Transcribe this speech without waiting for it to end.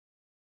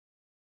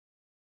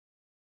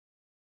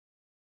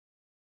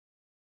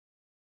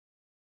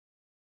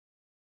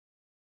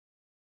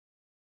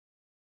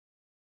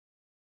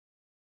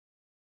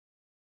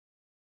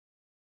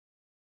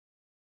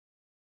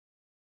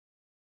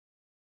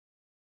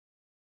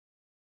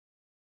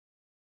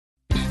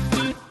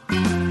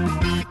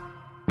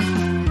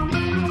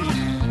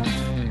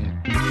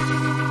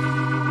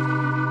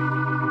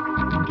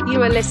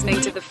You are listening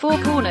to the Four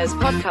Corners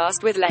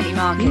podcast with Lenny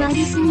Marcus. You are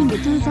listening to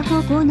the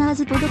Four Corners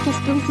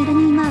podcast with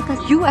Lenny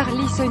Marcus. You are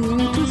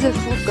listening to the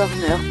Four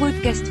Corners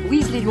podcast with Lenny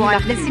You are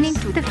Marcus. listening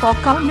to the Four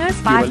Corners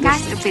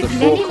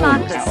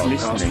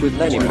podcast with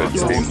Lenny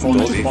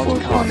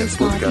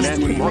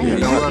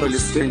Marcus. You are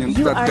listening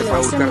to the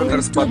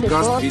Four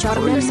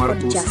Corners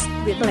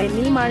podcast with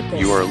Lenny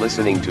Marcus. You are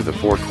listening to the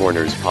Four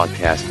Corners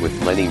podcast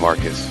with Lenny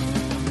Marcus.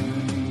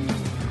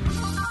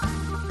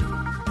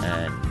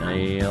 And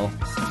Neil.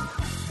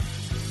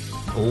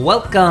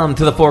 Welcome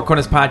to the Four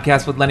Corners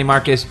podcast with Lenny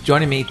Marcus.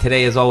 Joining me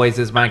today, as always,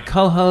 is my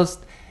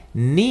co-host,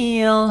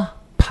 Neil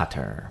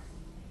Potter.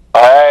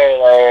 Hey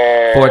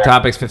there. 4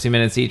 topics, 50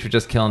 minutes each. We're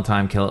just killing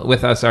time. Kill it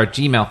with us. Our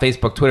Gmail,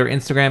 Facebook, Twitter,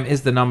 Instagram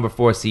is the number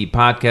 4C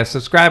podcast.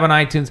 Subscribe on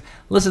iTunes.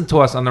 Listen to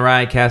us on the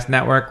Riotcast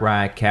Network,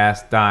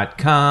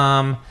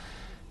 riotcast.com.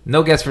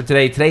 No guest for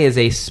today. Today is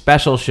a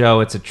special show.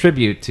 It's a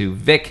tribute to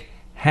Vic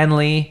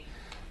Henley.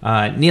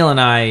 Neil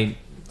and I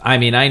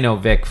know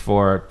Vic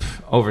for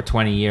over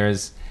 20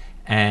 years,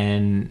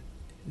 and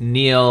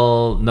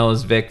Neil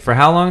knows Vic for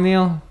how long,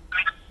 Neil?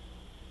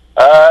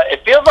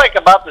 It feels like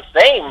about the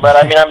same, but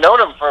I've known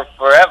him for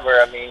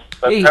forever.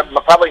 But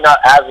probably not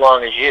as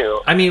long as you.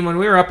 I mean, when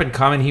we were up and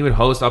coming, he would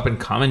host up and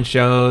coming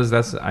shows.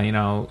 That's you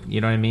know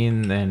what I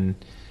mean. And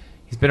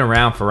he's been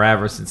around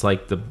forever, since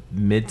like the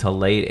mid to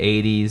late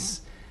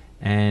 '80s,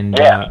 and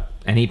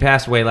he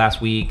passed away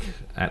last week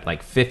at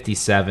like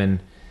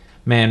 57.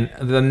 Man,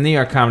 the New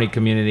York comedy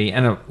community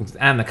and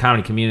the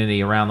comedy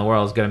community around the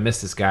world is going to miss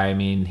this guy. I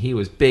mean, he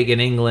was big in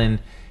England.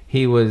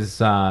 He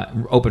was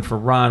open for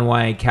Ron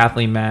White,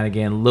 Kathleen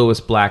Madigan, Lewis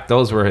Black.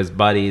 Those were his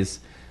buddies.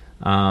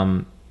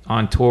 On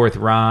tour with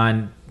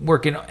Ron,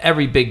 working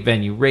every big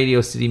venue, Radio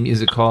City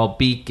Music Hall,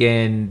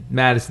 Beacon,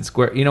 Madison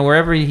Square. You know,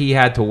 wherever he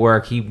had to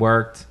work, he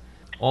worked.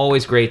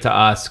 Always great to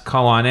us.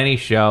 Call on any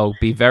show.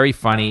 Be very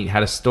funny.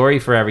 Had a story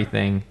for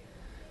everything.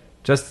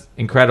 Just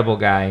incredible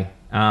guy.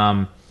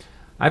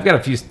 I've got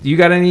a few. You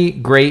got any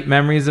great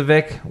memories of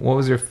Vic? What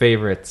was your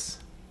favorites?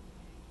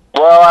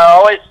 Well, I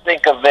always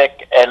think of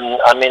Vic, and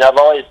I've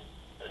always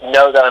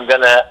know that I'm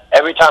gonna,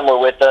 every time we're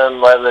with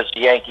him, whether it's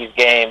Yankees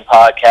game,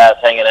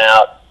 podcast, hanging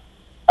out,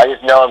 I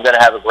just know I'm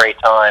gonna have a great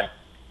time.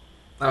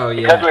 Oh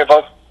yeah. Because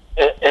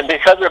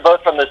we're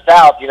both from the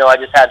South, I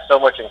just had so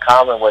much in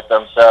common with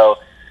them. So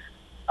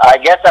I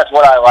guess that's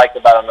what I liked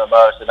about him the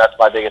most, and that's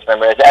my biggest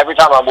memory. Is every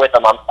time I'm with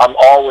him, I'm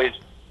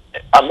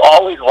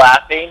always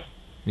laughing.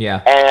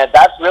 Yeah. And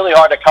that's really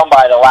hard to come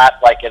by, to laugh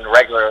like in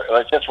regular.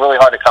 It's just really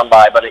hard to come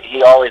by, but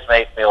he always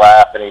makes me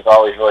laugh, and he's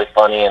always really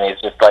funny, and he's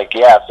just like,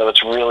 so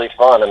it's really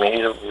fun.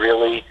 He's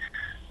really,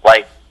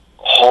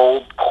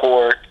 hold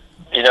court.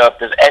 If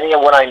there's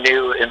anyone I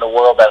knew in the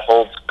world that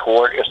holds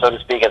court, so to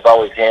speak, it's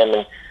always him.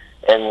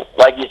 And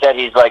like you said,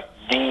 he's like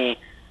the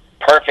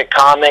perfect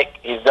comic.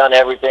 He's done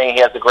everything.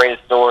 He has the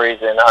greatest stories,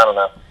 and I don't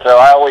know. So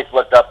I always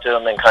looked up to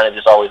him and kind of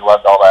just always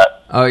loved all that.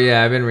 Oh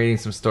yeah, I've been reading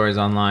some stories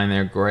online.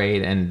 They're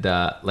great, and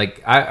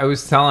I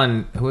was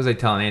telling, who was I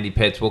telling? Andy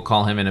Pitts. We'll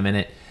call him in a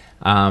minute.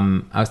 I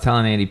was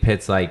telling Andy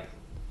Pitts,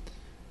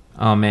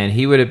 oh man,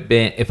 he would have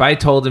been, if I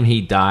told him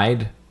he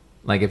died,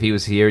 if he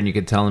was here and you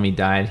could tell him he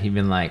died, he'd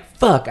been like,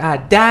 "Fuck, I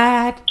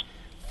died.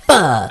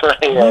 Fuck,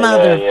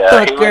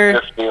 motherfucker."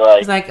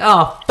 He's like,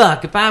 "Oh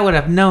fuck, if I would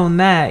have known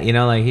that, he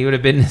would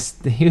have been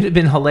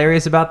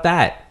hilarious about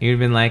that. He would have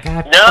been like,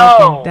 fucking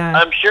died."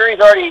 I'm sure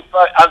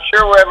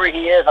wherever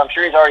he is, I'm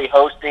sure he's already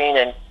hosting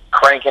and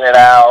cranking it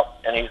out,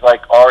 and he's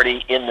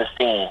already in the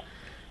scene.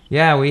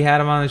 Yeah, we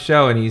had him on the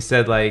show, and he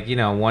said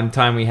one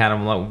time we had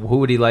him, who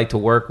would he like to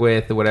work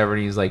with or whatever,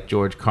 and he's like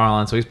George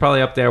Carlin. So he's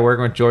probably up there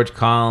working with George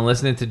Carlin,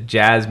 listening to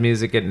jazz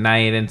music at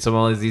night and some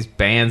of these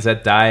bands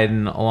that died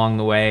along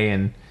the way.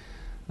 And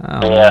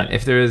man,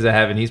 if there is a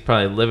heaven, he's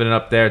probably living it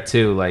up there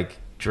too,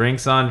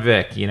 drinks on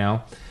Vic,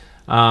 My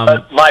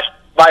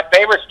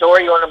favorite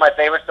story, you want to know my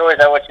favorite story? Is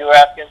that what you were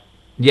asking?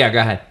 Yeah,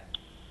 go ahead.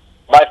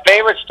 My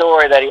favorite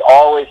story that he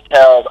always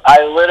tells, I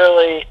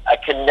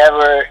can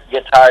never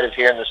get tired of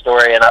hearing the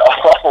story, and I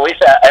always,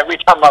 every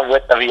time I'm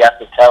with him, he has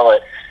to tell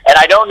it. And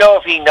I don't know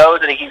if he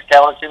knows that he keeps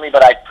telling it to me,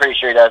 but I'm pretty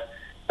sure he does.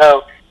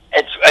 So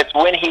it's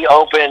when he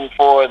opened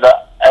for the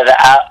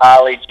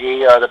Ali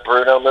G or the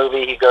Bruno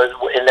movie. He goes,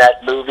 in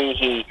that movie,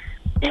 he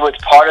was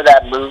part of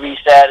that movie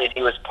set, and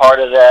he was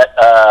part of that,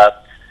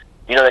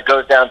 that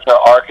goes down to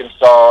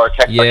Arkansas or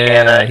Texarkana.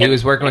 Yeah, he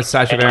was working with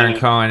Sacha Baron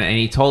Cohen, and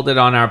he told it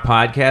on our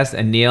podcast.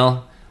 And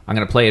Neil, I'm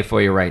going to play it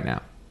for you right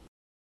now.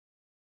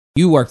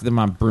 You worked with him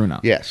on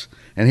Bruno. Yes,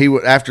 and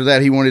after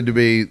that, he wanted to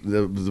be,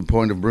 the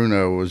point of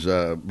Bruno was,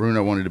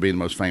 Bruno wanted to be the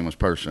most famous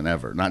person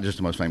ever, not just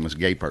the most famous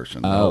gay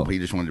person. Oh. He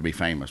just wanted to be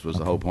famous was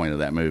the whole point of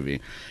that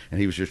movie, and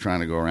he was just trying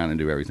to go around and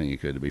do everything he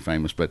could to be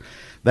famous. But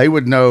they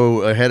would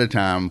know ahead of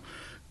time.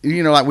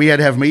 We had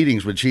to have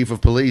meetings with chief of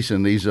police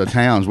in these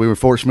towns. We were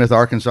Fort Smith,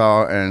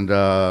 Arkansas,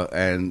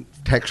 and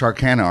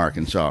Texarkana,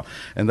 Arkansas,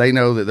 and they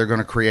know that they're going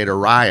to create a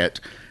riot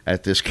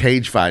at this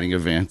cage fighting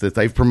event that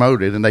they've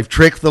promoted, and they've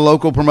tricked the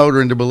local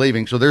promoter into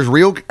believing. So there's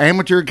real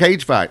amateur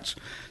cage fights.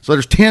 So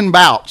there's 10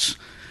 bouts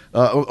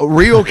a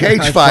real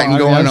cage fighting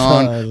going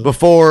on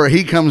before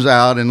he comes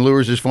out and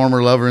lures his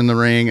former lover in the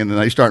ring, and then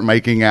they start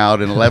making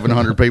out, and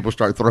 1,100 people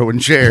start throwing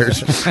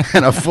chairs,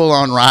 and a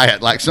full-on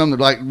riot,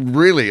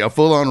 really a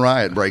full-on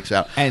riot breaks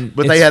out.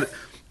 But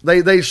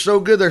they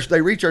so good.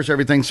 They research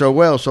everything so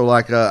well. So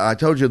I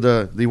told you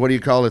the what do you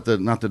call it?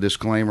 Not the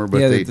disclaimer, but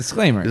the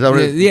disclaimer. Is that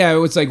what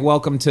it's like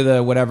welcome to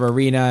the whatever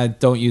arena.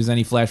 Don't use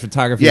any flash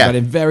photography. But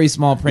in very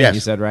small print. Yes. You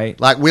said right,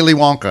 like Willy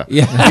Wonka.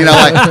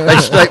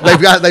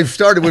 Yeah, they've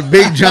started with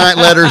big giant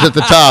letters at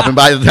the top, and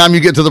by the time you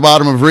get to the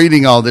bottom of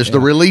reading all this, the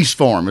release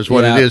form is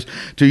what it is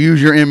to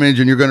use your image,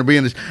 and you're going to be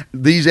in this.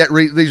 These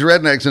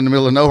rednecks in the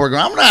middle of nowhere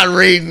going, I'm not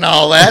reading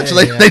all that. So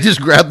they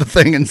just grab the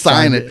thing and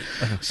sign it.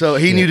 So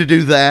he knew to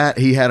do that.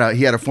 He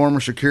had a former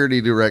security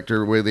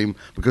director with him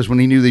because when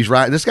he knew these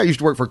riots, this guy used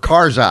to work for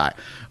Karzai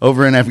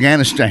over in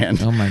Afghanistan.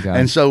 Oh my God!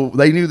 And so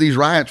they knew these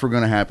riots were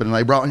going to happen, and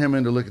they brought him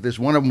in to look at this.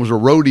 One of them was a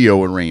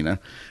rodeo arena,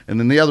 and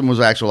then the other one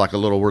was actually like a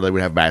little where they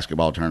would have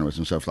basketball tournaments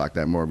and stuff like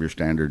that, more of your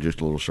standard,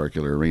 just a little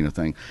circular arena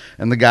thing.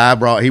 And the guy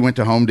he went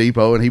to Home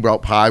Depot and he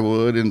brought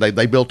plywood, and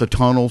they built a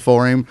tunnel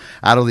for him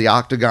out of the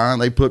octagon.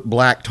 They put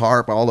black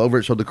tarp all over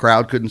it so the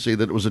crowd couldn't see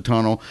that it was a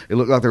tunnel. It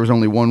looked like there was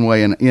only one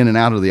way in and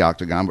out of the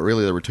octagon, but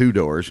really there were two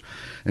doors.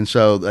 And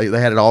so they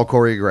had it all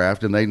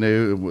choreographed, and they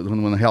knew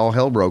when the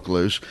hell broke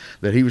loose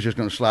that he was just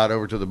going to slide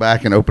over to the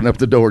back and open up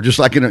the door, just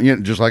like in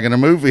a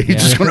movie. He's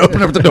just going to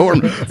open up the door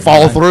and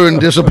fall through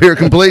and disappear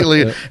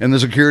completely. And the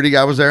security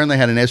guy was there, and they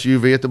had an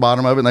SUV at the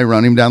bottom of it, and they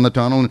run him down the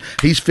tunnel. And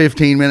he's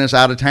 15 minutes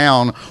out of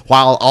town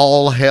while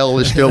all hell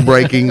is still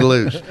breaking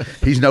loose.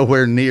 He's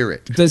nowhere near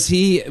it. Does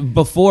he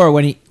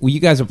when you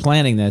guys are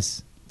planning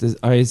this?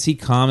 Is he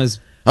calm as?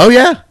 Oh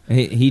yeah.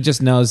 He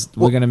just knows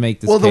we're going to make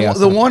this. Well, chaos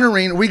the one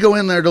arena, we go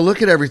in there to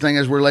look at everything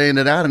as we're laying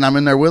it out, and I'm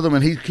in there with him,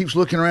 and he keeps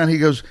looking around. He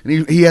goes,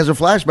 and he has a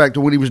flashback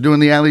to when he was doing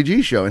the Ali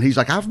G show, and he's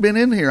like, I've been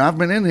in here.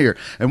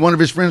 And one of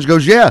his friends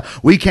goes, yeah,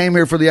 we came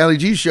here for the Ali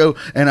G show,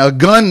 and a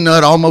gun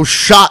nut almost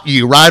shot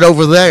you right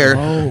over there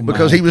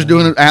because he was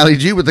doing Ali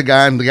G with the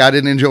guy, and the guy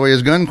didn't enjoy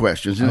his gun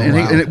questions.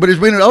 But he's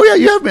been, oh yeah,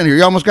 you have been here.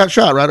 You almost got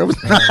shot right over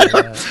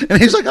there. And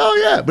he's like, oh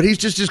yeah, but he's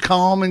just as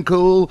calm and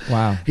cool.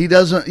 Wow. He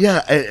doesn't,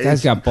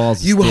 Guy's got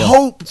balls. You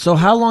hope. So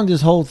how long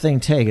does whole thing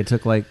take? It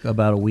took like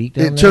about a week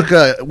down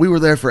there? We were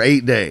there for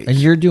 8 days. And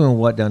you're doing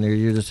what down there?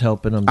 You're just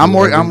helping them?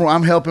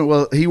 I'm helping.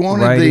 Well, he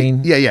wanted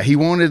writing. he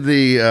wanted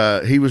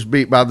he was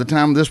beat. By the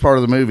time this part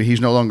of the movie, he's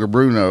no longer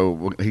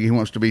Bruno. He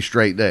wants to be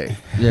straight Dave.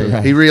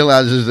 Yeah. He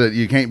realizes that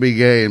you can't be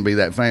gay and be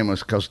that famous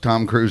because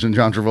Tom Cruise and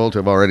John Travolta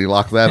have already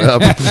locked that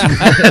up.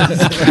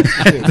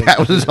 That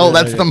was his whole,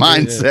 that's the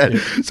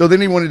mindset. So then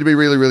he wanted to be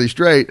really, really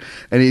straight,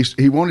 and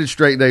he wanted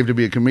straight Dave to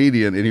be a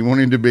comedian, and he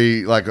wanted to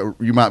be like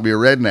you might be a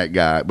redneck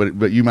guy,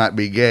 but you might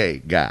be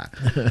gay guy.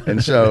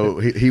 And so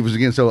he was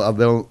again.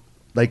 So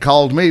they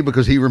called me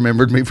because he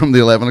remembered me from the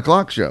 11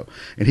 o'clock show,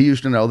 and he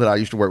used to know that I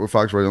used to work with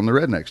Fox Radio on the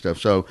redneck stuff.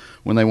 So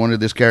when they wanted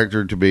this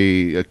character to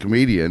be a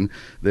comedian,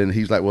 then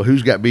he's like, well,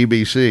 who's got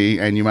BBC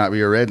and you might be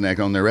a redneck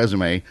on their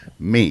resume?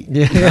 Me.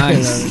 Yeah.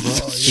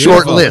 Nice.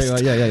 Short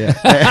list. Yeah.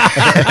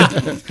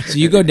 So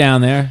you go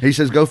down there. He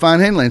says, go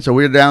find Henley. And so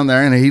we're down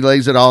there, and he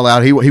lays it all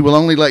out. He will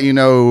only let you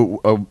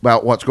know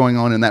about what's going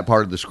on in that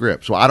part of the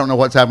script. So I don't know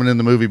what's happened in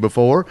the movie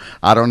before.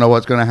 I don't know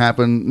what's going to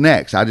happen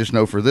next. I just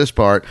know for this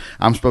part,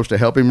 I'm supposed to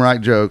help him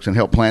write jokes and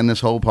help plan this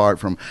whole part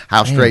from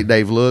how straight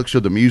Dave looks to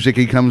the music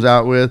he comes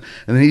out with.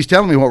 And then he's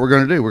telling me what we're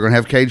going to do. We're going to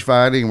have cage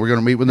fighting, and we're going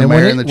to meet with the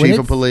mayor and the chief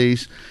of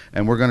police,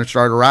 and we're going to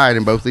start a riot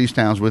in both these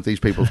towns with these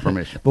people's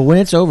permission. But when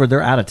it's over,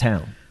 they're out of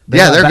town.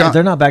 They're gone.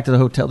 They're not back to the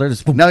hotel. They're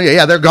just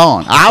they're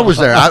gone. I was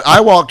there. I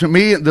walked to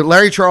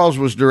Larry Charles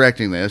was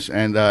directing this,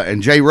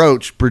 and Jay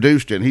Roach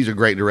produced it. And he's a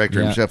great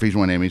director himself. He's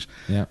won Emmys.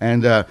 Yeah.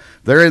 And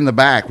they're in the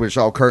back, where it's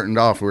all curtained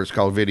off, where it's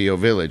called Video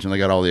Village, and they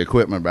got all the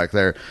equipment back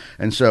there.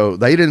 And so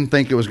they didn't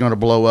think it was going to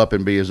blow up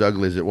and be as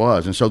ugly as it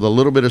was. And so the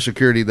little bit of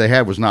security they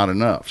had was not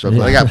enough. So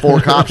they got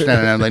 4 cops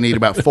standing there, and they need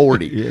about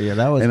 40. Yeah,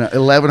 that was. And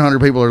 1,100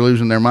 people are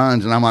losing their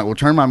minds. And I'm like, well,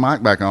 turn my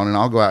mic back on, and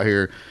I'll go out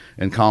here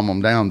and calm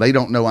them down. They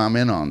don't know I'm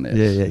in on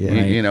this.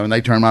 Yeah. You know, and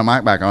they turn my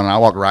mic back on, and I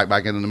walk right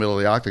back into the middle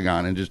of the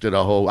octagon and just did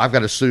a whole. I've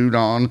got a suit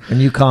on,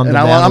 and you calm them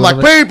down. I'm like,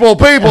 people,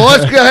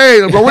 let's get. Hey,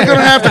 are we going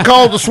to have to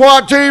call the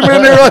SWAT team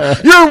in here?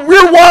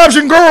 Your wives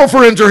and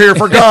girlfriends are here,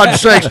 for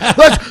God's sakes.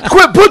 Let's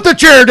quit. Put the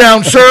chair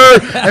down, sir,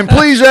 and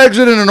please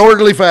exit in an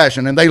orderly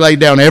fashion. And they laid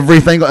down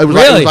everything. It was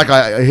like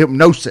a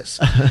hypnosis.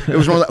 It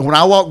was when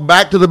I walked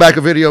back to the back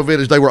of Video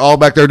Village, they were all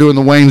back there doing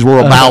the Wayne's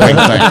World bowing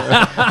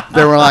thing.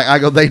 They were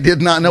like, they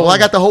did not know. Well, I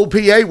got the whole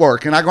PA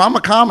work, and I go, I'm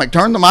a comic.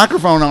 Turn the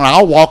microphone on.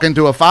 I'll walk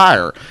into a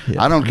fire.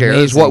 I don't care.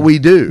 It's what we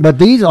do. But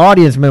these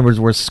audience members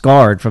were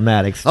scarred from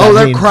that extent. Oh,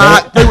 they're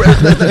crying.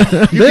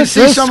 You can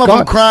see some of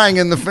them crying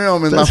in the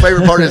film, and my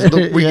favorite part is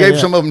we gave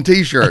some of them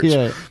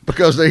T-shirts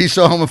because he's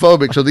so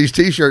homophobic. So these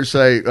T-shirts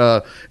say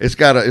it's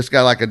got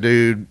like a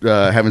dude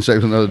having sex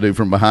with another dude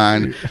from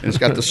behind, and it's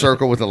got the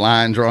circle with the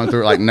line drawn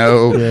through it, like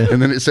no,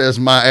 and then it says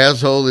my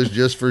asshole is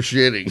just for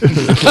shitting.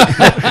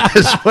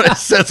 That's what it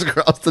says cuts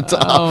across the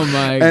top. Oh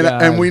my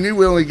God. And we knew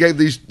we only gave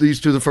these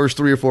to the first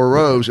 3 or 4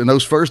 rows, and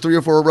those first 3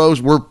 or 4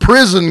 rows were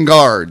prison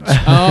guards.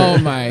 Oh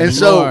my And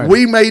so Lord.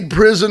 we made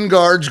prison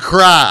guards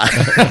cry.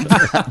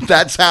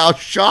 That's how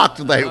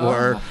shocked they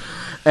were.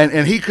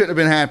 And he couldn't have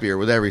been happier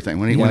with everything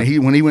when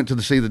he went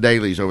to see the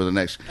dailies over the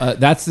next.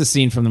 That's the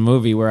scene from the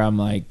movie where I'm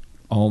like,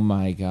 oh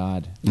my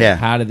God. Yeah.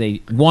 How do they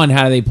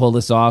pull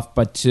this off?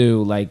 But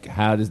 2, like,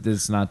 how does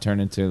this not turn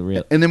into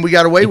real? And then we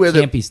got away with it.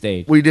 Can't be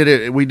staged. We did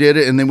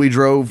it, and then we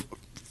drove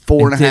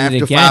 4.5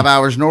 to 5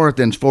 hours north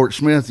in Fort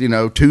Smith,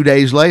 2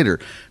 days later,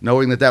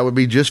 knowing that would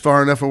be just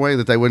far enough away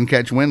that they wouldn't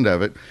catch wind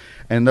of it.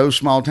 And those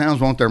small towns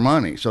want their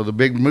money. So the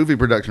big movie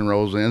production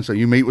rolls in. So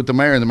you meet with the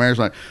mayor, and the mayor's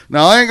like,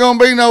 no, ain't going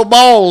to be no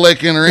ball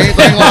licking or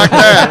anything like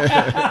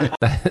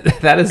that.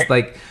 That is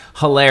like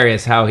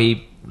hilarious how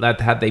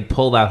they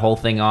pull that whole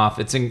thing off.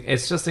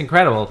 It's just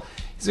incredible.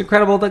 It's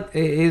incredible.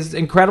 His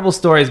incredible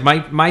stories.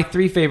 My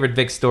 3 favorite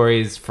Vic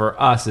stories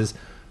for us is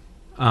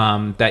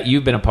that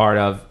you've been a part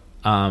of.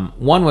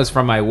 One was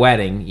from my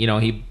wedding.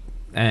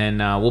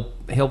 We'll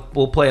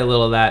play a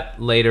little of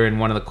that later in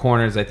one of the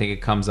corners. I think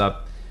it comes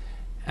up.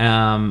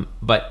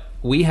 But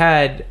we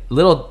had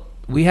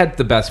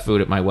the best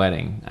food at my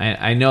wedding.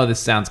 I know this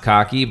sounds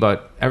cocky,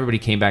 but everybody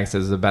came back and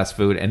says it's the best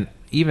food. And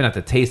even at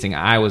the tasting,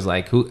 I was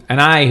like, who's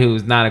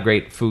not a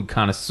great food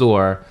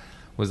connoisseur,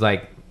 was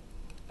like,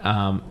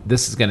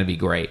 this is going to be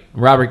great.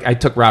 I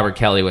took Robert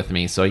Kelly with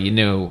me, so you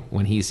knew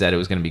when he said it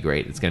was going to be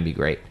great, it's going to be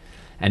great.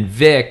 And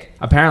Vic,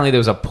 apparently there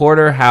was a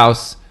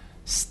porterhouse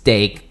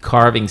steak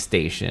carving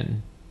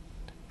station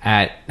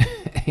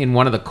in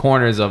one of the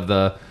corners of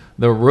the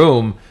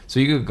room, so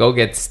you could go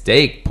get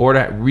steak,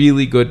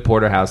 really good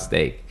porterhouse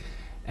steak,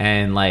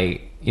 and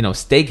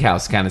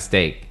steakhouse kind of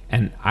steak.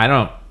 And I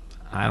don't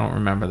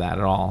remember that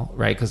at all,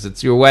 right? Because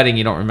it's your wedding,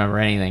 you don't remember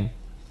anything.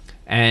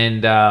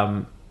 And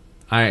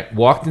I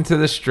walked into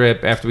the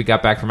Strip after we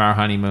got back from our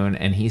honeymoon,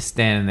 and he's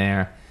standing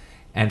there.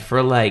 And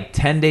for like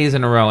 10 days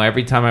in a row,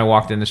 every time I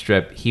walked in the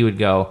Strip, he would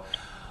go,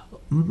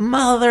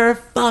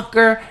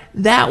 "Motherfucker,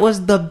 that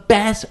was the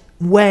best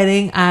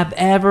wedding I've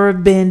ever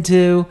been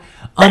to.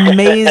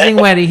 Amazing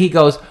wedding." He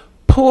goes,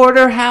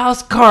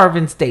 "Porterhouse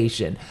carving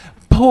station.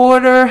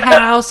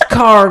 Porterhouse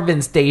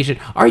carving station.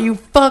 Are you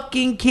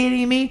fucking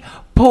kidding me?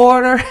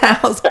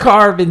 Porterhouse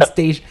carving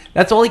station."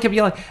 That's all he kept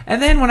yelling.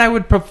 And then when I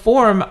would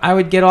perform, I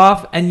would get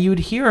off, and you'd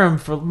hear him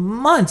for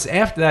months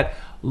after that.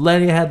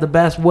 Lenny had the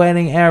best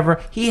wedding ever.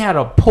 He had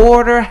a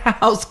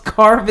porterhouse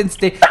carving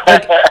station.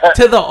 Like,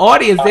 to the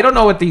audience, they don't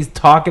know what he's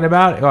talking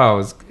about.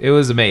 Oh, it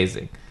was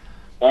amazing.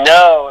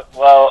 No,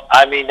 well,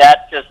 I mean,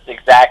 that's just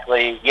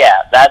exactly,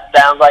 that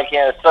sounds like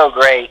him. It's so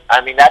great.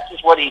 I mean, that's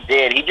just what he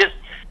did.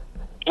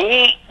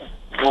 He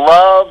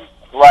loved,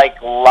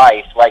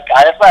 life.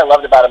 That's what I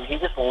loved about him. He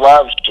just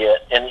loves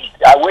shit. And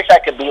I wish I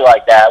could be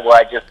like that, where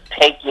I just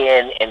take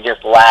in and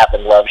just laugh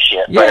and love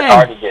shit. But it's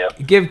hard to do.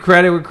 Give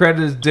credit where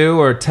credit is due,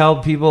 or tell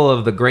people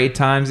of the great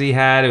times he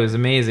had. It was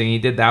amazing. He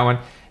did that one.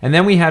 And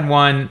then we had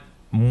one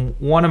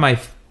of my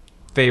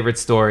favorite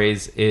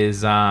stories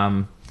is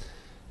how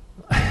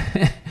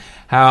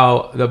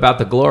about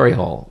the glory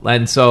hole.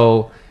 And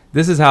so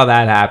this is how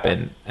that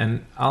happened.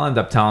 And I'll end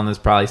up telling this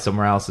probably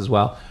somewhere else as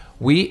well.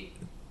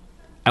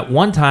 At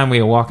one time,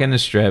 we were walking the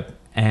Strip,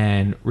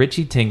 and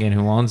Richie Tingen,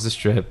 who owns the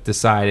Strip,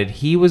 decided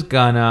he was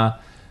gonna.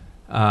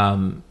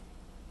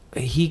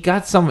 He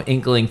got some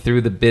inkling through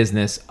the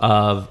business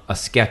of a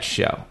sketch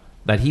show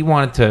that he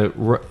wanted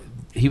to.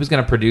 He was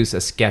going to produce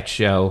a sketch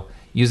show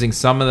using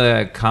some of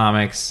the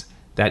comics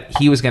that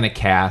he was going to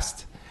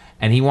cast,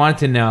 and he wanted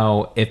to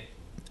know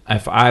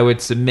if I would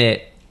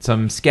submit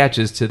some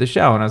sketches to the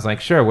show. And I was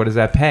like, sure. What does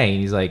that pay? And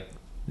he's like,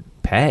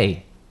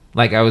 pay?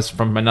 Like, I was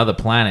from another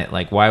planet.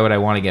 Like, why would I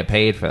want to get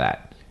paid for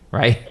that?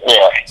 Right?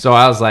 Yeah. So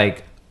I was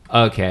like,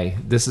 okay,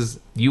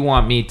 you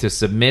want me to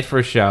submit for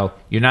a show.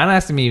 You're not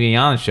asking me to be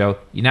on the show.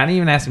 You're not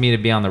even asking me to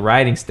be on the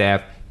writing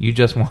staff. You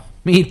just want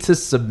me to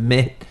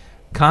submit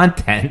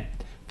content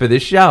for the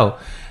show.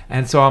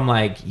 And so I'm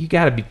like, you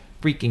got to be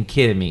freaking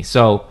kidding me.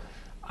 So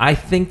I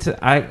think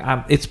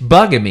it's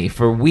bugging me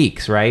for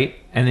weeks, right?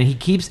 And then he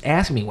keeps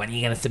asking me, when are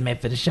you going to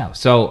submit for the show?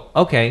 So,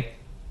 okay.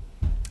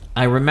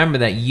 I remember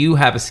that you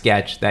have a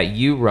sketch that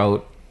you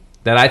wrote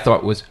that I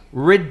thought was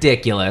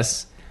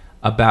ridiculous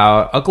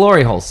about a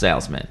glory hole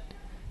salesman.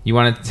 You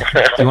want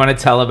to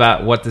tell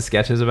about what the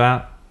sketch is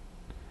about?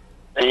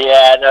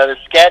 Yeah, no, the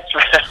sketch.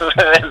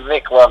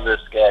 Vic loved this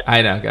sketch.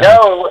 I know.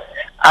 No,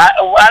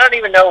 I don't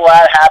even know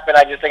what happened.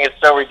 I just think it's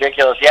so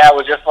ridiculous. Yeah, it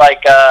was just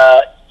like,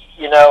 I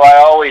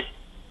always.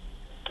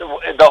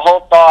 The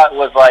whole thought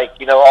was like,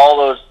 all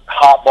those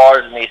hot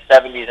bars in the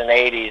 70s and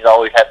 80s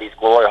always had these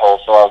glory holes.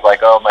 So I was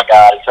like, oh my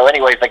God. And so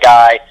anyways,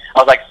 I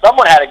was like,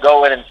 someone had to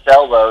go in and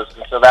sell those.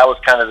 And so that was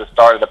kind of the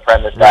start of the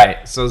premise.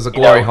 Right. So it was a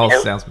glory hole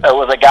salesman. It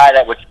was a guy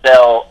that would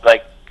sell,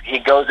 he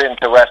goes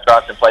into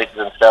restaurants and places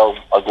and sells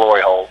a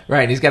glory hole.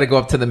 Right, he's got to go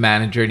up to the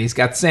manager, and he's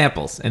got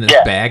samples in his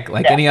bag,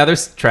 like any other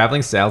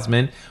traveling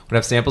salesman would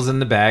have samples in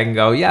the bag and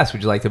go, "Yes,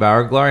 would you like to buy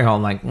our glory hole?"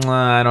 I'm like,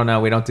 I don't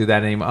know, we don't do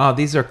that anymore. Oh,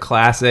 these are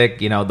classic.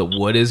 The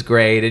wood is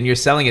great, and you're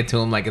selling it to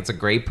him like it's a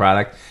great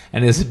product,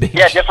 and it's a big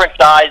different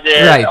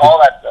sizes, right, all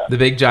that stuff. The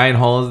big giant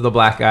hole is the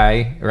black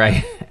guy,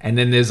 right? And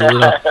then there's a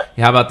little.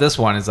 How about this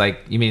one? It's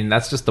like, you mean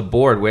that's just the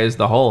board? Where's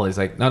the hole? He's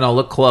like, no,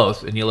 look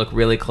close, and you look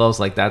really close,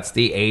 like that's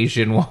the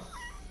Asian one.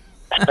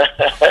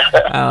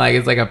 Like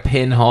it's like a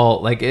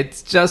pinhole. Like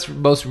it's just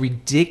most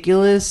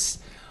ridiculous,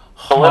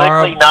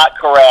 politically not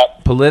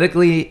correct,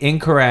 politically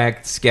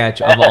incorrect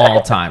sketch of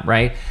all time,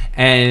 right?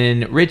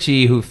 And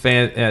Richie, who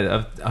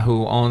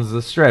owns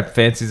the strip,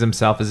 fancies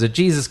himself as a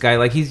Jesus guy.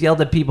 Like he's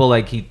yelled at people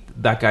like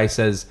that guy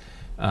says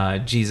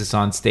Jesus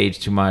on stage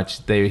too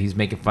much. He's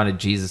making fun of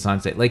Jesus on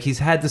stage. Like he's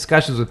had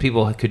discussions with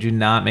people. Could you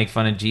not make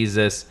fun of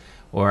Jesus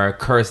or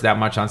curse that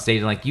much on stage?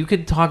 And like you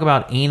could talk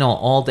about anal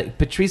all day.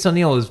 Patrice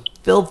O'Neal is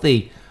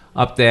filthy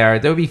up there.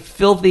 There would be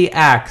filthy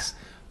acts,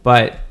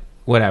 but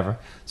whatever.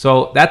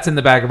 So that's in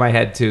the back of my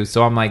head too.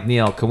 So I'm like,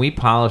 Neil, can we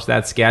polish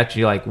that sketch?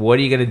 You're like, what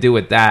are you going to do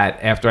with that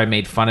after I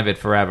made fun of it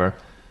forever?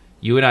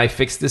 You and I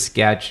fixed the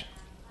sketch.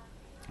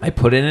 I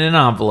put it in an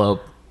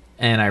envelope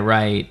and I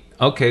write,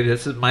 okay,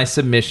 this is my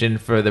submission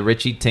for the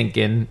Richie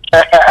Tinkin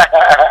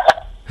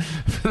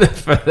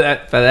for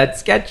that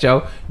sketch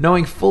show,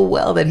 knowing full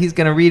well that he's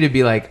going to read it and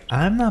be like,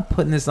 I'm not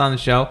putting this on the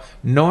show,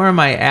 nor am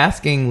I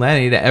asking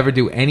Lenny to ever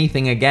do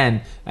anything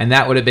again. And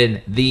that would have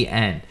been the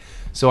end.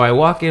 So I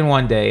walk in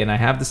one day and I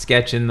have the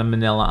sketch in the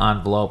manila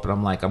envelope and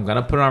I'm like, I'm going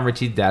to put it on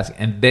Richie's desk,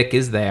 and Vic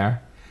is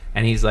there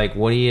and he's like,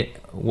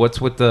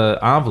 what's with the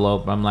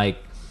envelope? I'm like,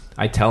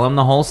 I tell him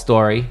the whole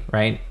story,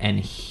 right? And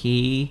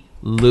he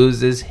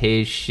loses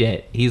his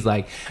shit. He's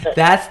like,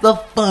 that's the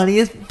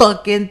funniest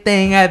fucking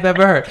thing I've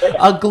ever heard.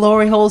 A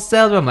glory hole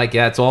salesman. I'm like,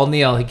 yeah, it's all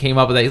Neil. He came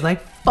up with that. He's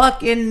like,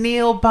 fucking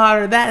Neil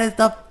Potter, that is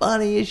the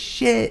funniest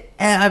shit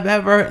I've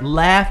ever heard.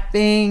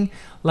 Laughing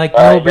like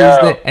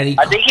nobody's. And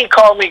I think he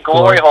called me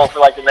glory hole for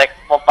like the next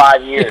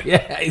 5 years.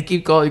 Yeah, he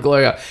keep calling me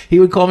glory hole. He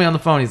would call me on the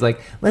phone. He's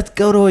like, let's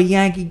go to a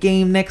Yankee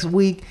game next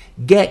week.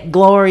 Get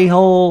glory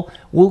hole.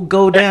 We'll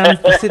go down and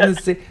sit in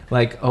the city.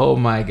 Like, oh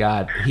my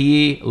God,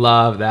 he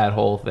loved that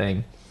whole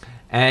thing.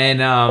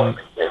 And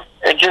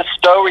it's just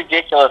so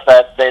ridiculous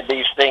that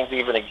these things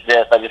even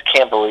exist. I just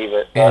can't believe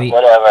it. But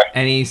whatever.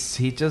 And he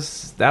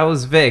just, that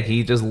was Vic.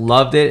 He just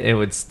loved it. It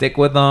would stick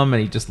with him,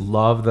 and he just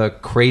loved the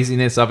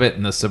craziness of it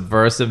and the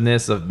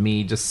subversiveness of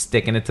me just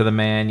sticking it to the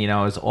man.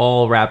 It's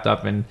all wrapped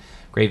up in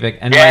great Vic.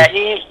 And yeah,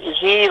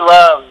 he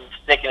loves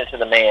sticking it to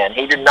the man.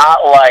 He did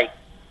not like.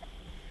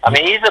 I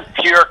mean, he's a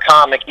pure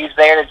comic. He's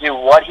there to do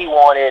what he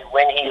wanted,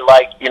 when he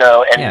liked,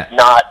 and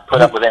not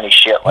put up with any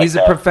shit like that. He's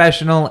a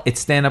professional. It's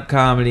stand-up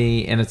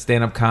comedy in a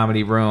stand-up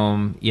comedy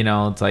room.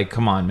 It's like,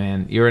 come on,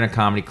 man. You're in a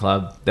comedy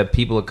club. The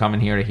people are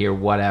coming here to hear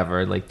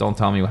whatever. Like, don't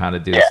tell me how to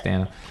do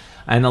stand-up.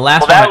 And the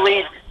last one...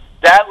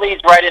 That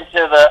leads right into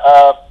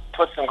the...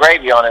 Put some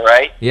gravy on it,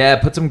 right? Yeah,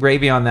 Put Some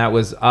Gravy on that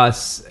was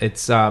us.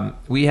 It's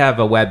we have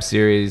a web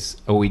series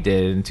we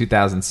did in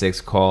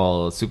 2006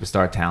 called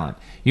Superstar Talent.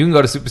 You can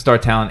go to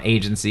Superstar Talent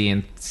Agency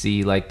and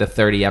see like the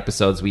 30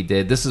 episodes we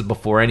did. This is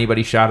before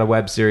anybody shot a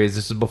web series.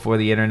 This is before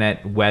the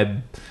internet,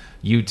 web,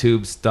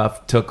 YouTube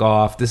stuff took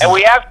off.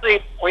 We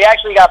actually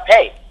got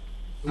paid.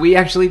 We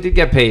actually did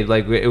get paid.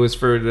 Like it was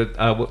for the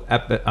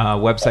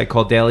website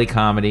called Daily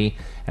Comedy,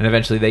 and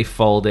eventually they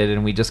folded,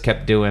 and we just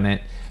kept doing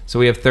it. So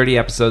we have 30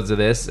 episodes of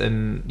this,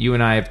 and you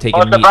and I have taken...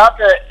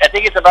 I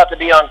think it's about to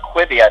be on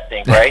Quibi, I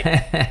think,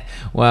 right?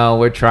 Well,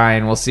 we're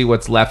trying. We'll see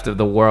what's left of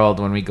the world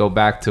when we go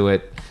back to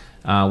it.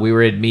 We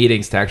were in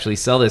meetings to actually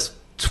sell this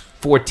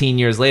 14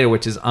 years later,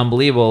 which is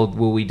unbelievable.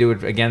 Will we do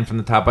it again from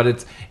the top?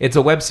 But it's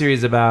a web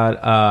series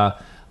about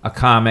a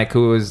comic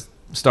who was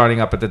starting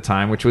up at the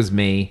time, which was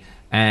me,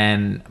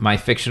 and my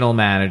fictional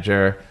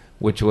manager,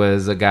 which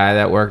was a guy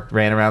that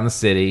ran around the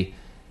city.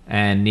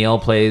 And Neil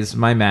plays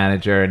my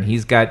manager, and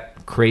he's got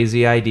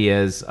crazy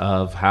ideas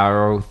of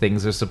how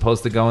things are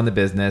supposed to go in the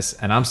business,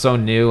 and I'm so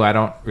new, I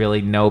don't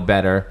really know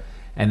better.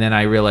 And then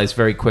I realized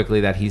very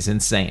quickly that he's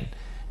insane,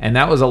 and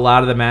that was a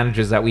lot of the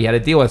managers that we had to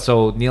deal with.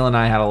 So Neil and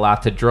I had a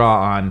lot to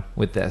draw on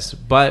with this,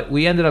 but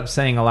we ended up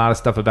saying a lot of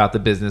stuff about the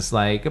business,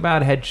 like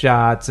about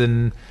headshots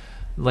and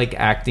like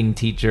acting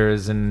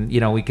teachers, and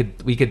we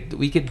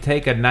could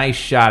take a nice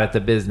shot at the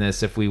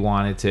business if we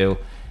wanted to.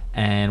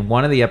 And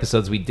one of the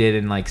episodes we did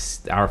in like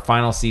our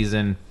final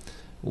season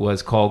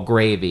was called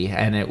Gravy,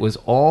 and it was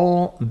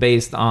all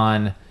based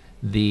on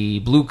the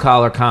Blue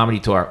Collar Comedy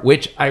Tour,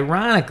 which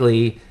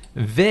ironically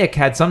Vic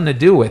had something to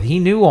do with. He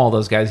knew all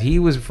those guys. He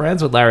was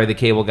friends with Larry the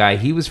Cable Guy.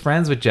 He was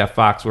friends with Jeff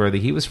Foxworthy.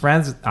 He was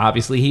friends,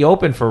 obviously he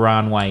opened for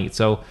Ron White,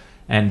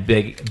 and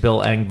Big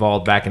Bill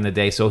Engvall back in the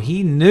day. So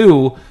he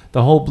knew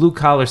the whole blue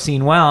collar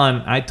scene well,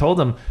 and I told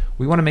him,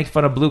 we want to make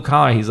fun of blue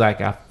collar. He's like,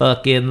 I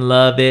fucking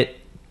love it.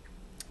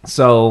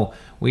 So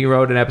we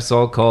wrote an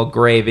episode called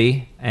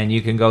Gravy, and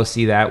you can go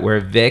see that, where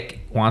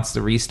Vic wants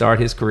to restart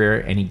his career,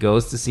 and he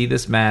goes to see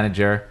this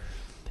manager,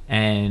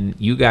 and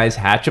you guys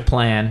hatch a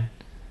plan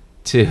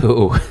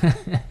to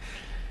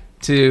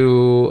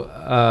to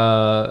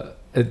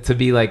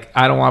be like,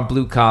 I don't want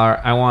blue collar,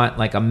 I want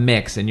like a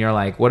mix. And you're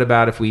like, what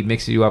about if we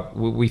mix you up?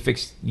 We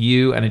fix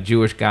you and a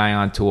Jewish guy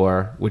on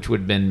tour, which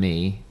would have been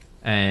me.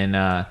 And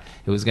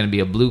it was going to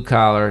be a blue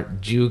collar,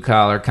 Jew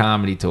collar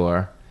comedy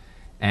tour.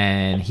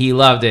 And he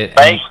loved it.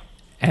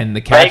 And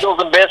the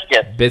bagels and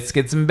biscuits.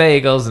 Biscuits and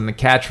bagels. And the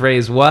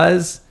catchphrase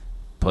was,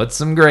 put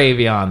some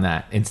gravy on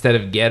that instead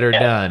of get her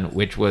done,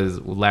 which was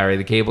Larry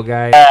the Cable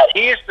Guy.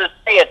 He used to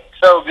say it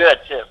so good,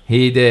 too.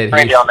 He did.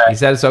 He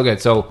said it so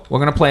good. So we're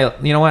going to play,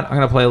 you know what? I'm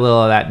going to play a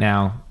little of that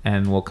now,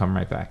 and we'll come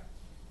right back.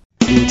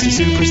 It's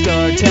a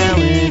Superstar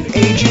Talent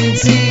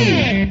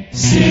Agency.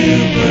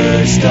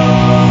 Superstar.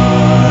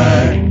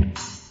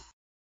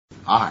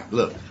 All right,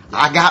 look.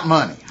 I got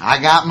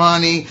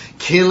money.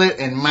 Kill it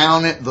and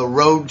mount it. The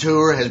road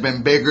tour has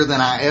been bigger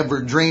than I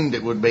ever dreamed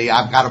it would be.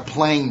 I've got a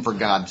plane, for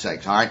God's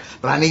sakes, all right?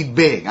 But I need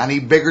big. I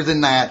need bigger than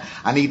that.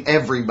 I need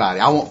everybody.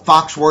 I want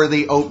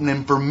Foxworthy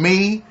opening for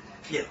me.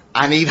 Yeah.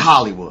 I need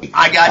Hollywood.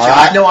 I got you.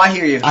 Right? No, I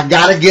hear you. I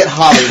got to get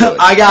Hollywood.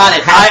 I got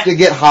it. I have to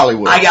get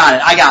Hollywood. I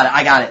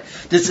got it.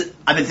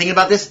 I've been thinking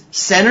about this.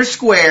 Center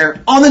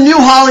Square on the new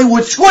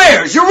Hollywood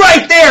Squares. You're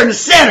right there in the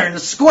center, in the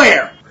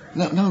square.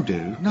 No,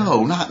 dude.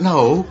 No.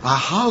 By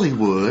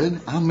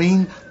Hollywood, I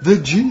mean the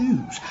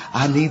Jews.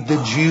 I need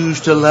the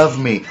Jews to love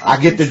me.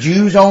 I get the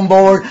Jews on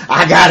board,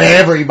 I got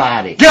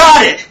everybody.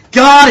 Got it.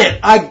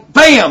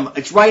 Bam!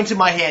 It's right into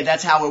my head.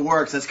 That's how it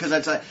works. That's because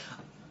that's a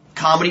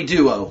comedy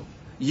duo.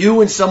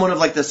 You and someone of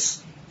like the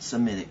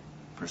Semitic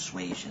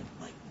persuasion.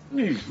 Like,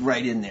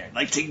 right in there.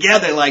 Like,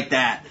 together like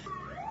that.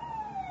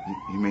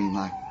 You mean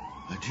like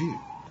a Jew?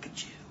 Like a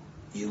Jew.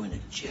 You and a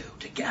Jew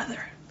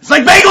together. It's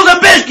like bagels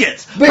and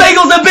biscuits!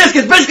 Bagels and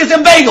biscuits! Biscuits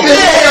and bagels!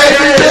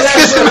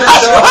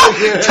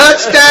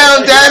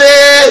 Touchdown,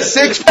 Daddy!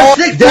 6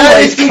 points.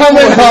 Daddy's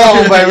coming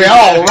home, baby.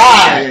 All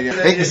right.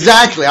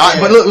 Exactly. All right.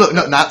 But look,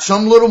 no, not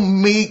some little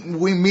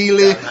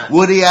mealy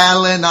Woody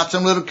Allen, not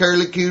some little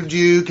curly-Q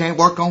Jew, can't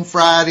work on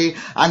Friday.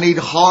 I need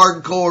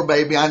hardcore,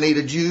 baby. I need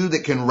a Jew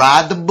that can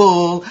ride the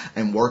bull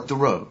and work the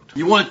road.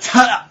 You want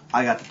to...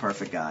 I got the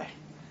perfect guy.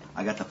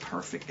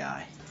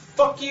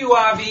 Fuck you,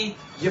 Avi.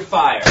 You're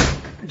fired.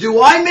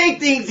 Do I make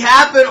things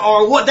happen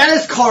or what? That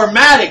is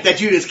karmatic.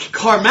 That you is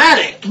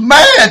karmatic.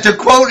 Man, to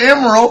quote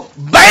Emerald,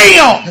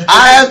 bam!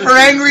 I asked for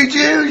angry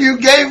Jew. You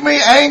gave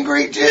me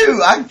angry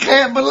Jew. I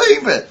can't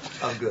believe it.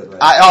 I'm good,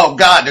 right? Oh,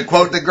 God, to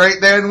quote the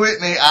great Dan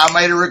Whitney, I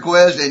made a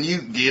request and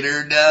you get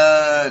her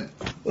done.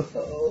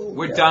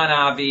 We're done,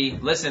 Avi.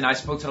 Listen, I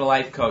spoke to the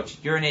life coach.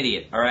 You're an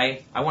idiot, all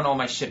right? I want all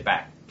my shit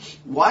back.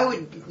 Why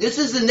would... This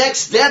is the next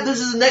step.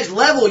 This is the next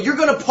level. You're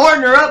going to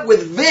partner up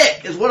with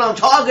Vic is what I'm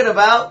talking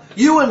about.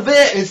 You and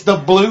Vic. It's the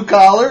blue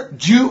collar,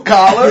 Jew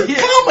collar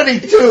comedy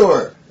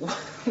tour.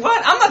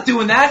 What? I'm not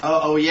doing that.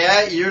 Oh,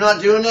 yeah? You're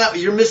not doing that?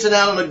 You're missing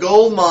out on a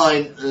gold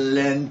mine.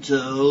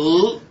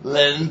 Lentil.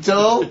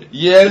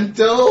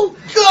 Yentl.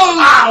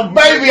 Oh,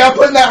 baby, I'm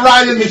putting that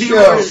right in the show. You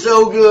are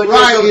so good.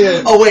 Right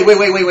in. Oh, wait.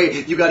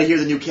 You got to hear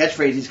the new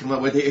catchphrase he's come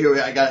up with.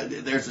 Here, I got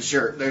it. There's the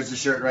shirt. There's the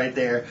shirt right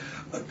there.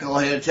 Go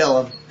ahead and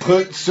tell him.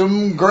 Put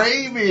some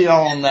gravy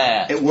on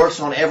that. It works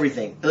on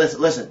everything.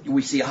 Listen.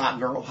 We see a hot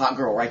girl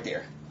right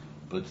there.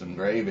 Put some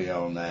gravy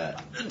on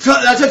that. That's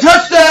a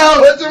touchdown!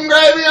 Put some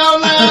gravy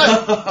on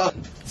that!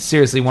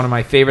 Seriously, one of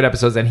my favorite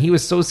episodes. And he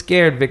was so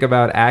scared, Vic,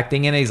 about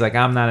acting in it. He's like,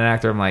 I'm not an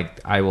actor. I'm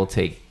like, I will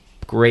take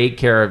great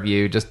care of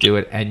you. Just do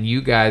it. And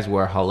you guys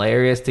were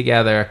hilarious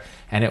together.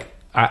 And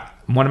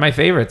one of my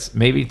favorites.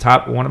 Maybe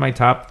one of my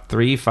top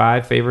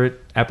 3-5 favorite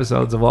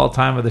episodes of all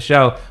time of the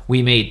show.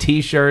 We made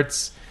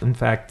T-shirts. In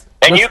fact...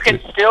 And you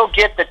can still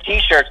get the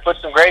T-shirts. Put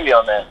some gravy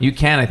on that. You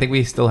can. I think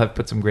we still have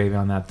put some gravy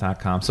on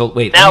that.com. So,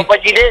 wait. Now,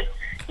 but you didn't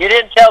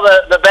tell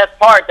the best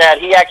part that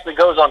he actually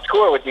goes on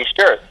tour with these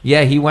shirts.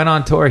 Yeah, he went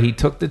on tour. He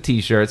took the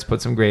T-shirts,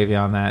 put some gravy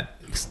on that,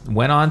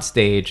 went on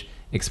stage,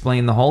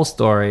 explained the whole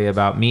story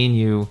about me and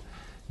you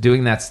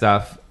doing that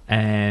stuff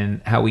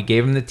and how we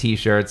gave him the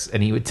T-shirts,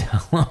 and he would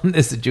tell him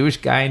this Jewish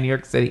guy in New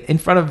York City in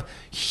front of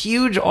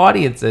huge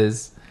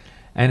audiences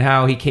and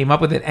how he came up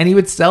with it, and he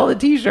would sell the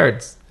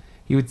T-shirts.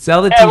 He would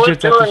sell the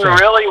T-shirts. We're doing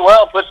really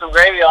well. Put some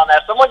gravy on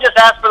that. Someone just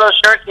asked for those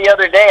shirts the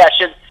other day.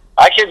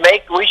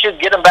 We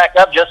should get them back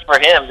up just for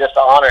him, just to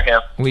honor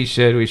him. We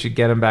should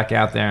get him back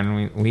out there,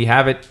 and we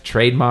have it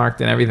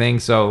trademarked and everything.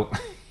 So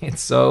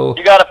it's so.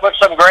 You got to put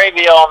some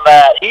gravy on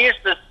that. He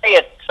used to say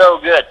it so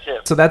good too.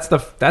 So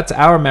that's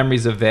our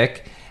memories of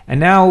Vic, and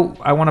now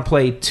I want to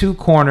play two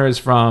corners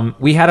from.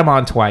 We had him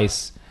on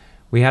twice.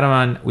 We had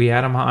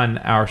him on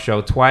our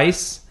show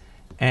twice.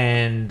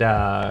 And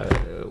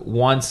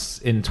once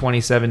in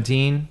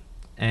 2017,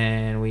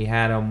 and we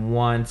had him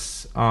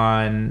once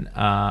on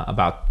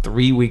about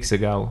 3 weeks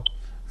ago,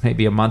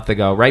 maybe a month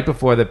ago, right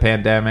before the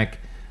pandemic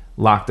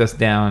locked us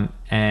down.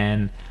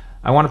 And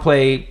I want to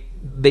play,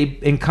 they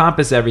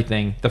encompass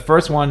everything. The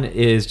first one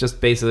is just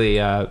basically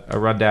a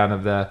rundown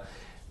of the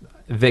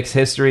Vic's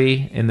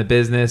history in the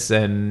business,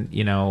 and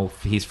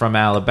he's from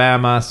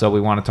Alabama, so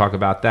we want to talk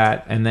about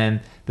that. And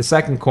then The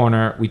second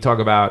corner, we talk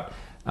about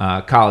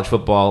college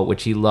football,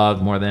 which he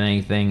loved more than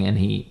anything, and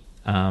he.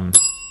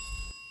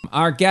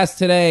 Our guest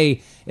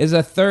today is a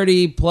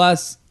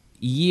 30-plus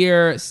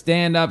year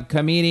stand-up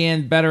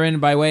comedian, veteran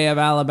by way of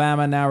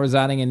Alabama, now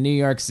residing in New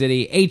York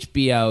City,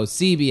 HBO,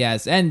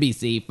 CBS,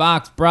 NBC,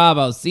 Fox,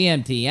 Bravo,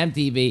 CMT,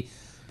 MTV,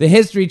 the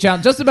History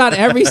Channel, just about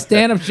every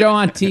stand-up show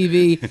on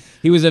TV.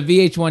 He was a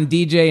VH1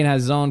 DJ and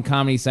has his own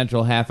Comedy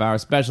Central half-hour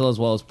special, as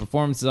well as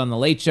performances on The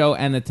Late Show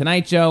and The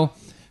Tonight Show.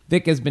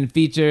 Vic has been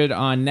featured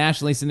on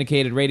nationally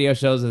syndicated radio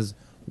shows as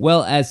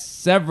well as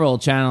several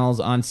channels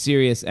on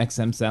Sirius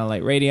XM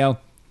satellite radio.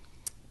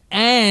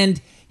 And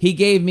he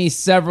gave me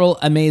several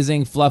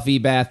amazing fluffy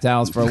bath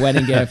towels for a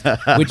wedding gift,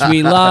 which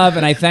we love,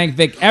 and I thank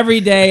Vic every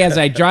day as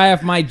I dry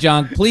off my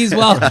junk. Please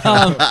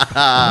welcome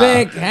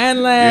Vic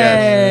Henley.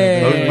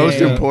 Yes.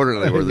 Most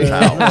importantly, were the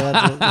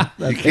towels.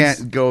 You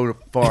can't go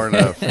far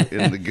enough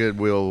in the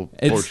goodwill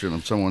portion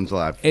of someone's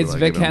life. It's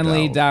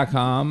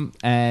VicHenley.com,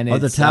 and Are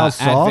it's the towels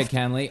at soft? Vic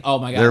Henley. Oh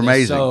my God, They're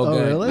amazing. so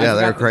good. really? Yeah,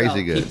 they're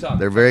crazy good.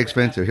 They're very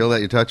expensive. He'll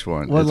let you touch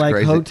one. What, It's like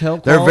crazy. hotel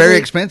They're quality? very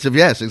expensive.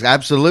 Yes,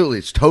 absolutely.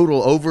 It's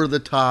total over the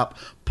top,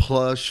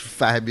 plush,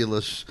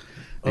 fabulous.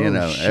 You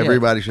know, shit.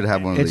 everybody should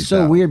have one of It's these. so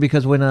towels. weird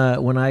because when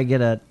I get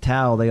a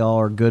towel, they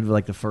all are good for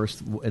like the first,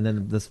 and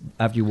then this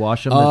after you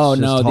wash them. Oh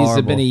it's just no, these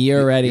have been a horrible.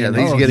 year already. Yeah, and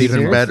these oh, get even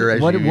seriously? better as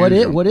What- you what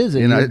use it- them. what is it?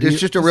 You know, You- it's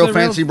just a is real it a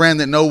fancy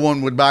brand that no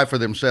one would buy for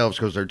themselves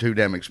because they're too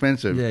damn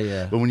expensive. Yeah,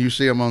 yeah. But when you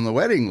see them on the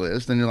wedding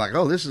list, then you're like,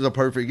 oh, this is a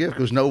perfect gift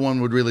because no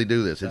one would really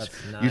do this. It's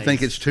That's you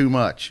think nice. it's too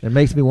much. It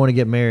makes me want to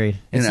get married.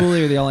 It's You know.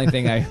 literally the only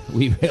thing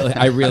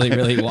I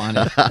really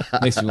wanted.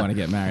 Makes me want to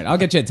get married. I'll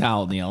get you a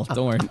towel, Neil.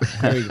 Don't worry.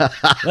 There we go.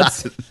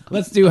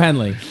 Let's do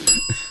Henley.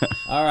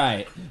 All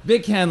right,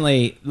 Vic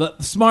Henley, the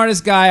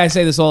smartest guy. I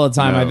say this all the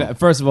time. No.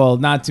 First of all,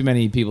 not too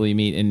many people you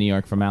meet in New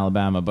York from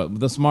Alabama, but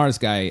the smartest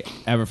guy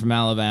ever from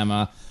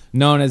Alabama,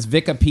 known as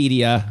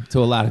Wikipedia to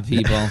a lot of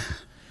people.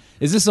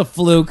 Is this a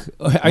fluke?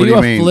 Are do you you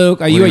a mean?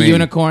 fluke? Are What you do a you mean?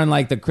 unicorn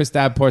like the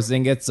Kristaps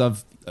Porzingis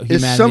of humanity?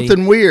 It's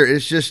something weird.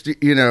 It's just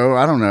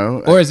I don't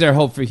know. Or is there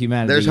hope for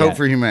humanity? There's yet? hope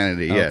for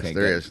humanity. Yes, Okay,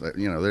 there good.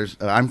 is. You know, there's.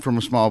 I'm from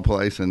a small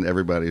place, and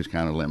everybody's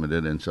kind of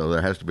limited, and so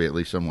there has to be at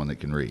least someone that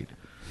can read.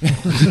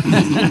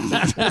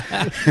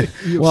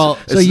 Well,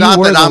 So It's you not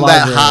were that the I'm that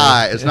library.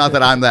 high. It's not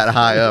that I'm that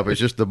high up. It's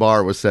just the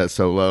bar was set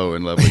so low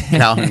in lovely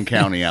Calhoun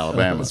County,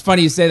 Alabama. It's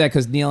funny you say that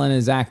because Neil in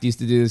his act used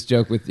to do this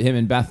joke with him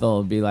and Bethel.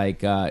 It'd be like,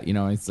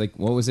 it's like,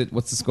 what was it?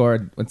 What's the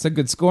score? What's a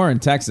good score in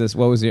Texas?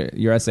 What was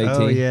your SAT?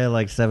 Oh yeah,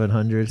 like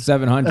 700.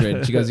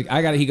 700. She goes,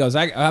 I got it. He goes,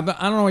 I don't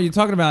know what you're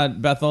talking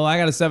about, Bethel. I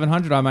got a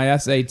 700 on my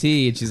SAT.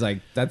 And she's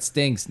like, that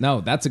stinks.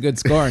 No, that's a good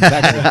score in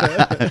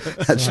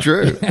Texas. That's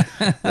true.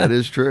 That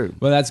is true.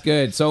 Well, that's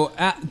good. So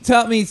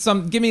tell me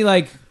give me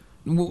like,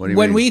 do you when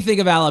mean? we think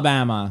of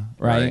Alabama,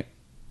 right? Right.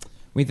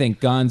 We think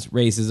guns,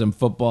 racism,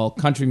 football,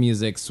 country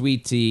music,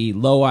 sweet tea,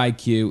 low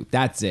IQ.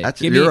 That's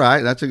it. You're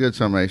right. That's a good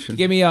summation.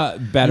 Give me a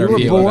better You were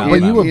view born, of but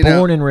Alabama. you were You know-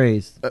 born and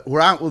raised.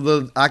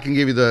 I can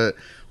give you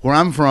where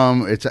I'm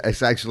from.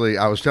 It's actually,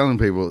 I was telling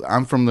people,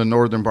 I'm from the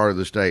northern part of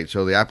the state,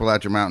 so the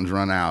Appalachian Mountains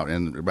run out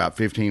in about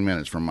 15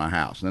 minutes from my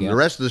house. And then Yeah. the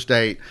rest of the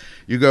state,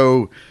 you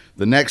go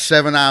the next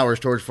 7 hours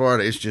towards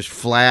Florida, it's just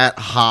flat,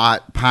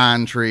 hot,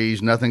 pine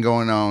trees, nothing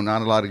going on,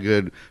 not a lot of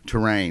good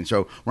terrain.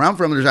 So where I'm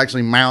from, there's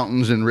actually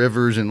mountains and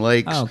rivers and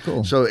lakes. Oh,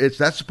 cool. So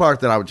that's the part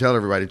that I would tell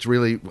everybody. It's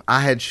really, I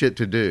had shit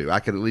to do. I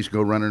could at least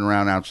go running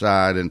around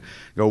outside and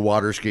go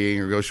water skiing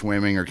or go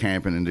swimming or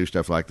camping and do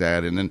stuff like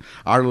that. And then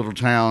our little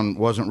town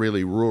wasn't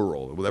really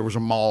rural. There was a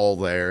mall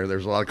there.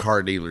 There's a lot of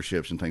car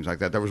dealerships and things like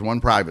that. There was one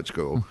private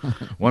school.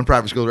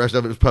 The rest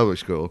of it was public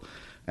school.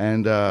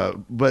 And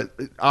but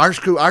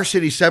our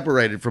city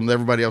separated from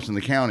everybody else in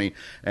the county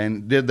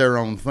and did their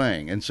own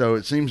thing. And so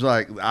it seems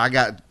like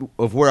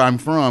of where I'm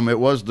from, it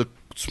was the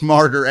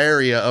smarter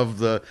area of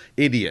the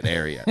idiot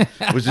area,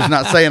 which is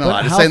not saying a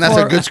lot. It's how saying that's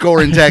a far- good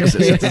score in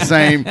Texas. It's the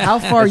same. How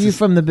far are you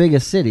from the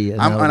biggest city? in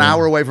I'm an Alabama?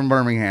 hour away from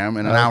Birmingham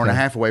and an hour and a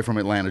Okay. half away from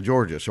Atlanta,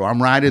 Georgia. So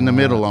I'm right in the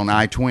middle on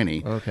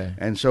I-20. Okay.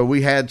 And so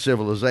we had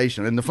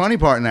civilization. And the funny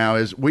part now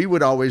is we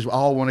would always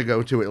all want to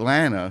go to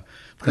Atlanta.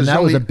 because And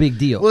that was a big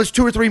deal. Well, it's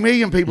 2 or 3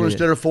 million people Yeah.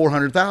 instead of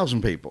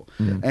 400,000 people.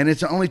 And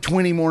it's only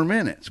 20 more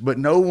minutes. But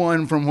no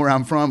one from where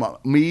I'm from,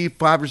 me,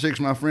 5 or 6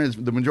 of my friends,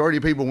 the majority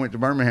of people went to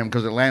Birmingham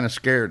because Atlanta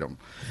scared them.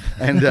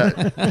 And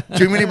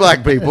too many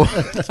black people.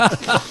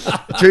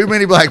 Too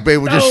many black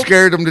people just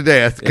scared them to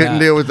death. Couldn't Yeah.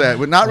 deal with that.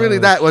 But not really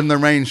that wasn't their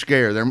main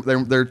scare.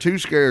 Their two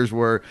scares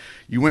were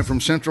you went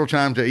from Central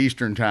Time to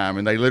Eastern Time,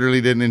 and they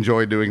literally didn't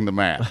enjoy doing the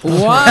math.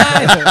 What?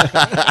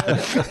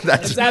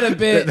 That's, Is that a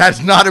bit?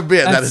 That's not a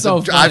bit. That's That is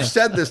so funny. I've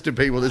said this to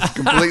people. It's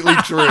completely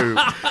true.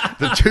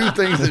 The two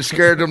things that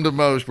scared them the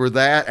most were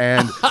that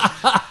and,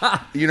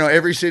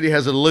 every city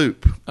has a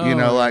loop. You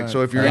know, like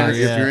so if you're Yes.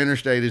 if your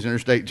interstate is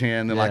Interstate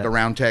 10, then like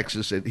around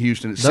Texas at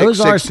Houston, it's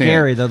Those are 610.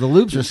 scary though. The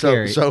loops are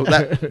scary. So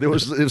that it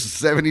was the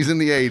 70s and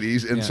the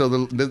 80s, and so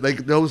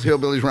those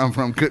hillbillies where I'm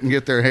from couldn't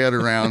get their head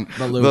around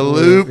the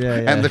loop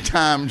and the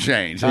time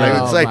change. And they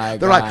would say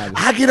they're like,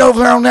 I get over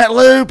there on that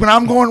loop and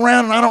I'm going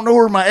around and I don't know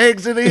where my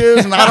exit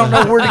is and I don't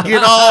know where to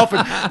get off,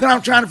 and then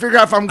I'm trying to figure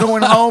out if I'm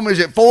going home. Is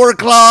it 4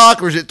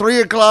 o'clock or is it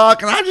 3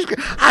 o'clock? And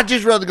I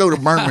just rather go to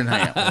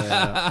Birmingham.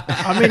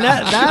 I mean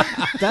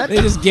that They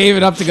just gave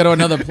it up to go to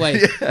another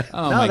place.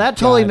 Oh, no, my that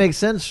totally God. makes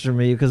sense for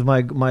me because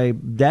my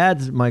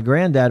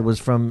granddad was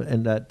from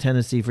in that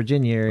Tennessee,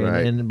 Virginia area,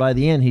 Right. and by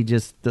the end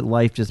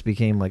life just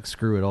became like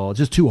screw it all, it's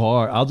just too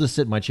hard. I'll just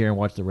sit in my chair and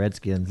watch the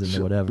Redskins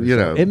and whatever. You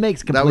So know, it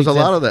makes complete that was a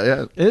sense. lot of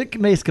that. Yeah. It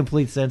makes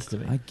complete sense to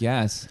me. I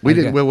guess We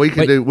didn't. Well, we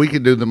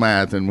could do the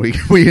math, and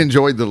we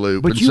enjoyed the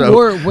loop. But and you so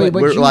were- wait,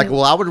 but we're you- like,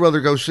 well, I would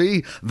rather go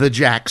see the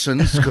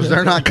Jacksons because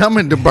they're not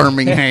coming to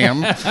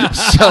Birmingham.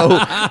 So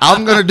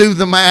I'm going to do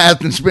the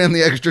math and spend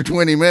the extra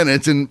 20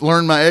 minutes and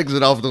learn my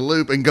exit off the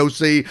loop and go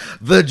see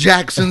the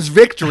Jacksons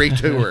victory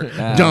tour,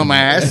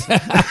 dumbass.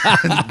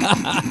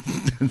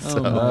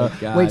 Oh my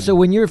God. Wait, so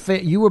when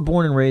you were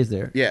born and raised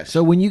there? Yes.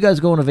 So when you guys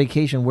go on a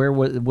vacation, where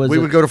was we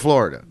it? would go to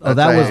Florida. Oh,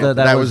 that was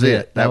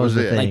it. That was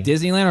the it. thing. like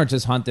Disneyland or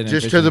just hunting? And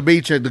Just fishing? to the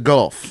beach at the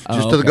Gulf, Oh,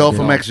 just to the okay. Gulf of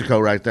Gulf. Mexico,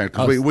 right there.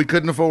 Because Oh, we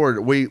couldn't afford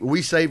it.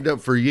 We saved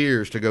up for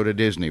years to go to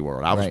Disney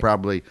World. I was Right.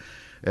 probably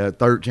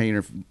 13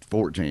 or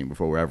 14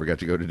 before we ever got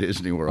to go to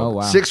Disney World. Oh,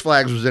 wow. Six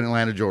Flags was in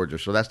Atlanta, Georgia,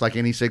 so that's like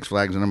any Six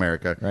Flags in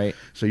America. Right.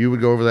 So you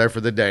would go over there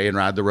for the day and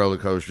ride the roller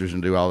coasters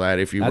and do all that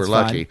if you That's were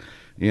lucky. fine.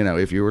 You know,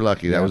 if you were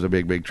lucky, that was a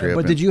big trip.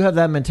 But did you have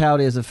that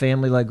mentality as a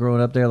family, like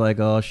growing up there, like,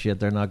 oh shit,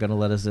 they're not going to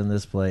let us in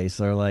this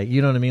place, or like,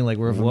 you know what I mean? Like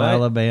we're from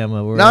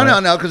Alabama. We're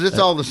No, because it's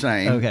all the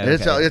same. Okay,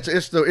 It's okay.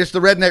 it's the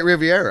redneck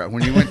Riviera.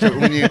 When you went to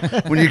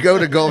when you go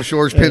to Gulf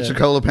Shores,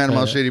 Pensacola,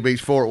 Panama City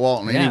Beach, Fort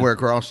Walton, anywhere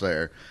across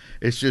there.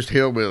 It's just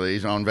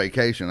hillbillies on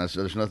vacation.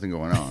 There's nothing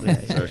going on.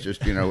 So it's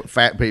just,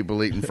 fat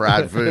people eating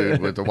fried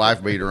food with the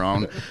wife beater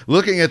on,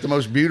 looking at the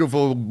most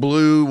beautiful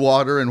blue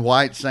water and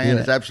white sand.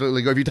 It's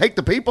absolutely good. If you take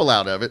the people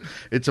out of it,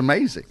 it's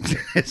amazing.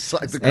 It's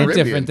like the And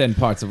Caribbean. different than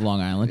parts of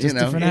Long Island. Just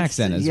different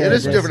accent. As It well.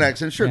 is a different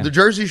accent, sure. Yeah. The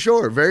Jersey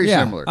Shore, very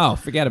Yeah. similar. Oh,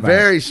 forget about it.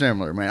 Very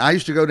similar, man. I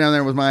used to go down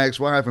there with my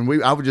ex-wife,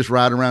 and I would just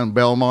ride around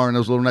Belmar and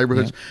those little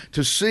neighborhoods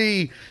to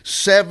see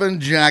 7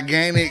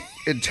 gigantic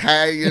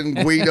Italian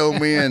Guido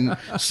men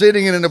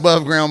sitting in an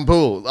above-ground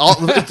pool,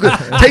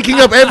 taking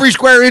up every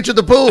square inch of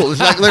the pool.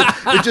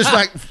 It's just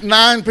like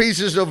 9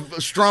 pieces of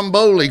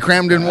stromboli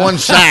crammed in one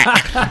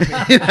sack,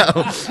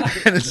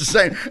 And it's the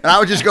same. And I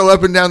would just go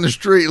up and down the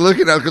street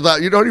looking at it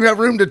because you don't even have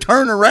room to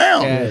turn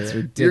around. Yeah, it's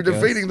You're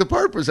ridiculous. defeating the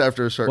purpose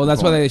after a certain. Well,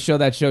 that's why point. they show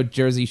that show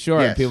Jersey Shore,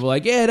 Yes. and people are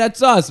like, "Yeah,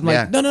 that's us." I'm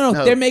Yeah. like, "No, No.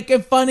 they're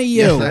making fun of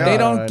you. Yes, they they are.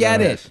 don't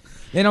get it.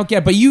 They don't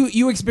get." But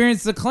you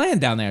experienced the Klan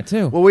down there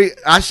too. Well,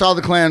 I saw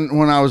the Klan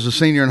when I was a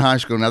senior in high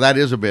school. Now that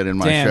is a bit in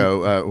my Damn.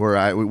 show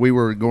where we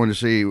were going to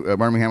see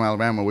Birmingham,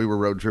 Alabama. We were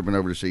road tripping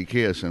over to see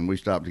Kiss, and we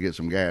stopped to get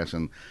some gas,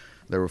 and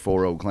there were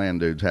 4 old Klan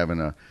dudes having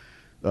a.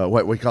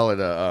 What we call it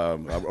a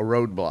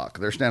roadblock.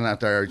 They're standing out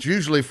there. It's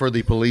usually for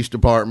the police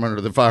department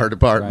or the fire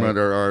department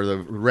or the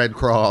Red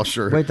Cross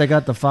or. Wait, they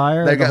got the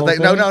fire? They the whole thing?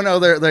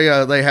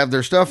 no. They have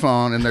their stuff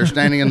on and they're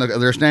standing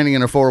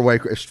in a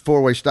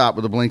four-way stop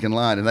with a blinking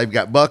light, and they've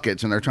got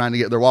buckets and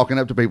they're walking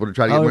up to people to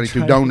try to get money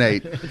to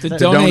donate To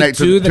donate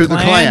to the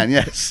Klan?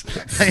 Yes,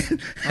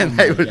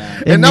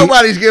 and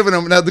nobody's giving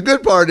them. Now the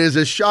good part is,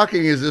 as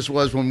shocking as this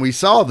was when we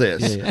saw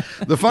this,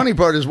 the funny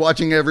part is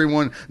watching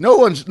everyone.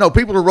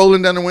 People are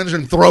rolling down the windows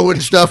and throwing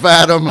stuff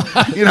at them.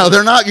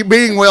 They're not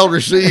being well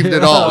received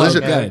at all.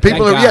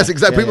 People are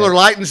People are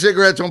lighting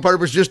cigarettes on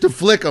purpose just to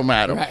flick them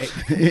at them.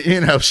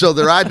 Right. So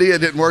their idea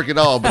didn't work at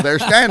all. But they're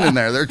standing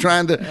there. They're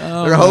trying to.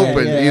 They're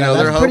hoping. They're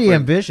that's pretty hoping.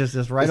 ambitious.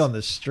 Just right on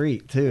the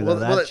street too.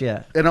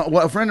 And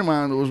a friend of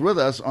mine that was with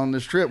us on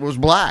this trip was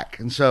black,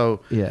 and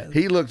so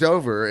he looked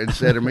over and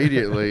said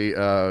immediately,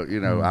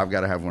 I've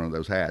got to have one of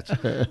those hats.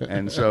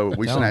 And so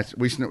we snatched.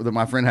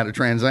 My friend had a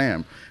Trans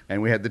Am,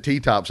 and we had the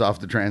T-tops off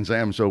the Trans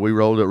Am, so we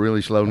rolled it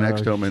really slow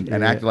next to him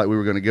and acted like we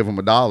were going to give him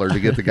 $1 to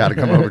get the guy to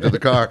come over to the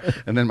car.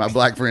 And then my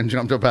black friend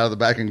jumped up out of the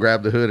back and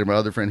grabbed the hood, and my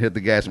other friend hit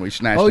the gas, and we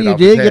snatched it off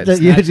his head.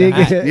 You did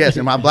get it? Yes,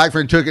 and my black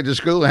friend took it to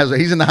school.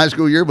 He's in the high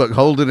school yearbook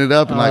holding it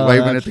up and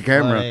waving at the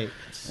camera. Funny.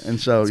 And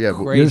so,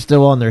 You're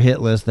still on their hit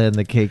list then,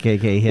 the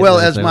KKK hit well,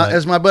 list.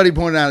 as my buddy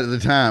pointed out at the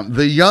time,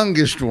 the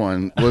youngest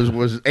one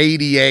was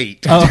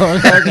 88. Oh,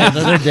 okay,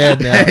 so they're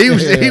dead now. he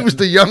was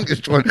the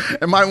youngest one.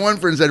 And my one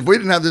friend said, if we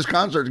didn't have this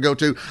concert to go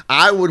to,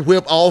 I would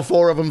whip all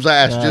 4 of them's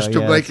ass just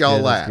to make y'all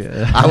laugh.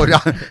 I would.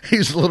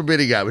 He's a little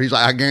bitty guy, but he's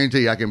like, I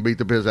guarantee you I can beat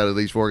the piss out of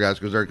these 4 guys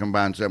because they're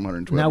combined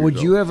 712 Now, years would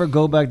old. you ever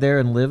go back there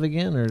and live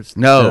again? Or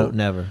No,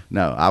 never.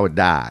 No, I would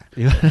die.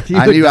 You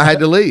I would knew I die. had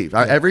to leave.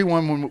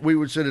 Everyone, when we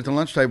would sit at the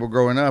lunch table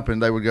growing up,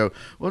 and they would go,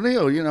 "Well,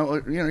 Neil,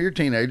 you're a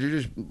teenager,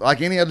 just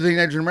like any other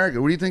teenager in America.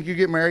 What do you think you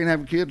get married and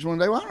have kids one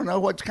day?" "Well, I don't know.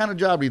 What kind of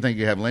job do you think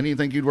you have, Lenny? You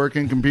think you'd work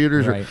in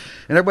computers?" Right.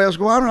 And everybody else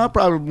go, "I don't know. I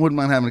probably wouldn't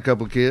mind having a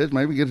couple of kids.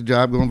 Maybe get a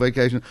job, go on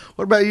vacation."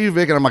 "What about you,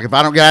 Vic?" And I'm like, "If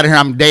I don't get out of here,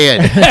 I'm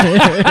dead."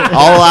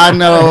 All I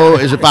know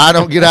is if I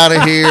don't get out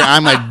of here,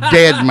 I'm a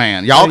dead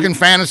man. Y'all can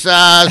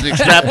fantasize and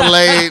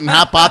extrapolate and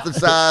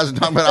hypothesize and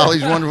talk about all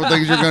these wonderful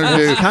things you're going to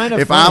do. Kind of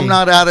If funny. I'm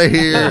not out of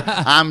here,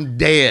 I'm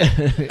dead.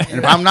 And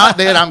if I'm not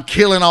dead, I'm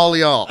killing all of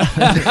y'all.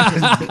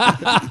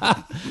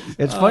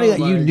 It's funny that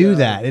you my knew God.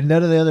 that, and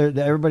none of the other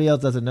everybody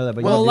else doesn't know that.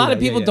 But Well, a you lot do of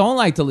that. people Yeah. don't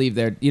like to leave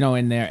their,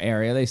 in their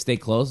area. They stay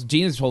close.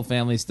 Gina's whole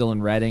family's still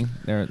in Reading.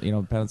 They're,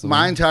 Pennsylvania.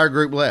 My entire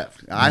group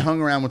left. I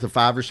hung around with the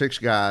 5 or 6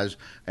 guys,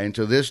 and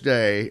to this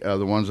day,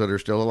 the ones that are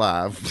still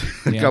alive,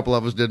 a Yeah. couple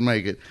of us didn't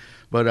make it.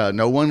 But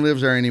no one lives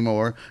there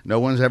anymore.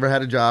 No one's ever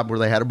had a job where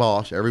they had a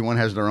boss. Everyone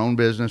has their own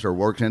business or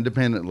works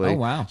independently. Oh,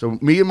 wow. So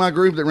me and my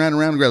group that ran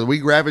around together, we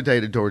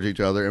gravitated towards each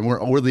other, and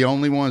we're the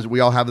only ones. We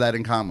all have that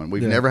in common.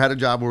 We've never had a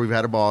job where we've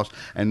had a boss,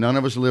 and none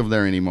of us live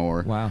there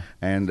anymore. Wow.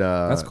 And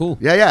That's cool.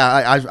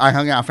 Yeah. I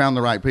hung out. I found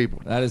the right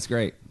people. That is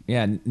great.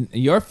 Yeah,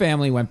 your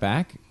family went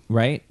back,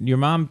 right? Your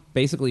mom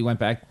basically went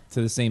back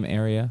to the same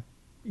area.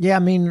 Yeah, I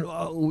mean,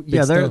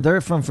 Big Stone. they're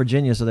from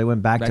Virginia, so they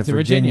went back to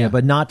Virginia,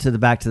 but not to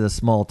the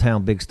small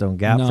town Big Stone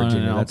Gap, No,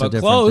 Virginia. no, That's but a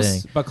different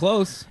close. thing. But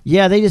close.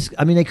 Yeah, they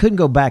couldn't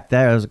go back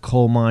there. It was a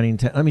coal mining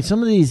town. I mean,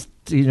 some of these,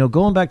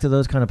 going back to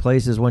those kind of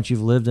places once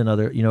you've lived in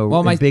other,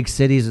 in big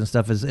cities and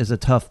stuff is a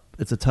tough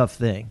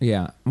thing.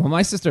 Yeah. Well,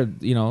 my sister,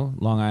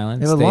 Long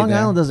Island. Yeah, but stayed Long there.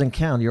 Island doesn't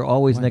count. You're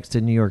always next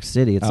to New York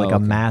City. It's Oh, like a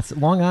okay. mass.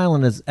 Long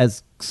Island is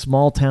as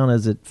small town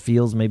as it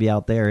feels maybe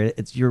out there.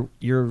 It's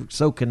you're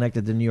so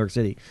connected to New York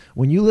City.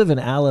 When you live in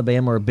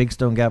Alabama or Big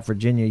Stone Gap,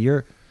 Virginia,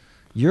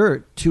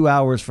 you're 2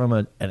 hours from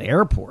an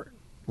airport.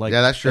 Like,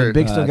 Yeah, that's true. in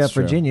Big Stone Gap, That's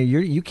true. Virginia,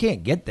 you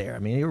can't get there. I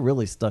mean, you're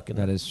really stuck in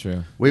That is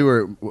true.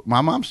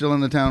 My mom's still in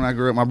the town I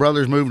grew up. My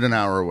brothers moved an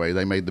hour away.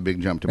 They made the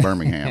big jump to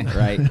Birmingham.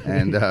 Right.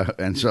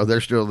 And so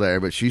they're still there,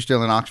 but she's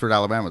still in Oxford,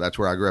 Alabama. That's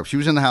where I grew up. She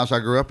was in the house I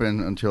grew up in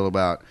until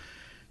about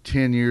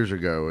 10 years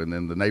ago, and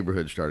then the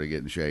neighborhood started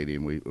getting shady,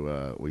 and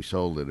we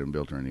sold it and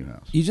built her a new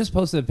house. You just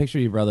posted a picture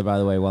of your brother, by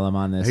the way, while I'm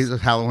on this. He's a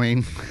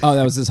Halloween. Oh,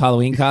 that was his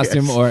Halloween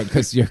costume, Yes. or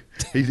because you're.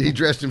 He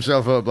dressed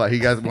himself up like he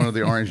got one of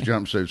the orange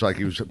jumpsuits, like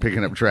he was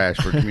picking up trash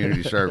for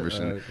community service,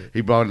 and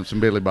he bought him some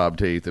Billy Bob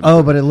teeth. And,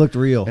 Oh, but it looked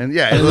real. and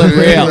yeah, It looked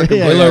real. It looked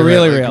completely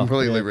really real.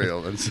 completely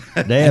real. And so-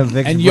 They have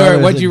Vic's And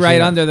brothers what'd you in write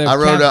jail. under the? I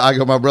wrote. cap- I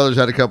go. My brother's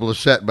had a couple of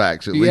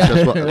setbacks. At least Yeah.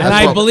 that's what. And that's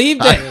I what-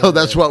 believed it. I know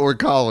that's what we're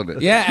calling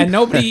it. Yeah, and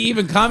nobody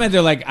even commented.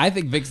 They're like, I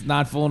think Vic's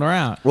not fooling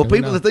around. Well, Who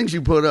people, knows? the things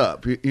you put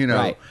up,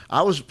 Right.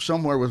 I was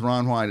somewhere with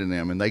Ron White and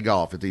them, and they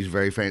golf at these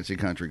very fancy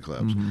country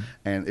clubs, Mm-hmm.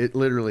 and it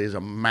literally is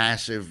a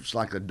massive. It's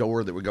like a door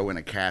that would go in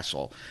a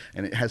castle,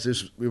 and it has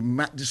this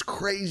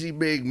crazy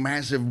big,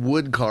 massive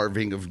wood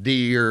carving of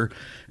deer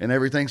and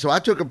everything. So I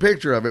took a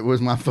picture of it with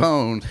my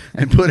phone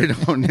and put it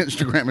on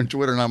Instagram and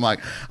Twitter, and I'm like,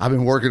 I've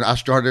been working. I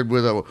started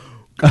with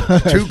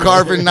 2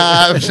 carving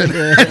knives, and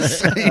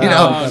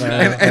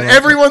and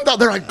everyone thought,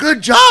 they're like,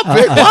 "Good job,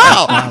 Vic!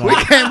 Wow, we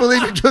can't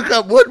believe you took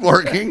up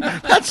woodworking.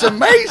 That's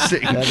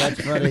amazing." Yeah,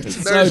 that's funny.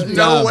 There's no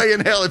dumb. way in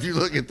hell if you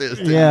look at this.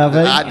 Yeah,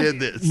 but I did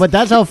this. But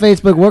that's how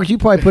Facebook works. You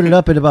probably put it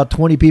up, and about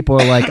 20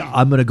 people are like,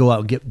 "I'm gonna go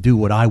out and do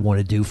what I want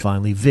to do."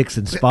 Finally, Vic's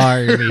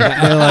inspired me.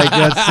 They're like,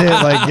 "That's it."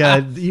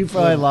 Like, you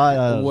probably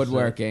lie.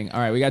 Woodworking. All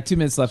right, we got 2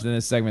 minutes left in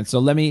this segment, so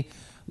let me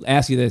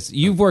ask you this: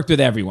 you've worked with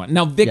everyone.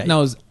 Now, Vic Yeah.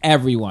 knows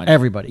everyone.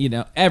 Everybody.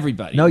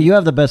 Everybody. No, you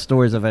have the best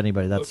stories of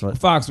anybody. That's what.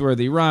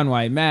 Foxworthy, Ron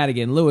White,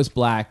 Madigan, Lewis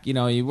Black.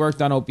 You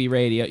worked on Opie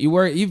Radio.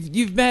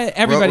 You've met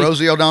everybody.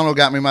 Rosie O'Donnell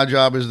got me my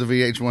job as the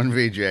VH1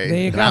 VJ. There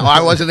you go. Now,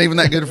 I wasn't even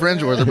that good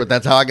friends with her, but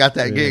that's how I got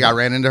that gig. I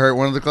ran into her at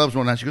one of the clubs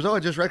one night. She goes, "Oh, I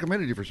just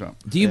recommended you for something."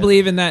 Do you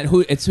believe in that?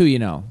 It's who you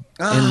know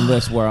in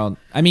this world.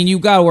 I mean, you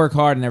got to work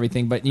hard and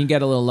everything, but you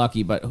get a little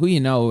lucky. But who you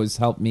know has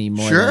helped me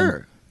more.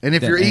 Sure. And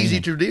if than you're easy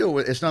anything. to deal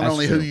with, it's not That's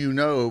only true. who you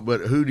know,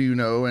 but who do you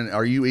know, and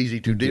are you easy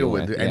to deal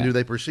with, with, and yeah. do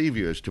they perceive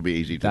you as to be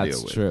easy to That's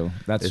deal with? true.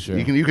 That's It's- true.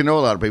 You can know a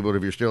lot of people, but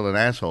if you're still an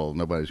asshole,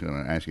 nobody's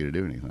going to ask you to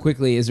do anything.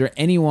 Quickly, is there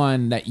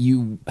anyone that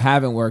you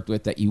haven't worked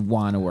with that you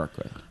want to work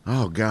with?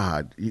 Oh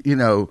God!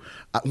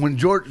 When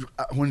George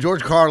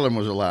Carlin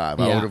was alive,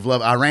 I Yeah. would have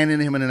loved. I ran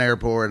into him in an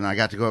airport, and I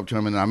got to go up to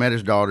him, and I met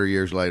his daughter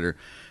years later,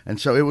 and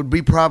so it would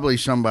be probably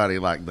somebody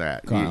like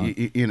that. Carlin.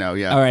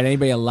 Yeah. All right,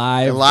 anybody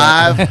alive?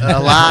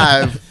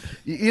 alive.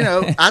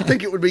 I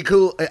think it would be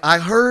cool. I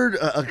heard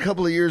a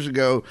couple of years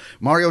ago,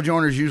 Mario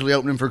Joyner's usually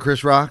opening for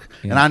Chris Rock,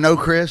 and I know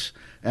Chris.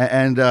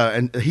 And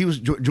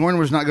Joyner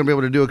was not going to be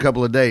able to do a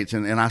couple of dates,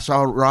 and I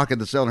saw Rock at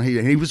the Cellar,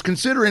 and he was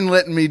considering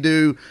letting me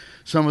do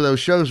some of those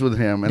shows with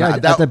him. And Yeah,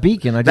 at the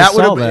Beacon. I just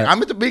saw that.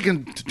 I'm at the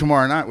Beacon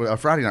tomorrow night,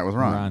 Friday night with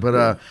Ron.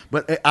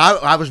 But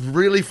I was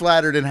really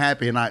flattered and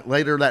happy. And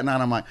later that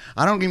night, I'm like,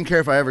 I don't even care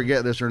if I ever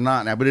get this or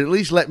not now. But at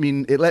least let me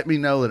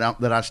know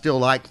that I still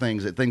like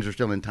things, that things are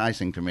still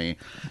enticing to me.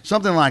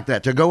 Something like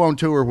that, to go on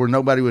tour where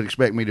nobody would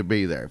expect me to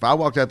be there. If I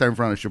walked out there in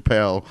front of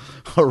Chappelle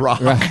or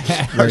Rock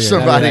or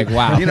somebody, like,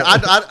 wow.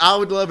 I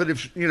would love it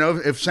if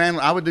Sandler.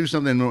 I would do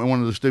something in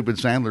one of the stupid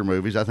Sandler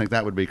movies. I think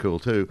that would be cool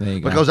too,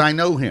 because I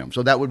know him.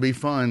 So that would be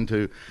fun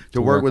to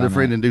work with a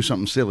friend and do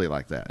something silly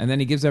like that. And then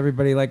he gives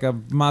everybody like a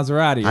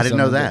Maserati. I didn't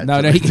know that.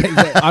 No, he gave,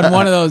 on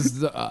one of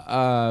those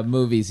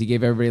movies, he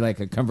gave everybody like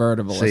a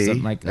convertible or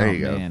something like. There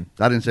you go. Man.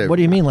 I didn't say. What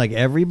do you mean, like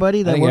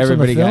everybody that I think works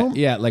everybody on the film? got,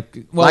 yeah, like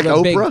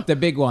Oprah? the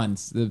big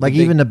ones, Like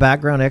even the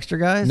background extra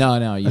guys?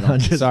 No, you don't.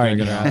 Sorry,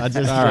 Neil. I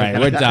just- All right,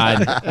 we're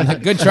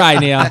done. Good try,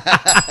 Neil.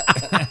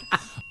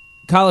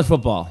 College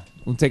football.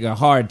 We'll take a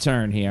hard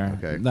turn here.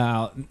 Okay.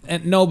 Now,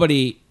 and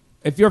nobody.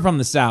 If you're from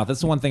the South,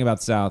 that's the one thing about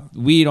the South.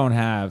 We don't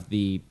have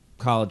the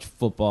college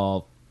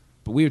football.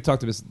 But we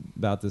talked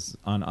about this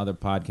on other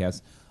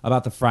podcasts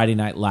about the Friday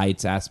Night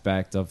Lights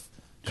aspect of,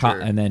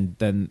 and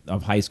then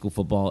of high school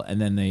football, and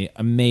then the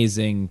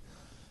amazing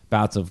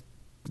bouts of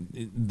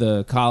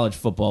the college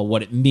football,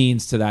 what it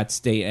means to that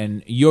state.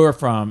 And you're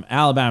from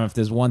Alabama. If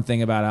there's one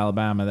thing about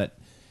Alabama that,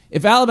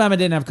 if Alabama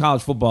didn't have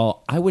college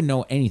football, I wouldn't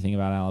know anything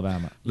about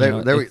Alabama.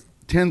 There were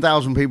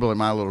 10,000 people in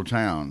my little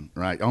town,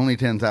 right? Only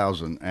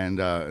 10,000,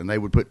 and they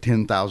would put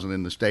 10,000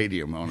 in the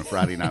stadium on a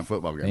Friday night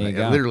football game.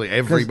 Literally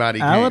everybody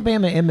came.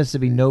 Alabama and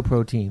Mississippi, no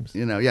pro teams.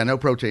 No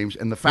pro teams.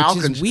 And the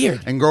Falcons, which is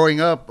weird. And growing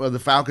up, the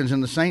Falcons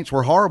and the Saints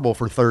were horrible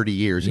for 30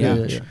 years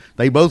each. Yeah.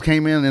 They both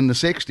came in the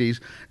 60s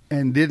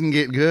and didn't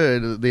get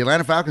good. The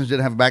Atlanta Falcons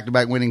didn't have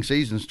back-to-back winning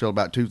seasons until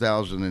about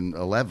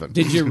 2011.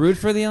 Did you root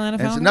for the Atlanta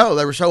Falcons? No,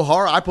 they were so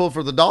hard. I pulled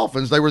for the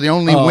Dolphins. They were the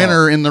only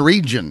winner in the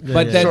region,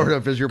 sort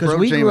of, as your pro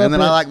team. And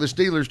then I like the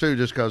Steelers, too,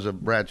 just because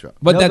of Bradshaw.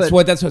 But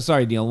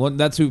sorry, Neil.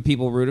 That's who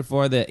people rooted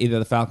for, either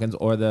the Falcons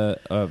or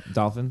the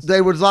Dolphins?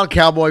 There was a lot of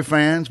Cowboy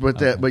fans, but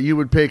you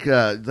would pick,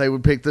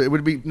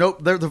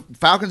 the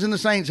Falcons and the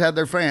Saints had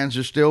their fans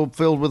just still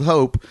filled with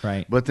hope.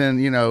 Right. But then,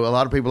 a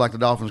lot of people like the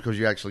Dolphins because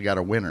you actually got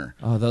a winner.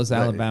 Oh, those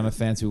Alabama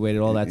fans who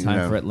waited all that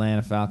time for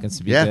Atlanta Falcons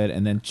to be good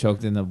and then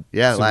choked in the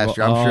last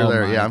year.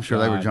 I'm sure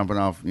God. they were jumping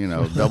off,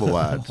 double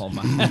wides. Oh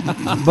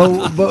my.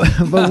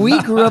 but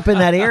we grew up in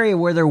that area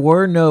where there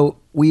were no.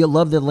 We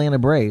loved the Atlanta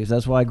Braves.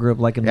 That's why I grew up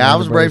liking. I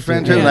was a Braves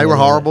fan too. They were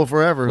horrible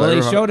forever. Well,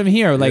 they showed them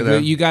here.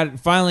 Like you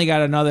finally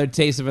got another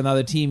taste of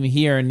another team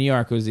here in New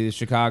York. It was either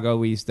Chicago.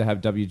 We used to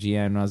have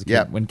WGN when I was a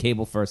kid, when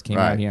cable first came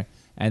out here,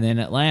 and then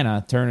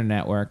Atlanta, Turner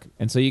Network,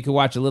 and so you could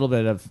watch a little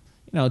bit of.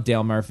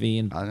 Dale Murphy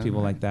and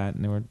people like that,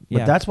 and they were.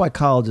 But that's why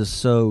college is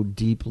so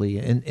deeply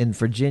in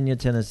Virginia,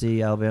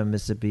 Tennessee, Alabama,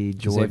 Mississippi,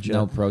 Georgia.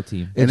 No pro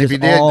team.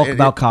 It's all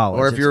about college.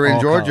 Or if you're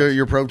in Georgia,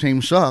 your pro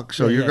team sucks.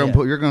 So you're going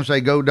to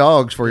say go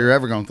Dogs before you're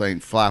ever going to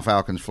think fly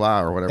Falcons fly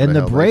or whatever. And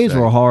the Braves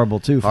were horrible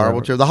too.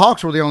 Horrible too. The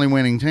Hawks were the only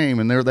winning team,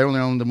 and they were the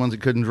only ones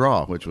that couldn't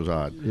draw, which was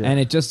odd. Yeah. And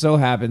it just so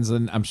happens,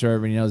 and I'm sure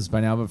everybody knows this by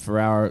now, but for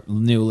our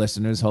new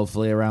listeners,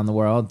 hopefully around the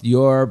world,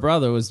 your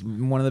brother was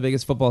one of the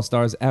biggest football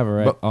stars ever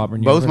at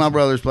Auburn University. Both my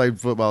brothers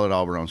played football at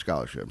Auburn on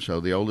scholarship.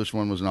 So the oldest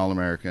one was an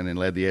All-American and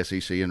led the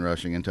SEC in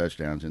rushing and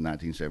touchdowns in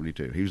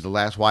 1972. He was the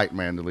last white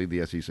man to lead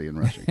the SEC in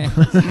rushing.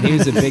 He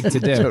was a big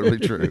to-do. Totally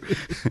true.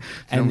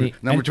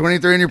 number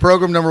 23 in your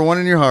program, number 1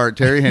 in your heart,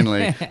 Terry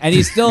Henley. And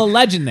he's still a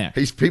legend there.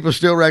 People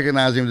still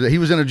recognize him. He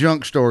was in a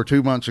junk store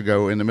 2 months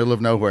ago in the middle of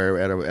nowhere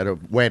at a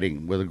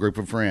wedding with a group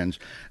of friends,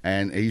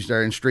 and he's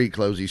there in street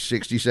clothes. He's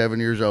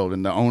 67 years old,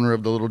 and the owner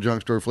of the little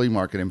junk store flea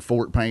market in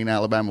Fort Payne,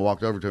 Alabama,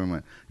 walked over to him and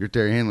went, "You're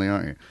Terry Henley,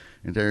 aren't you?"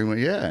 And Terry went,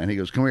 "Yeah." And he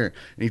goes, "Come here."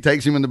 And he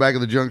takes him in the back of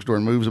the junk store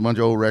and moves a bunch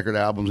of old record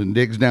albums and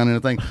digs down in a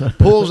thing,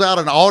 pulls out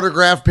an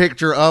autographed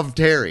picture of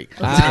Terry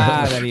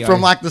from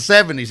like the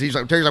 70s.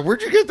 Terry's like,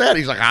 "Where'd you get that?"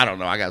 He's like, "I don't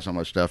know. I got so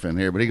much stuff in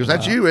here." But he goes,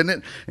 "That's you, isn't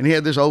it?" And he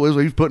had this he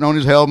was putting on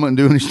his helmet and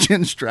doing his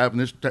chin strap, and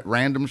this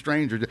random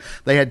stranger.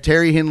 They had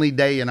Terry Henley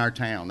Day in our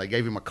town. They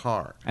gave him a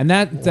car. And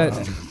that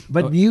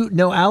but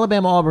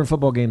Alabama Auburn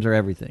football games are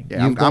everything.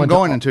 Yeah, I'm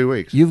going in 2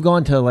 weeks. You've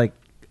gone to like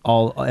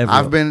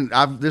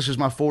this is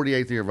my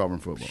 48th year of Auburn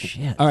football.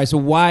 Shit. All right, so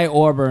why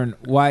Auburn?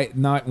 Why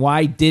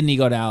didn't he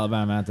go to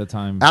Alabama at the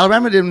time?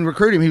 Alabama didn't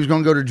recruit him. He was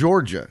going to go to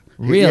Georgia.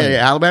 Really?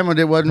 Alabama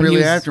wasn't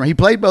really after him. He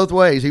played both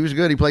ways. He was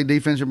good. He played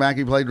defensive back.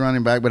 He played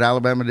running back. But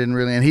Alabama didn't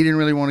really, and he didn't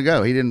really want to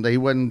go. He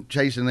wasn't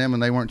chasing them,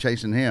 and they weren't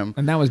chasing him.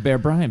 And that was Bear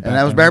Bryant. And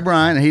that was Bear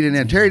Bryant. And he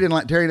didn't. Terry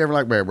never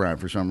liked Bear Bryant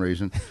for some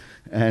reason.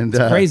 And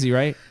it's crazy,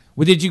 right?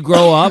 Well, did you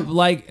grow up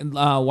like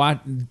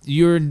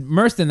you're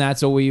immersed in that?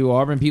 So were you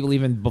Auburn people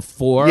even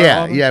before?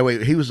 Yeah, Auburn?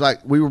 yeah. He was like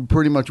we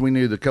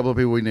knew the couple of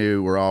people we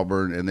knew were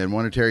Auburn, and then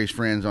one of Terry's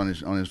friends on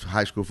his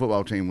high school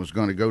football team was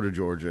going to go to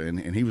Georgia,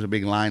 and he was a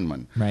big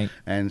lineman, right?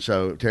 And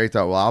so Terry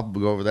thought, well, I'll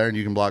go over there, and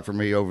you can block for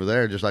me over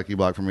there, just like you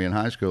blocked for me in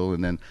high school.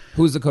 And then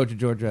who's the coach of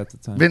Georgia at the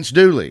time? Vince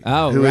Dooley,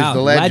 who is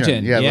the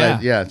legend.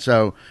 Yeah.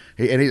 So.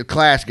 And he's a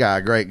class guy,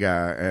 great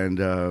guy, and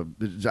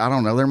I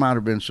don't know. There might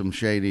have been some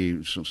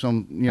shady, some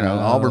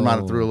Auburn might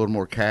have threw a little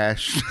more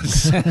cash.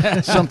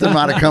 Something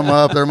might have come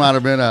up. There might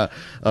have been a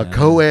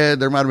co-ed.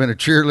 There might have been a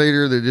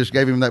cheerleader that just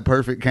gave him that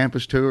perfect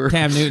campus tour.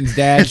 Cam Newton's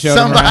dad showed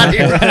somebody.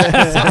 him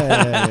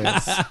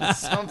around.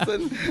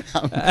 Something.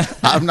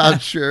 I'm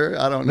not sure.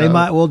 I don't know.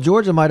 Well,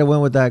 Georgia might have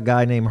went with that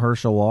guy named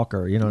Herschel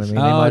Walker. You know what I mean?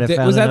 They might have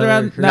found was that another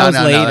around? recruit. That was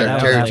later. No,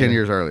 Terry 10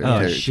 years earlier. Oh,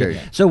 Terry, shit.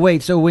 Terry. So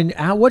wait,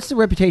 what's the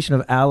reputation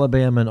of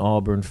Alabama and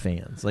Auburn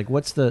fans? Like,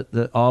 what's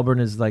the Auburn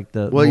is like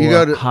the Well, more you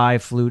go to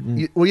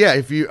highfalutin. Well, yeah.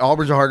 If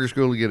Auburn's a harder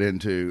school to get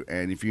into,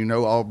 and if you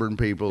know Auburn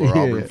people or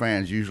Auburn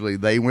fans, usually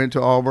they went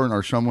to Auburn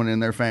or someone in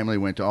their family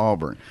went to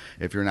Auburn.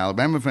 If you're an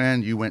Alabama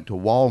fan, you went to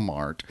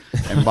Walmart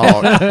and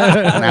bought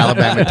an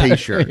Alabama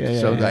T-shirt.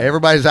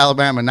 Everybody's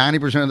Alabama.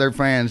 90% of their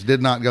fans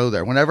did not go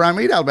there. Whenever I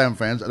meet Alabama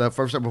fans, the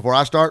first time before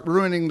I start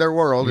ruining their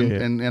world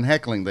and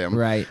heckling them,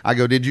 right? I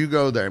go, "Did you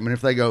go there?" I mean,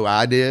 if they go,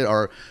 "I did,"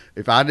 or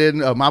if I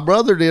didn't, my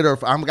brother did, or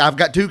if I've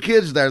got 2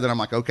 kids there, then I'm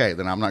like, okay,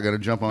 then I'm not going to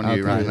jump on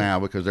you right now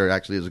because there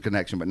actually is a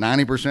connection. But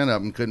 90%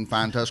 of them couldn't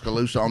find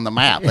Tuscaloosa on the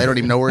map. They don't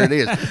even know where it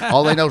is.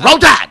 All they know is Roll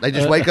Tide. They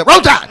just wake up,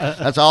 Roll Tide.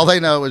 That's all they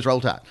know is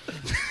Roll Tide.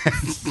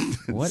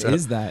 What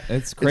is that?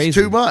 It's crazy. It's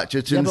too much.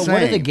 It's insane. But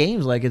what are the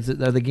games like? Are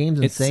the games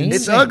insane?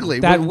 It's ugly.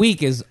 That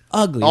week is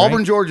ugly.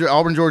 Auburn,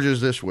 Georgia is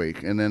this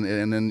week, and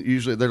then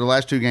usually they're the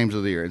last 2 games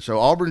of the year. And so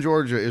Auburn,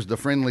 Georgia is the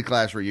friendly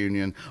class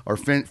reunion or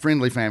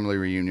friendly family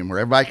reunion where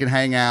everybody can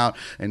hang out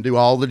and do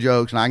all the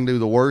jokes, and I can do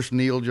the worst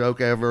Neil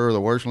joke ever, or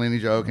the worst Lenny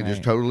joke, and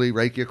just totally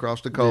rake you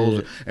across the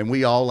coals, and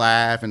we all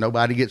laugh, and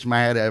nobody gets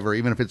mad ever,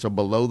 even if it's a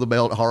below the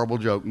belt horrible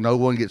joke. No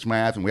one gets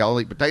mad, and we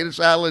all eat potato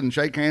salad and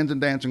shake hands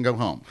and dance and go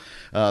home.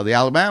 The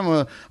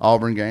Alabama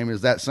Auburn game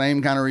is that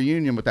same kind of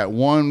reunion, but that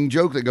one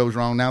joke that goes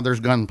wrong. Now there's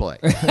gunplay.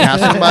 Now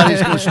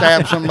somebody's going to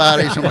stab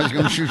somebody. Somebody's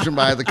going to shoot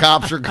somebody. The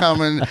cops are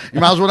coming. You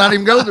might as well not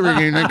even go to the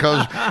reunion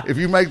because if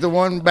you make the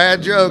one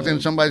bad joke,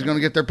 then somebody's going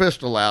to get their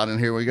pistol out, and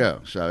here we go.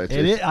 So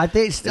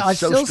I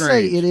still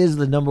say it is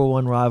the number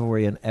one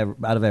rivalry out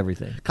of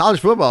everything.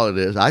 College football, it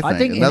is. I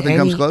think and nothing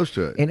comes close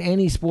to it in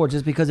any sport,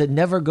 just because it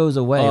never goes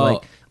away.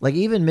 Like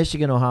even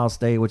Michigan, Ohio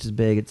State, which is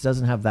big, it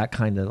doesn't have that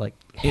kind of like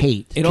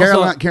hate.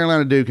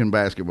 Carolina Duke in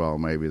basketball,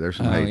 maybe there's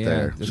some hate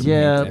there.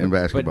 In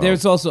basketball, but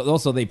there's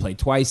also they play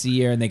twice a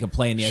year, and they can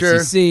play in the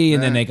SEC,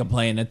 and then they can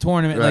play in a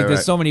tournament.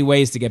 There's so many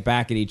ways to get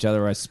back at each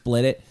other or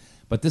split it.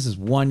 But this is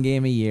one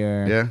game a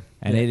year,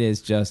 and it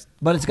is just.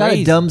 But it's got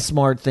a dumb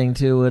smart thing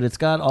to it. It's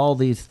got all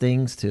these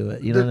things to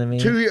it. You know what I mean?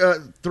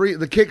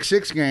 The kick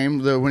 6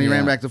 game, when he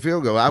ran back the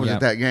field goal. I was at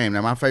that game.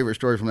 Now my favorite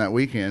story from that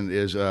weekend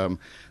is,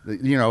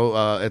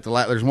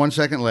 there's 1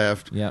 second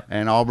left,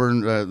 and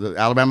Auburn,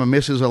 Alabama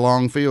misses a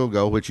long field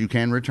goal, which you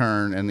can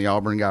return, and the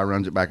Auburn guy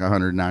runs it back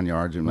 109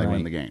 yards, and they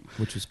win the game.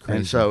 Which was crazy.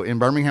 And so in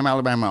Birmingham,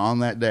 Alabama, on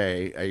that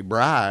day, a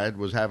bride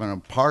was having a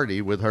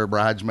party with her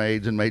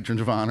bridesmaids and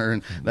matrons of honor,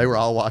 and they were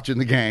all watching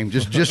the game.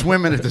 Just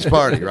women at this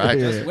party, right?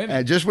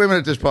 Just women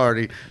at this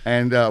party.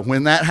 And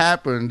when that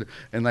happened,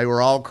 and they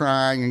were all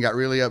crying and got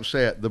really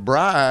upset, the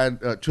bride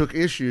took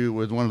issue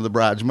with one of the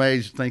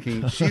bridesmaids,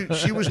 thinking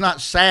she was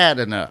not sad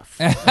enough.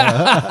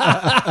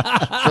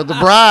 So the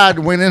bride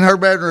went in her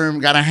bedroom,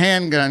 got a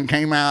handgun,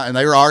 came out, and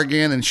they were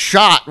arguing and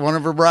shot one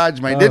of her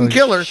bridesmaids. Didn't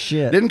kill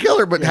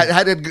her, but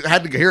had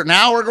to hear.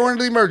 Now we're going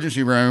to the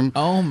emergency room.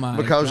 Oh my!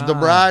 Because God. the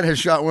bride has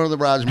shot one of the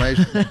bridesmaids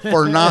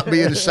for not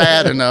being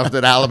sad enough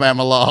that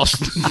Alabama lost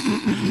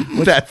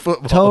that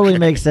football. Totally game.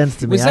 makes sense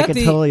to me. I can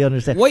totally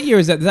understand. What year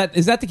is that?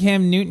 Is that the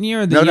Cam Newton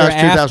year? Or the no, year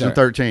it's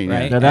 2013.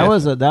 After, right?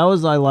 No, that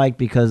was I liked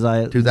because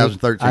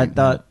 2013. I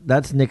thought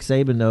that's Nick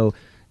Saban though.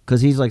 Because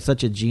he's like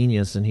such a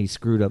genius and he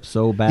screwed up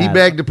so bad. He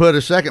begged to put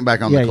a second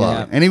back on the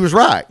clock. And he was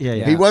right.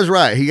 He was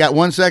right. He got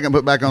 1 second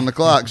put back on the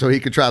clock so he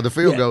could try the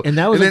field goal. And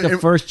that was the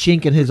first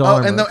chink in his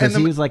armor because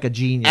he was like a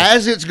genius.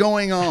 As it's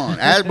going on,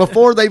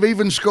 before they've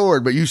even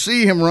scored, but you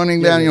see him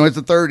running down, at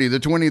the 30, the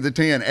 20, the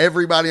 10.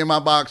 Everybody in my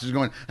box is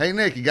going, hey,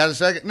 Nick, you got a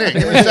second? Nick,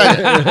 give me a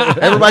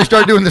second. Everybody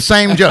started doing the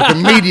same joke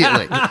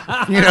immediately.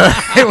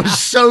 It was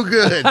so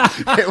good.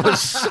 It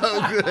was so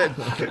good.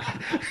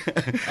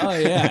 Oh,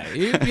 yeah.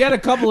 You had a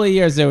couple of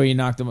years there where you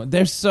knocked them out.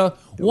 They're so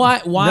why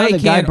the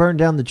guy burned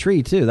down the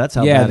tree too. That's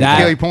how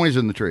bad he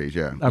poisoned the trees.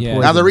 Yeah.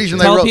 Now the reason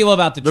tell people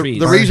about the trees.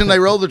 The reason they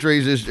roll the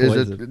trees is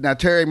that now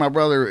Terry, my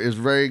brother, is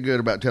very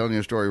good about telling you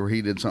a story where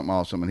he did something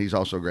awesome, and he's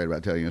also great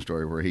about telling you a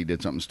story where he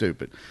did something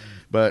stupid.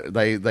 But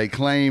they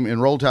claim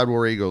in Roll Tide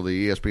War Eagle,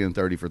 the ESPN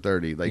 30 for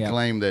 30, they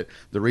claim that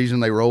the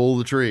reason they roll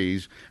the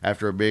trees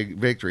after a big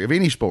victory of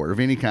any sport, of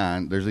any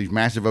kind, there's these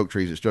massive oak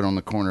trees that stood on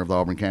the corner of the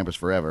Auburn campus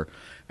forever.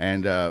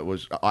 And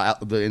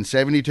in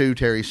 72,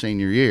 Terry's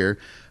senior year,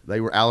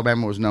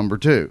 Alabama was number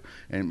 2.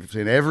 And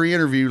in every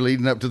interview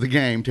leading up to the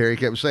game, Terry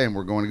kept saying,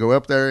 we're going to go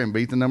up there and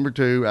beat the number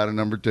 2 out of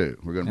number 2.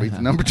 We're going to beat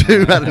the number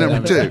 2 out of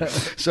number 2.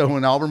 So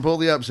when Auburn pulled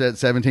the upset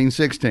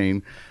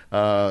 17-16,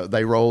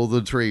 they roll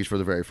the trees for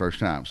the very first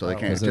time. So they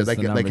can't. 'cause it's They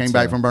the came number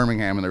back two. from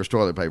Birmingham and there was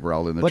toilet paper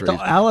all in the But trees.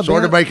 the Alabama-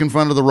 sort of making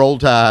fun of the roll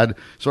tide,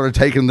 sort of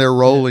taking their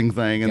rolling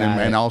thing, and Got then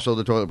it. and also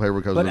the toilet paper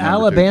because But of the number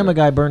two Alabama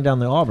tree. guy burned down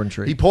the Auburn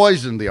tree. He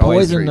poisoned the Auburn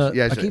Poisoned trees. the.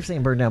 Yes, I keep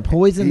saying burn down.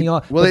 Poison the.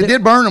 well, but they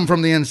did burn them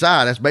from the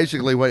inside. That's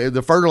basically what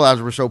the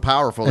fertilizers were so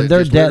powerful. And it they're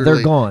just dead. They're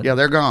literally- gone. Yeah,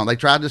 they're gone. They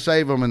tried to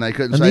save them and they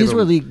couldn't And save these them.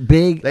 were the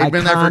big, They've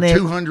been there for iconic-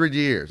 200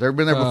 years. They've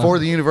been there before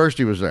the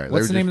university was there.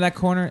 What's the name of that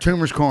corner?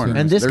 Toomer's Corner.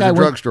 And this There's guy a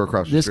went, drugstore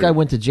across the This street. guy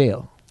went to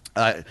jail.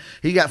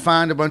 He got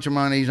fined a bunch of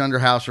money. He's under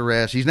house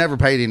arrest. He's never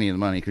paid any of the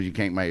money because you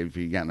can't make if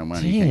you got no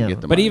money. You Damn. can't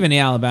get the But money. even the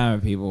Alabama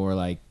people were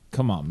like,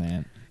 "Come on,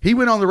 man." He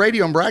went on the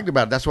radio and bragged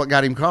about it. That's what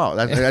got him caught.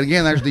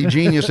 Again, there's the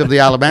genius of the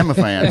Alabama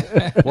fan.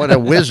 What a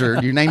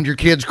wizard. You named your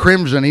kids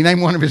Crimson. He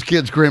named one of his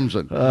kids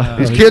Crimson.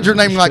 His kids are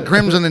named like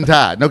Crimson and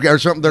Tide. Okay, or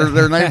something.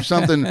 They're named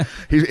something.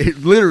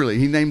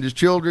 He named his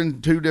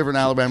children 2 different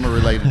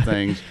Alabama-related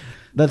things.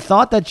 The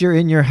thought that you're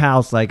in your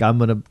house, like I'm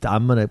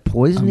gonna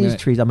poison these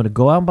trees. I'm gonna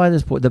go out and buy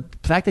this. The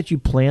fact that you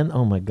plan.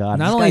 Oh my God!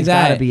 Not this only guy's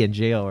that- gotta be in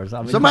jail or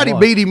something. Somebody Come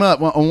on. beat him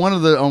up on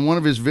one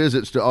of his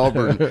visits to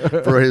Auburn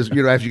for his,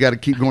 after you got to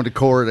keep going to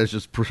court as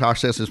this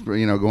process is,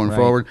 going Right.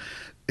 forward.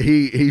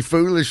 He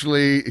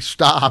foolishly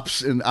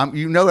stops, and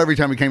every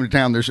time he came to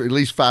town, there's at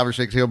least 5 or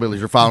 6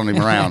 hillbillies are following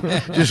him around,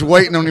 just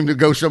waiting on him to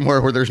go somewhere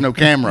where there's no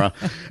camera.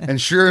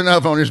 And sure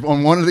enough,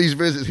 on one of these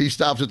visits, he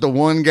stops at the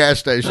one gas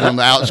station on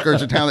the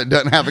outskirts of town that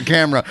doesn't have a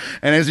camera.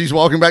 And as he's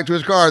walking back to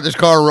his car, this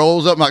car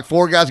rolls up, and like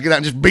 4 guys get out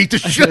and just beat the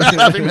shit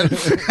out of him,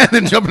 and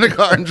then jump in the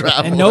car and drive.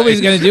 And away.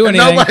 nobody's gonna do And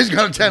anything. nobody's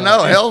gonna tell.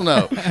 No, hell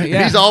no.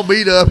 Yeah. He's all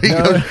beat up. He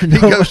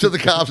goes to the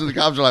cops, and the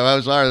cops are like,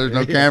 "Oh, sorry, there's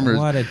no cameras."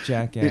 What a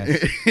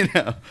jackass.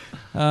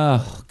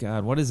 Oh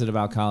God, what is it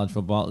about college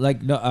football?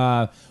 Like,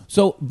 no,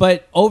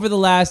 but over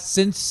the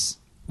since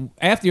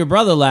after your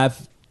brother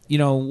left,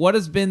 what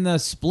has been the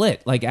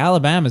split? Like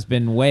Alabama's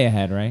been way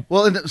ahead, right?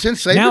 Well,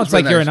 since Saban's now it's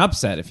like been you're there- an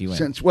upset if you win.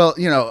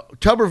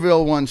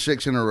 Tuberville won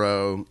 6 in a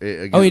row.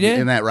 Oh, he did?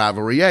 In that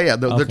rivalry. Yeah.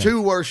 The Okay.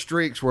 2 worst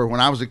streaks were when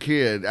I was a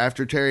kid.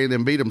 After Terry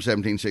then beat them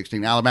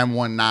 17-16, Alabama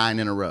won 9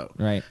 in a row.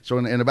 Right. So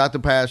in about the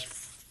past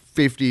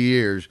 50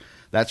 years,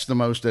 that's the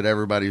most that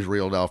everybody's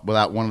reeled off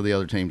without one of the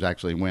other teams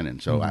actually winning.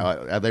 So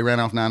they ran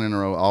off 9 in a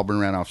row. Auburn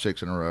ran off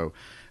 6 in a row,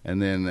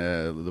 and then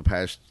the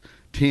past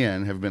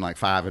 10 have been like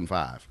 5 and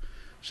 5.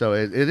 So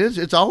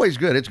it's always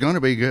good. It's going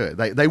to be good.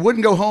 They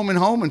wouldn't go home and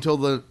home until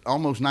the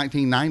almost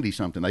 1990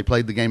 something. They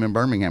played the game in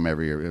Birmingham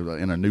every year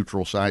in a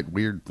neutral site.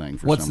 Weird thing.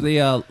 What's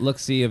the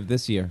look-see of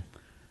this year?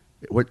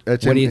 What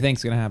do you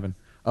think's going to happen?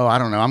 Oh, I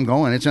don't know. I'm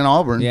going. It's in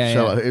Auburn, Yeah,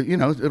 so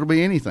yeah. it'll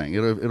be anything.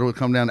 It'll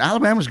come down.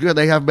 Alabama's good.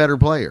 They have better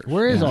players.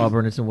 Where is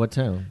Auburn? It's in what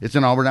town? It's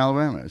in Auburn,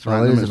 Alabama. It's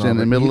right. it is It's in in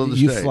the Auburn. middle of the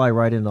You state. fly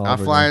right into I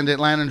Auburn, fly yeah. into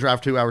Atlanta and drive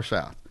 2 hours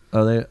south.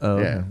 Oh, Yeah.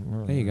 okay.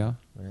 There you go.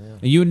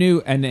 You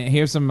knew, and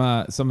here's some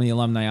of the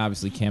alumni.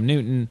 Obviously, Cam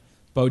Newton,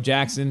 Bo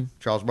Jackson,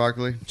 Charles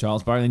Barkley.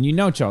 And you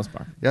know Charles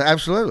Barkley. Yeah,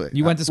 absolutely.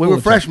 You went to school We were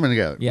with freshmen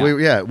together.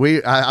 Yeah.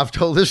 I've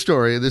told this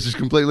story. This is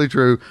completely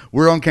true.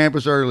 We're on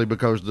campus early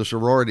because the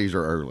sororities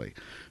are early.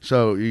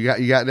 So you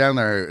got down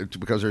there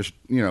because there's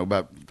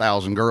about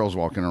 1,000 girls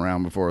walking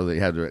around before they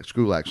had the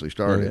school actually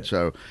started. Right.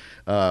 So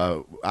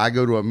I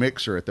go to a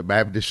mixer at the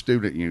Baptist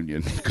Student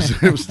Union because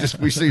it was just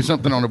we see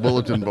something on a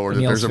bulletin board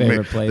that Neil's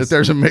favorite place. that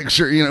there's a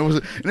mixer. It was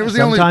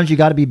the only. Sometimes you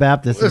got to be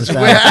Baptist in the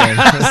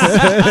South.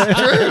 It's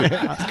true.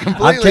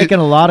 Completely. I've taken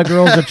a lot of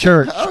girls to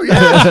church. Oh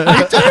yeah,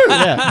 me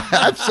too.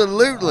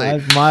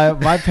 Absolutely.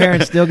 My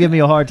parents still give me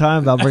a hard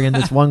time about bringing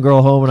this one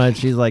girl home, and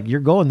she's like, "You're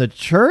going to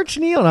church,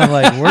 Neil?" And I'm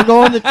like, "We're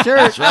going to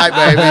church." That's right,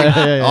 baby.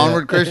 Yeah.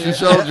 Onward, Christian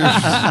soldiers.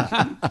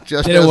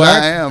 Just Did as it work?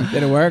 I am.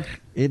 Did it work?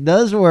 It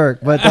does work,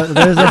 but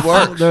there's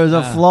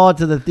a flaw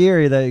to the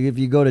theory that if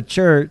you go to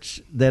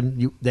church, then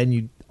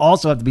you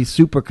also have to be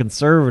super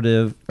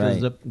conservative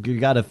because Right.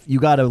 you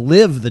gotta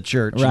live the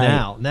church Right.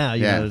 now.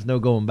 Yeah. There's no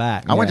going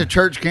back. I went to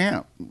church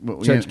camp.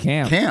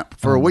 Camp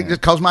for a week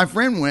because my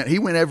friend went. He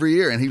went every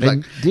year, and he's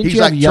And like, didn't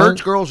you have young-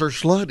 church girls are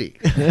slutty.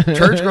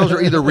 Church girls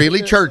are either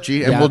really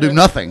churchy and Yeah. will do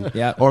nothing,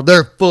 Yeah. or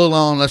they're full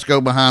on. Let's go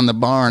behind the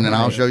barn, and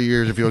I'll show you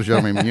yours if you'll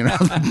show me.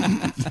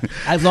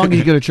 As long as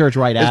you go to church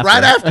right It's after.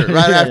 right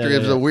after. Yeah, It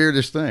was yeah. the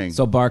weirdest thing.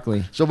 So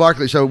Barkley. So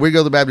Barkley, so we go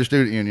to the Baptist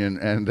Student Union,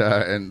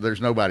 and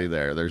there's nobody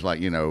there. There's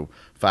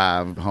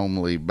 5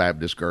 homely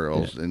Baptist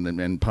girls,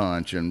 and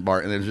Punch and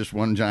Bart, and there's just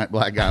one giant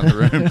black guy in the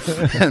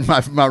room. And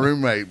my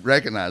roommate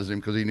recognized him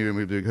because he knew him.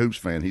 He was a Hoops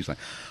fan. He's like,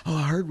 "Oh,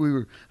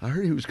 I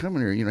heard he was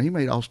coming here. He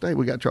made All-State.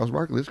 We got Charles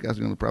Barkley. This guy's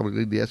going to probably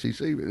lead the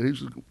SEC.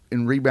 He's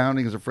in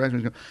rebounding as a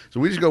freshman."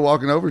 So we just go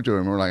walking over to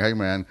him. We're like, "Hey,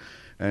 man."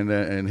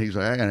 And he's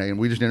like, hey, and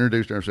we just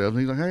introduced ourselves.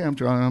 And he's like, hey, I'm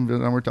Charlie.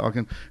 We're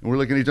talking. And we're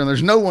looking at each other.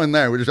 There's no one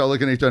there. We're just all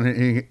looking at each other.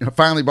 And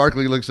finally,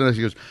 Barkley looks at us.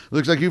 He goes,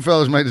 looks like you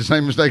fellas made the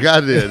same mistake I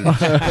did. And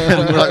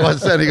we're like,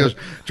 what's that? He goes,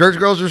 church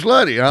girls are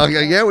slutty. And I'm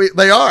like, yeah,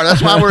 they are.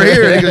 That's why we're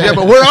here. And he goes, yeah,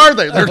 but where are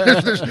they?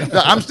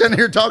 I'm standing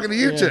here talking to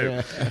you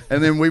two.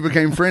 And then we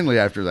became friendly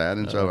after that.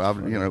 And so,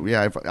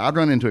 I'd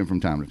run into him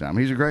from time to time.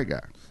 He's a great guy.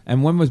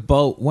 And when was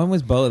Bo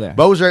there?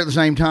 Bo was there at the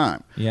same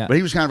time. Yeah. But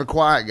he was kind of a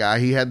quiet guy.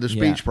 He had the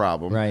speech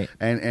problem. Right.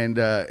 And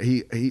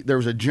he there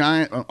was a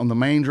giant on the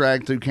main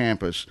drag through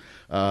campus.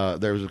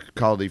 There was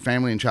called the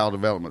Family and Child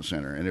Development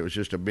Center, and it was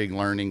just a big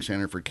learning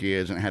center for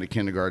kids, and it had a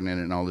kindergarten in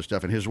it and all this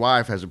stuff. And his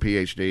wife has a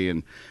PhD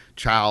in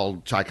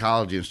child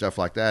psychology and stuff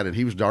like that, and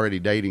he was already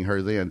dating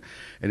her then.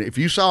 And if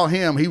you saw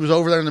him, he was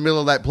over there in the middle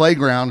of that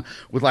playground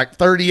with like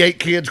 38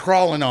 kids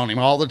crawling on him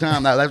all the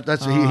time.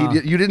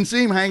 You didn't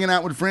see him hanging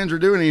out with friends or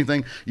doing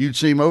anything. You'd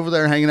see him over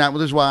there hanging out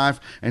with his wife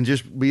and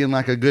just being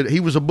like he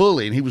was a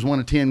bully, and he was one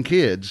of 10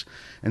 kids.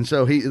 And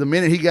so the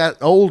minute he got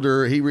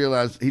older, he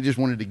realized he just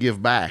wanted to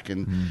give back,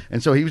 and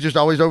so he was just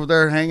always over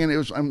there hanging. It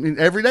was,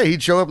 every day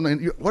he'd show up.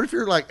 And what if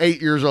you're like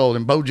 8 years old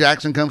and Bo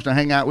Jackson comes to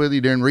hang out with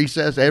you during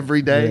recess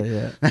every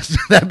day? Yeah.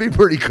 That'd be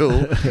pretty cool.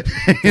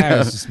 That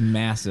was just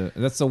massive.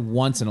 That's a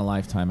once in a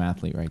lifetime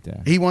athlete right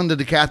there. He won the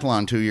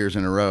decathlon 2 years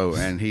in a row,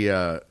 and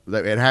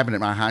it happened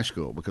at my high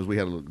school because we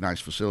had a nice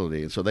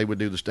facility, and so they would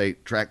do the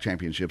state track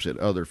championships at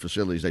other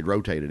facilities. They'd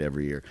rotate it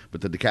every year,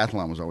 but the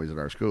decathlon was always at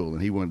our school,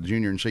 and he won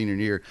junior and senior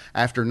year.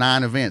 After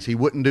 9 events, he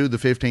wouldn't do the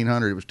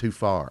 1500; it was too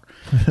far.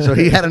 So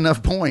he had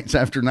enough points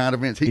after 9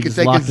 events. He could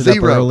take a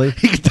 0.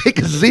 He could take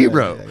a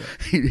 0.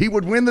 He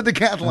would win the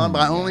decathlon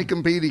by only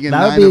competing in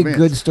 9 events. That would be a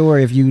good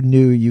story if you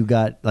knew you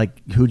got,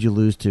 like, who'd you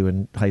lose to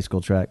in high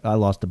school track? I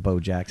lost to Bo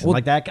Jackson.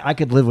 Like that, I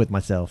could live with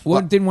myself.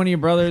 Well, didn't one of your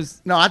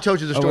brothers? No, I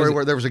told you the story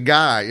where there was a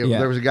guy. Yeah.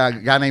 There was a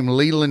guy named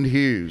Leland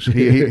Hughes.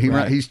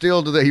 He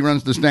still today. He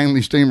runs the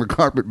Stanley Steamer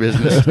carpet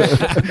business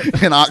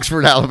in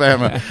Oxford,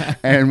 Alabama.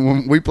 And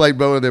when we played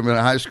Bo with him in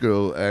high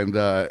school,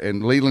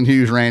 and Leland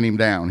Hughes ran him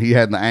down. He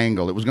had the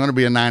angle. It was going to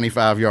be a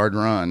 95-yard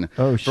run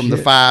from the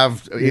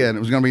 5. Yeah, and it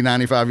was going to be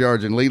 95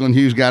 yards. And Leland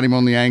Hughes got him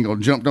on the angle,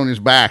 jumped on his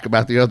back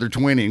about the other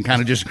 20, and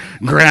kind of just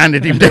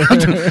grinded him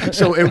down.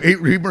 So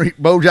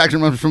Bo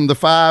Jackson runs from the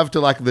 5 to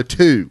like the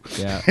 2.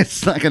 Yeah.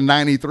 It's like a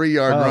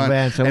 93-yard run.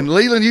 Man, and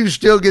Leland Hughes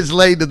still gets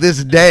laid to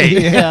this day.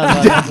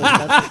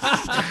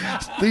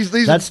 These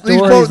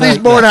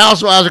bored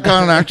housewives are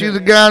calling, aren't you the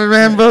guy that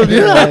ran Bo?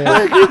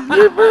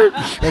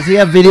 Does he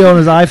have video on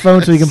his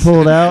iPhone so he can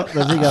pull it out?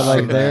 Does he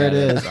got there it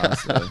is.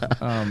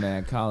 Oh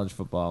man, college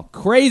football,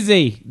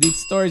 crazy. These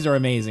stories are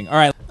amazing. All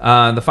right,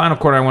 the final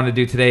quarter I want to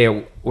do today,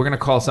 we're going to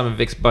call some of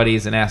Vic's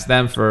buddies and ask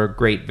them for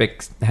great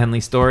Vic Henley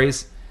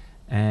stories,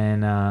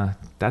 and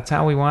that's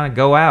how we want to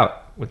go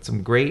out with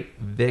some great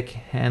Vic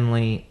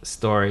Henley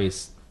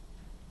stories.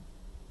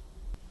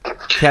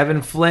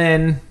 Kevin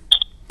Flynn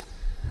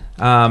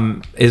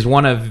is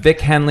one of Vic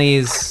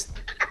Henley's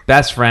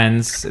best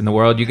friends in the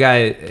world. You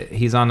guys,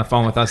 he's on the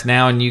phone with us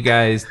now, and you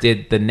guys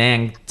did the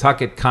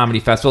Nantucket Comedy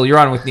Festival. You're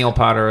on with Neil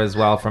Potter as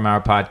well from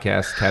our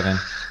podcast, Kevin.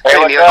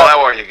 Hey, Neil,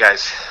 how are you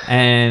guys?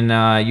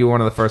 And you were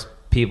one of the first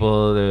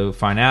people to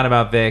find out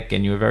about Vic,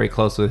 and you were very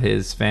close with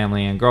his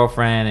family and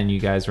girlfriend, and you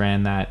guys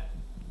ran the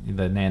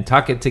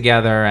Nantucket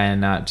together.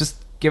 And just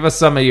give us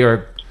some of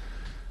your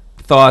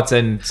thoughts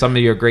and some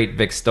of your great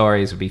Vic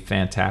stories would be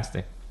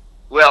fantastic.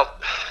 Well,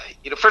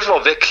 first of all,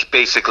 Vic,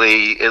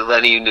 basically,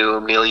 Lenny, you knew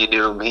him, Neil, you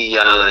knew him.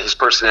 His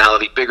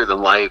personality, bigger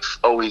than life,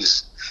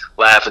 always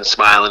laughing,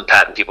 smiling,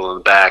 patting people on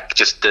the back,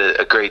 just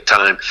a great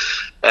time.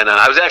 And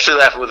I was actually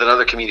laughing with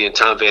another comedian,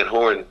 Tom Van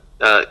Horn.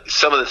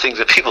 Some of the things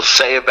that people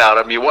say about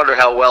him, you wonder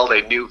how well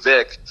they knew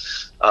Vic,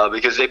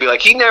 because they'd be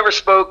like, he never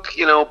spoke,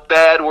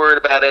 bad word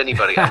about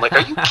anybody. I'm like,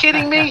 are you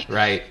kidding me?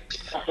 Right.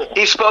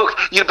 He spoke,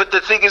 but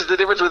the thing is, the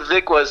difference with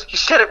Vic was he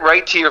said it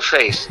right to your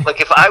face.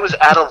 Like, if I was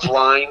out of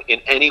line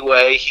in any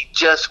way, he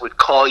just would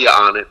call you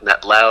on it in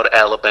that loud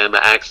Alabama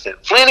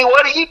accent. Flanny,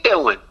 what are you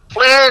doing?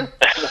 Flynn?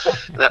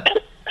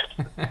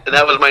 And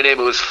that was my name.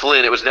 It was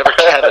Flynn. It was never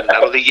Kevin.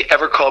 I don't think he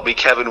ever called me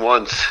Kevin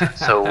once.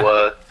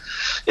 So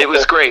it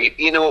was great.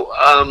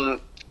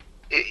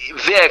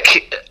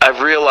 Vic, I've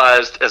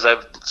realized as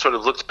I've sort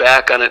of looked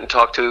back on it and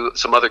talked to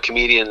some other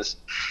comedians,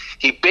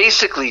 he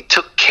basically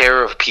took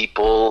care of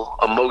people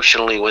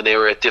emotionally when they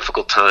were at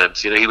difficult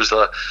times. He was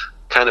a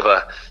kind of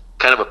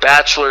a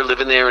bachelor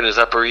living there in his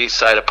Upper East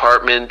Side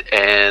apartment,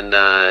 and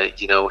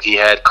he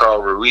had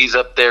Carl Ruiz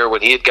up there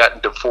when he had gotten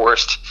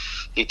divorced.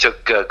 He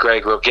took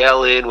Greg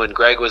Rogel in when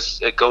Greg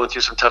was going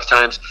through some tough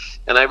times,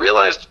 and I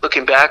realized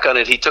looking back on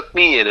it, he took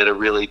me in at a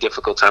really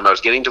difficult time. I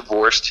was getting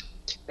divorced,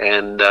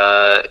 and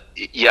I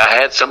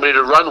had somebody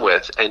to run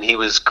with, and he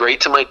was great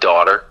to my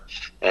daughter.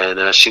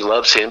 And she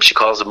loves him. She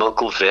calls him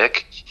Uncle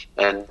Vic,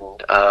 and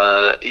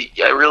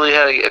I really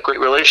had a great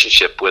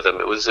relationship with him.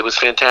 It was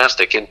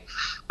fantastic. And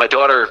my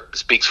daughter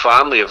speaks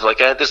fondly of, like,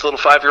 I had this little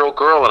 5-year-old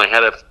girl, and I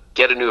had to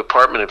get a new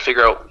apartment and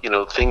figure out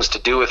things to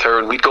do with her.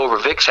 And we'd go over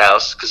Vic's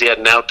house because he had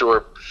an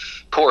outdoor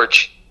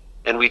porch,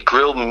 and we'd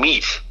grill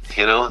meat.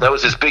 That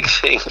was his big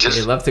thing. Just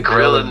they love to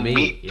grill and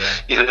meat.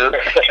 Yeah.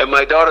 And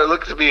my daughter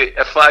looked at me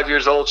at 5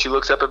 years old. She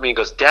looks up at me and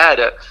goes,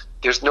 "Dad,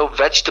 there's no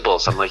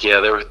vegetables." I'm like,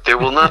 "Yeah, there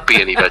will not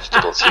be any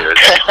vegetables here.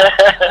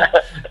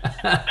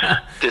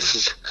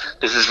 This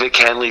is Vic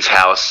Henley's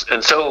house."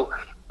 And so,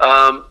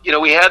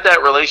 we had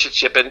that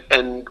relationship,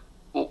 and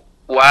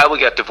while we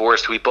got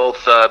divorced, we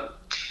both.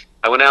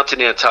 I went out to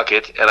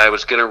Nantucket, and I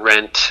was going to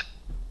rent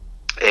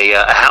a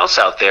house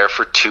out there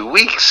for 2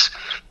 weeks.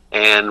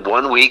 And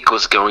 1 week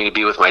was going to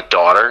be with my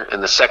daughter,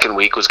 and the second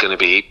week was going to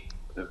be,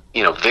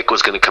 Vic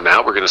was going to come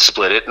out. We're going to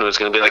split it, and it was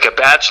going to be like a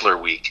bachelor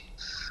week.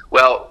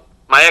 Well,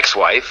 my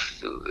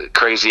ex-wife,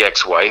 crazy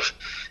ex-wife,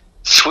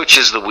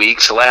 switches the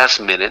weeks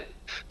last minute.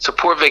 So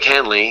poor Vic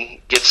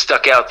Henley gets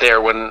stuck out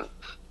there when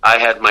I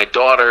had my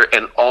daughter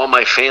and all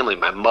my family,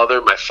 my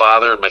mother, my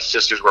father, and my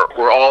sisters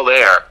were all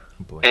there.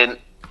 Oh, and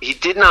he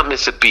did not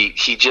miss a beat.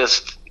 He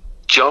just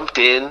jumped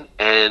in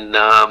and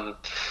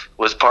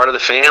was part of the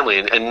family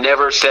and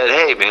never said,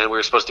 hey, man, we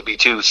were supposed to be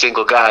two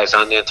single guys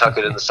on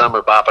Nantucket in the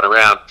summer bopping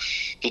around.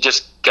 He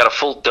just got a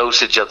full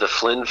dosage of the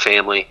Flynn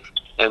family.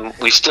 And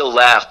we still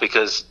laugh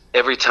because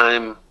every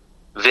time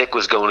Vic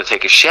was going to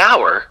take a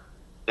shower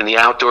in the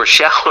outdoor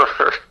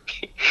shower,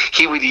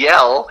 he would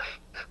yell,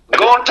 I'm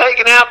going to take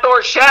an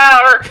outdoor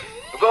shower.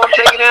 I'm going to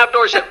take an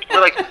outdoor shower.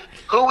 We're like,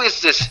 who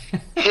is this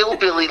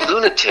hillbilly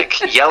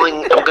lunatic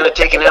yelling, I'm going to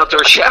take an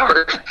outdoor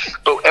shower?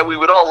 And we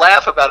would all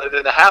laugh about it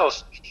in the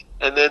house.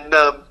 And then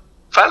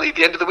finally at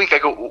the end of the week, I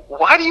go,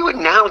 why do you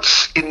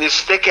announce in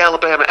this thick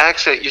Alabama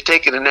accent you're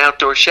taking an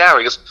outdoor shower?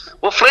 He goes,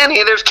 well,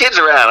 Flanny, there's kids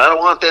around. I don't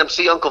want them to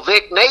see Uncle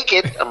Vic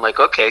naked. I'm like,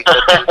 okay,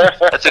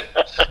 that's a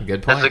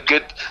good point.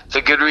 That's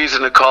a good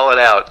reason to call it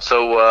out.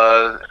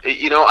 So,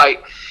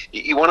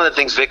 one of the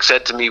things Vic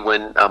said to me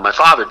when my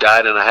father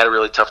died, and I had a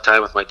really tough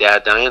time with my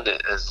dad dying,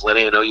 as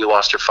Lenny, I know you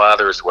lost your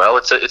father as well.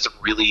 It's a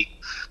really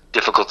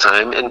difficult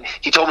time, and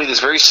he told me this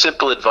very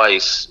simple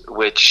advice,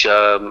 which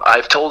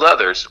I've told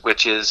others,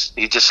 which is,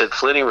 he just said,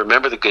 Flinny,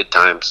 remember the good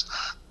times.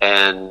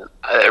 And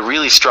it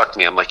really struck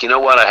me. I'm like, you know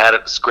what? I had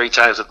great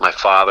times with my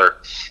father,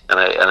 and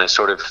I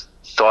sort of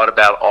thought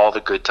about all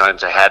the good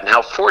times I had and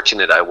how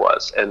fortunate I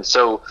was. And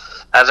so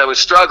as I was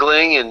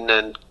struggling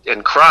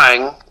and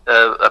crying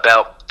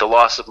about the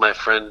loss of my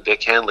friend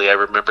Vic Henley, I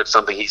remembered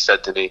something he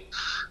said to me,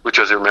 which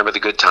was, remember the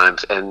good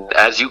times. And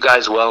as you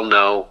guys well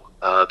know,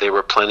 there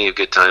were plenty of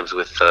good times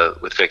with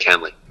Vic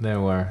Henley.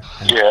 There were.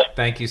 Yeah.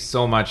 Thank you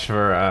so much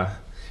for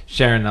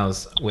sharing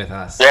those with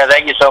us. Yeah,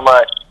 thank you so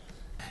much.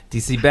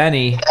 DC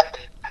Benny.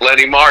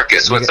 Lenny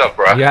Marcus, what's up,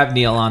 bro? You have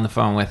Neil on the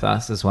phone with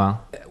us as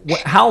well.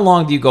 How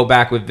long do you go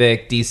back with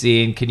Vic,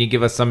 DC? And can you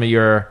give us some of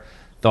your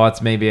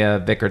thoughts, maybe a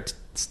Vic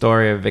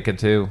story of Vic or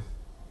two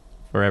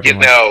for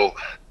everyone?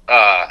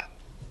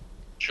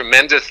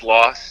 Tremendous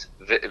loss.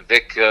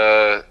 Vic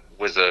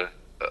was a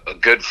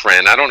good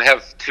friend. I don't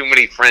have too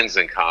many friends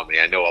in comedy.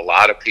 I know a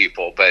lot of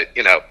people, but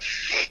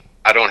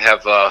I don't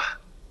have a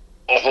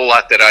whole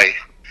lot that I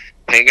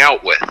hang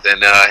out with.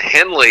 And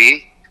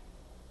Henley,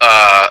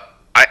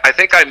 I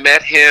think I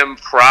met him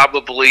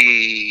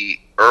probably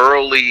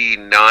early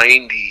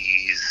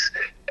 90s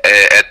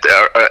at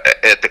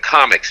the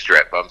comic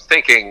strip. I'm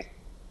thinking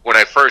when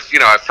I first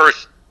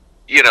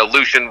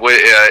Lucian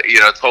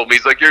told me,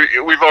 he's like,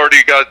 we've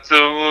already got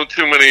too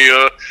many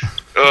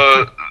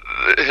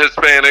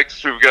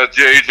Hispanics. We've got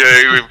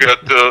JJ. We've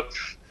got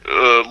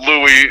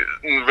Louis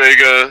and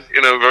Vega.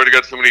 We've already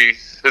got so many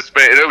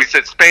Hispanics. No, we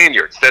said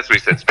Spaniards. That's what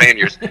he said,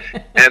 Spaniards.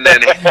 And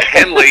then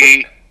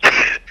Henley,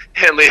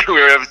 we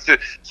were having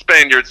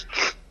Spaniards.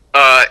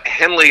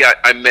 Henley,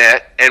 I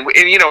met, and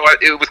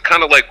it was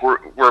kind of like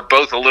we're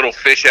both a little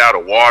fish out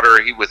of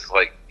water. He was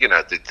like,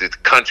 the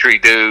country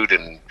dude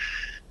and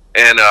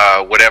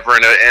whatever,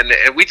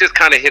 and we just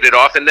kind of hit it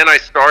off. And then I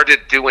started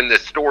doing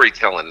this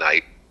storytelling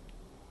night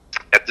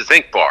at the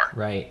Zinc Bar,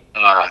 right?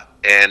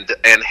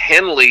 And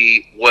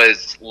Henley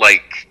was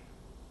like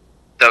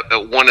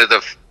one of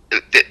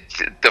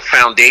the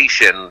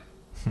foundation.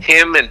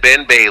 Him and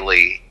Ben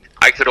Bailey,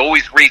 I could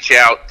always reach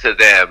out to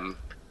them,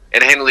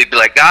 and Henley'd be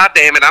like, God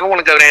damn it, I don't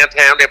want to go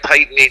downtown. They're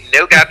paying me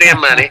no goddamn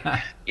money.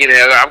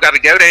 I've got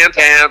to go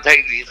downtown,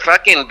 pay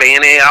fucking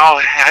Benny,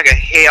 hell,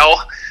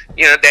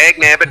 dag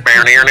nabbit,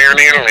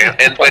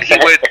 but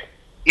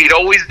he'd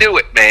always do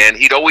it, man.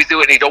 He'd always do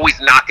it, and he'd always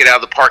knock it out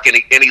of the park, and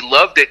he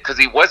loved it because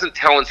he wasn't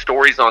telling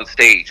stories on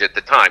stage at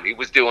the time. He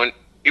was doing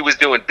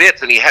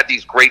bits, and he had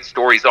these great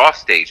stories off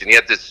stage, and he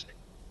had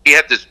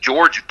this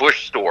George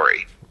Bush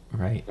story,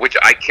 right, which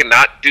I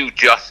cannot do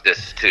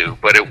justice to,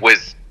 but it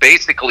was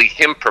basically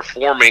him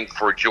performing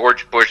for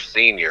George Bush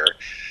Sr.,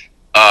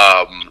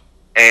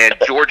 and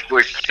George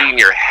Bush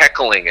Sr.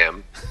 heckling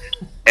him,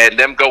 and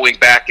them going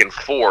back and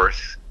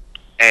forth,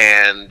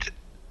 and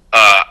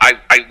I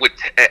would,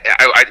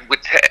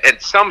 and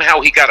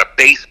somehow he got a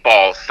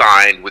baseball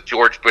signed with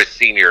George Bush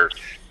Sr.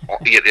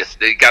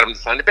 They got him to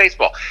sign the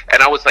baseball,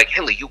 and I was like,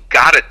 Henley, you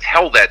got to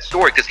tell that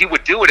story, because he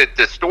would do it at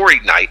the story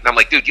night, and I'm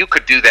like, dude, you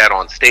could do that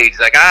on stage. He's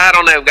like, I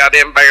don't know,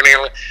 goddamn,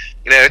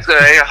 it's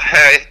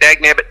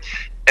dag nabbit,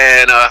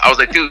 and I was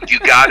like, dude, you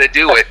got to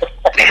do it,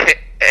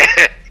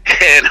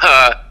 and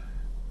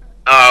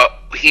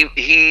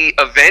he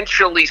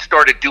eventually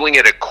started doing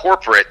it at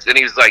corporates, and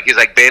he's like,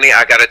 Benny,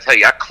 I got to tell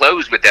you, I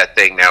close with that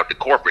thing now at the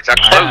corporates. I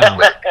close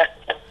with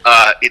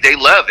it. They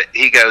love it.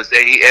 He goes,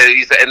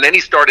 and then he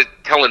started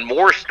telling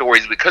more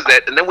stories because of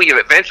that, and then we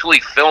eventually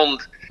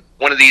filmed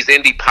one of these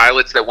indie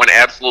pilots that went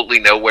absolutely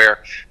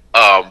nowhere,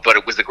 but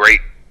it was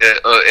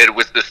it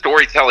was the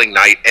storytelling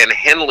night, and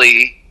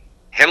Henley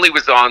Henley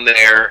was on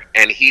there,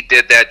 and he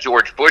did that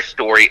George Bush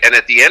story. And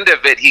at the end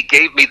of it, he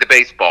gave me the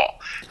baseball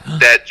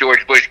that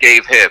George Bush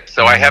gave him.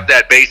 So I have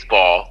that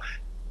baseball,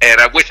 and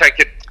I wish I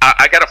could.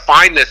 I got to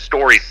find this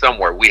story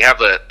somewhere. We have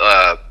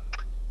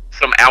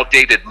some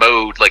outdated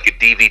mode, like a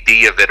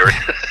DVD of it or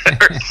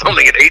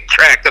something, an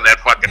 8-track of that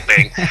fucking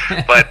thing.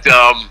 But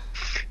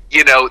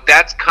you know,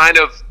 that's kind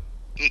of,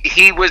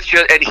 he was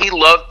just, and he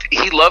loved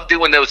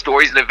doing those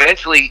stories. And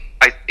eventually,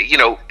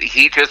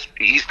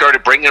 he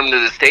started bringing them to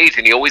the stage,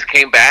 and he always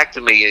came back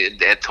to me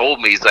and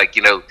told me, he's like,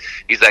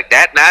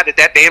 that night at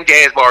that damn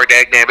jazz bar,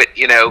 dagnabbit,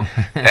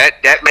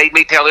 that made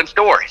me tell him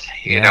stories.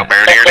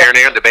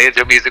 The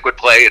banjo music would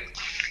play.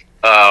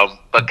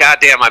 But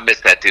goddamn, I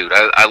miss that dude.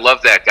 I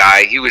love that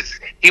guy. He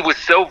was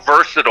so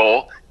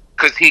versatile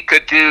because he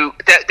could do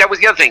that. That was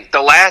the other thing.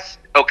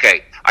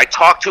 I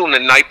talked to him the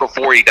night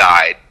before he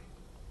died,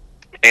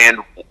 and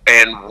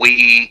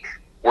we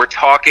were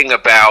talking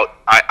about.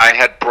 I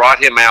had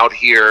brought him out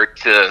here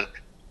to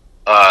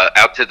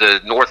out to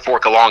the North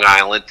Fork of Long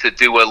Island to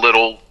do a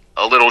little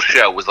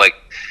show. It was like,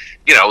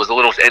 it was a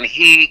little, and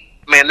he.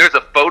 Man, there's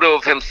a photo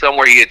of him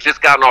somewhere. He had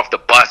just gotten off the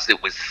bus.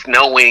 It was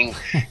snowing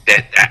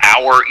that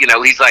hour.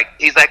 He's like,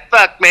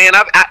 fuck, man,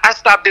 I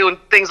stopped doing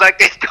things like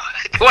this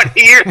 20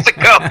 years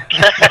ago.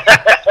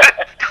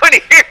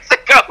 20 years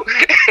ago.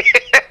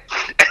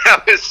 And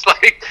I was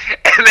like,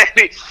 and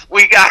then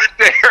we got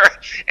there,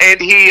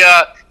 and and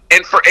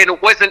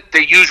it wasn't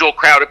the usual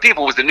crowd of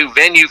people. It was a new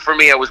venue for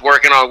me. I was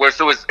working on,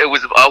 so it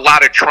was a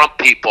lot of Trump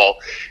people,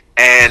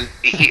 and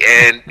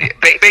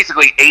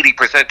basically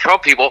 80%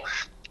 Trump people.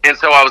 And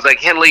so I was like,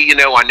 Henley,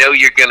 I know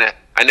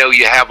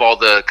you have all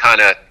the kind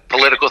of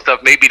political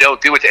stuff. Maybe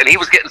don't do it. And he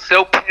was getting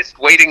so pissed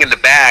waiting in the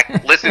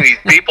back, listening to these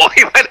people.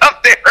 He went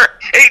up there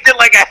and he did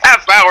like a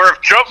half hour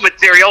of Trump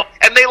material,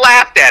 and they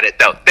laughed at it,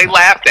 though. They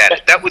laughed at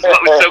it. That was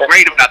what was so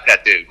great about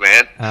that dude,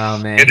 man. Oh,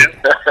 man.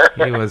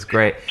 He was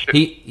great.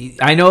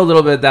 I know a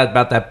little bit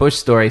about that Bush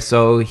story.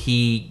 So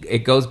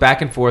it goes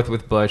back and forth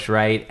with Bush,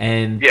 right?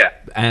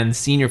 And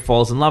Senior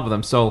falls in love with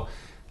him. So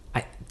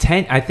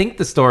I think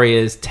the story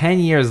is 10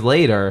 years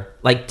later,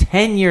 like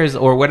 10 years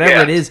or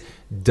whatever it is,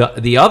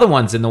 the other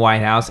one's in the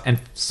White House,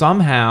 and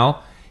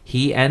somehow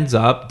he ends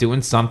up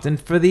doing something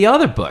for the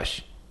other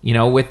Bush,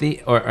 with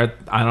or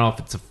I don't know if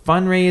it's a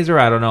fundraiser.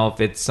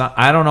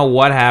 I don't know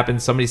what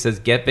happened. Somebody says,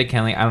 get Vic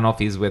Henley. I don't know if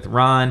he's with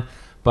Ron,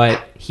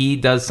 but he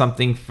does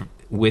something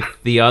with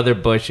the other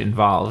Bush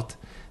involved,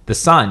 the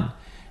son.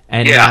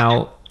 And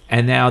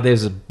now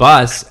there's a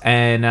bus,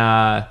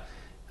 and,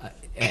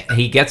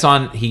 he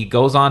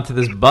goes on to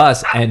this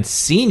bus, and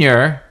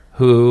Senior,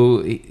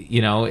 who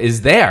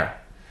is there,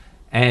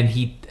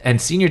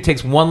 and Senior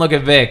takes one look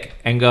at Vic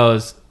and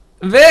goes,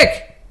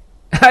 "Vic,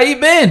 how you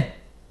been?"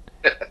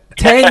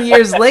 10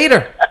 years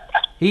later,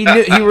 he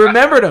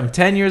remembered him.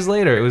 10 years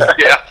later, it was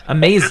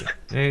amazing.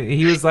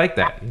 He was like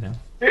that,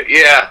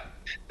 Yeah,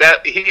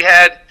 that he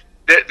had.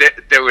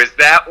 There was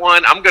that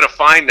one. I'm gonna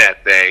find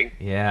that thing.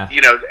 Yeah.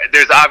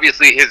 There's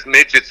obviously his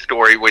midget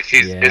story, which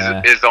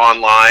is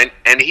online,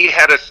 and he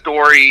had a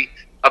story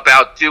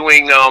about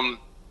doing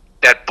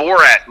that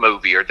Borat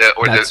movie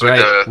That's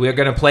right. We're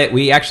gonna play it.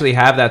 We actually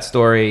have that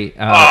story.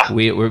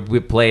 We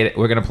played it.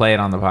 We're gonna play it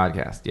on the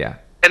podcast. Yeah.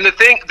 And the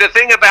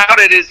thing about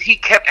it is he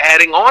kept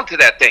adding on to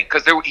that thing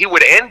because he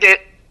would end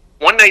it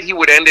one night. He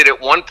would end it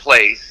at one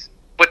place.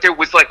 But there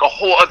was like a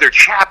whole other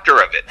chapter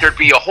of it. There'd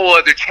be a whole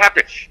other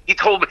chapter. He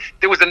told me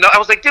there was another. I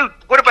was like, dude,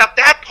 what about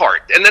that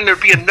part? And then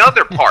there'd be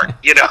another part.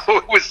 It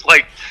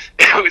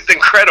was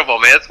incredible,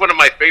 man. It's one of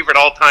my favorite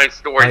all-time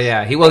stories. Oh,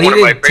 yeah. He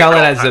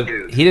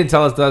didn't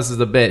tell us as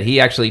a bit. He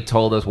actually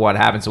told us what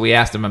happened. So we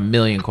asked him a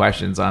million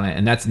questions on it,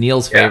 and that's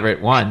Neil's favorite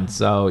one.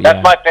 So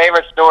that's my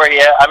favorite story.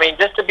 Yeah, I mean,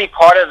 just to be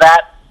part of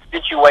that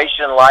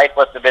situation in life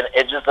must have been.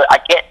 I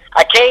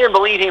can't even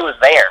believe he was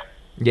there.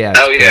 Yeah.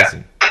 Oh yeah.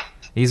 Crazy.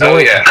 He's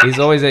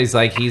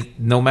like,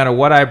 no matter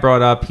what I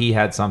brought up, he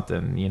had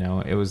something,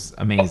 it was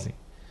amazing.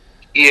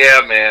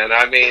 Yeah, man.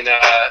 I mean,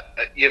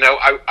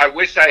 I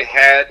wish I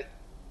had,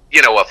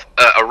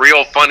 a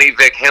real funny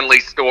Vic Henley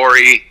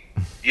story,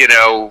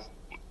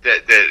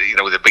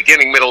 the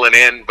beginning, middle, and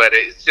end, but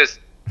it's just,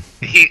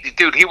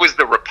 he was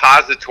the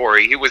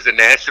repository. He was the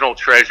national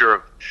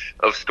treasure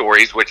of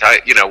stories, which I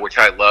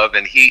love.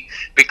 And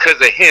because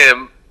of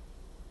him,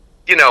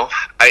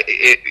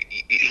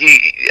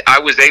 I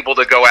was able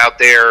to go out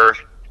there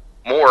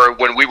more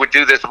when we would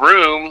do this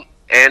room,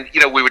 and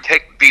we would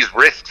take these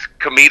risks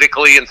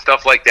comedically and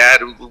stuff like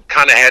that, and we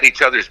kind of had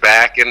each other's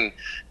back. And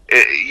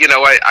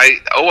I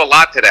owe a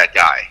lot to that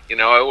guy. I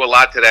owe a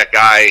lot to that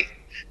guy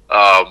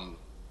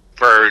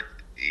for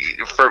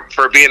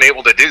being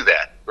able to do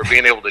that, for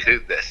being able to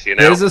do this.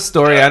 There's a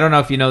story. I don't know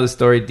if you know the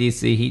story,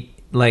 DC.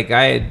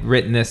 I had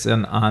written this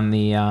on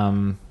the.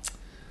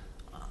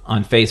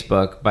 On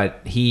Facebook,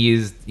 but he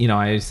used,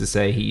 I used to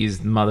say he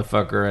used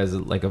motherfucker as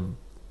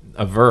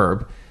a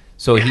verb.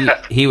 So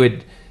he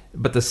would,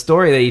 but the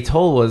story that he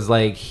told was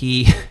like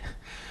he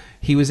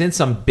was in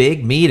some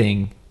big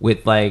meeting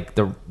with like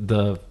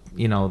the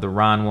the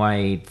Ron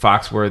White,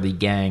 Foxworthy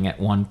gang at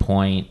one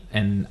point,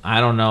 and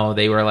I don't know,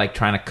 they were like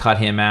trying to cut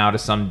him out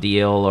of some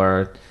deal,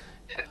 or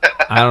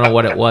I don't know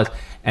what it was.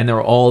 And they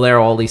were all there,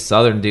 all these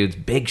Southern dudes,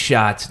 big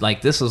shots.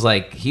 Like, this was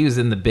like, he was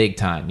in the big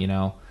time,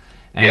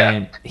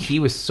 And he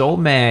was so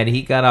mad.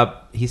 He got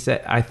up. He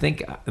said, I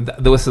think,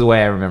 this is the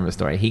way I remember the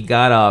story. He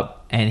got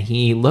up and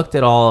he looked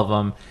at all of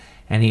them,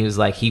 and he was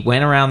like, he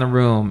went around the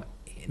room,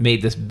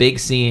 made this big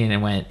scene,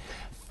 and went,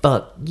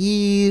 fuck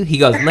you. He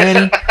goes,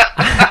 Lenny,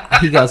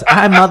 he goes,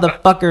 I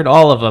motherfuckered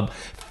all of them.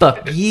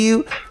 Fuck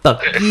you,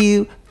 fuck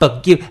you,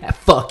 fuck you,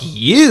 fuck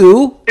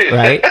you,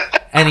 right?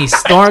 And he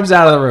storms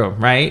out of the room,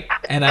 right?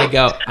 And I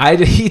go,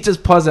 he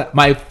just paused.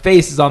 My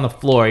face is on the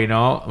floor,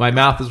 my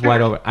mouth is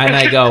wide open, and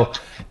I go,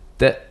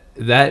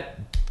 that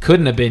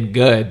couldn't have been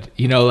good,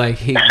 like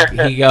he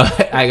go.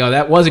 I go,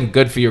 that wasn't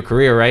good for your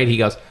career, right? He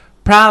goes,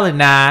 probably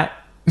not.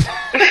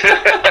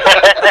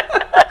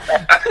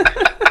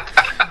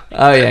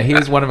 Oh yeah, he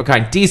was one of a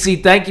kind.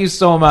 DC, thank you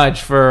so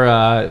much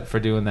for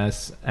doing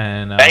this.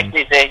 And thanks,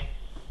 DC.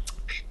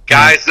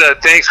 Guys,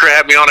 thanks for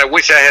having me on. I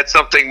wish I had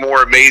something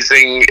more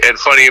amazing and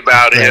funny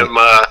about him.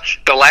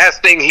 The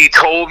last thing he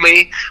told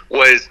me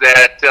was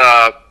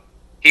that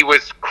he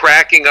was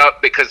cracking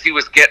up because he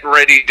was getting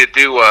ready to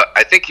do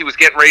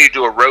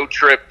a road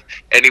trip,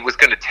 and he was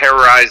going to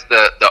terrorize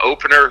the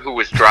opener who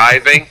was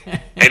driving.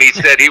 And he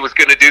said he was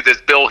going to do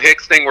this Bill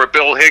Hicks thing where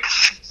Bill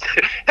Hicks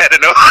had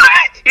an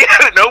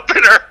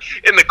opener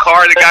in the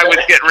car. The guy was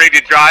getting ready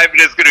to drive, and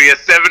it's going to be a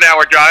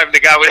 7-hour drive. And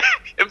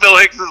and Bill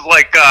Hicks is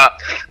like,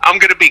 I'm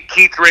going to be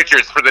Keith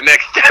Richards for the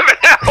next 7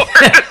 hours.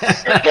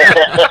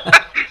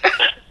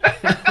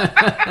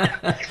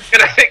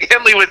 And I think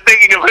Henley was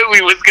thinking of who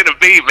he was going to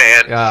be,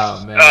 man.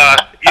 Oh, man.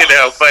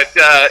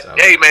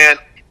 Hey, man,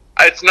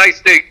 it's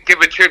nice to give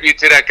a tribute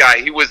to that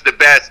guy. He was the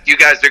best. You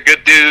guys are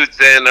good dudes,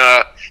 and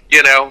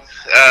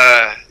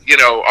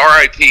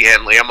R.I.P.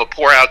 Henley. I'm gonna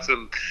pour out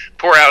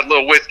a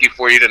little whiskey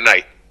for you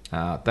tonight.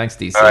 Thanks,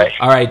 DC.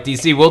 All right,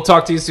 DC. We'll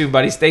talk to you soon,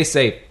 buddy. Stay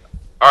safe.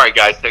 All right,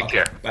 guys. Take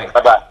care.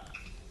 Bye.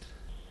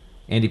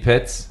 Andy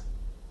Pitts.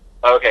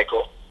 Okay,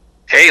 cool.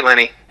 Hey,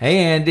 Lenny. Hey,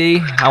 Andy.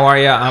 How are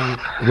you?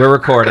 We're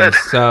recording, Good.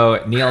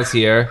 So Neil's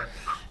here.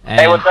 And,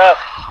 Hey, what's up?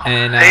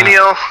 And Hey,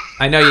 Neil.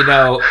 I know you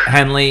know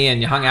Henley,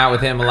 and you hung out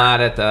with him a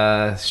lot at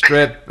the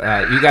Strip.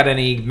 You got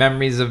any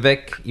memories of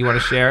Vic you want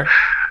to share?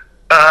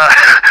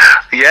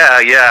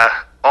 Yeah,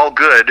 all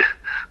good,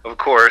 of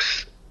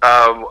course.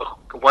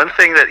 One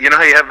thing that,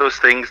 how you have those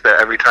things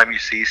that every time you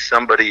see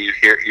somebody,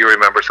 you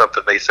remember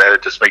something they said,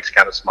 it just makes you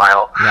kind of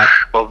smile. Yeah.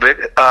 Well,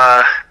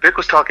 Vic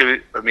was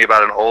talking to me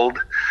about an old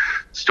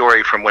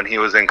story from when he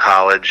was in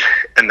college,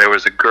 and there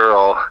was a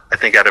girl, I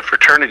think at a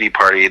fraternity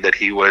party, that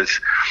he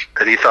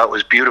thought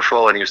was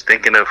beautiful, and he was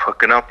thinking of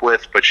hooking up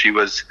with, but she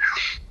was,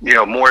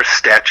 more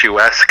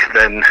statuesque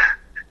than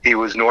he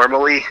was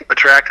normally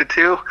attracted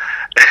to.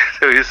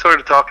 So he was sort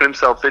of talking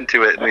himself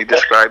into it, and he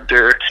described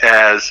her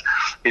as,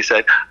 he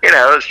said,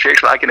 those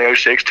chicks like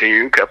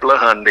 6'2", couple of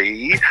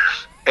hundy.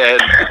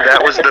 And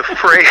that was the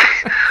phrase.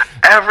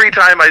 Every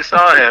time I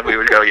saw him, he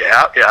would go,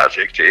 yeah,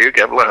 6'2",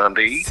 couple of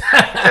hundy.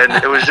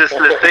 And it was just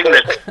the thing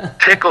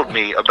that tickled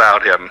me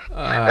about him.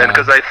 And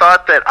because I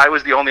thought that I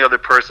was the only other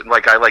person,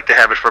 like I like to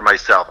have it for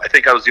myself. I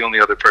think I was the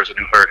only other person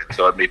who heard it,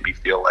 so it made me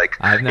feel like,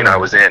 I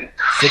was in.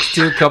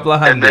 6'2", couple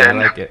of hundy. I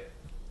like it.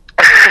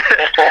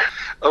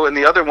 Oh, and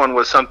the other one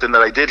was something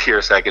that I did hear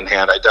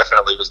secondhand. I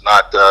definitely was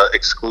not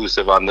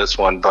exclusive on this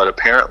one, but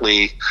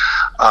apparently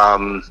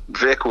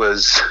Vic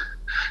was,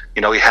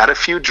 he had a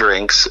few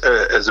drinks.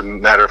 As a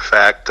matter of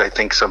fact, I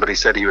think somebody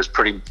said he was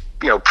pretty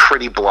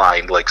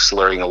blind, like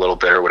slurring a little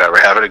bit or whatever,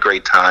 having a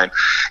great time.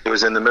 It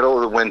was in the middle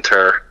of the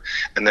winter,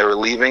 and they were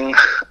leaving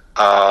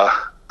a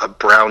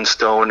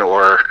brownstone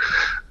or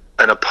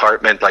an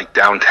apartment like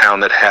downtown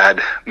that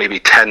had maybe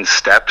 10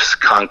 steps,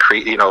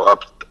 concrete,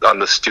 up on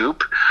the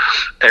stoop,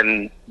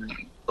 and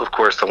of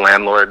course the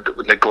landlord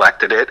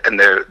neglected it, and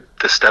the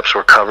steps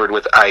were covered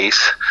with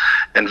ice,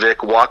 and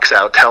Vic walks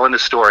out telling the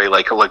story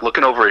like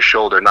looking over his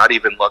shoulder, not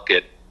even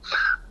looking.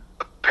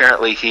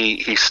 Apparently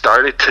he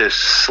started to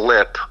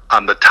slip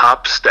on the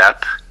top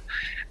step,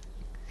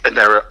 and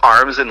there were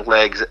arms and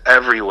legs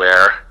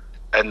everywhere,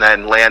 and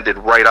then landed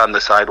right on the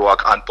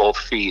sidewalk on both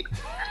feet.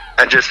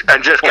 And just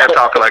kept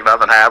talking like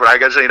nothing happened. I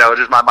guess,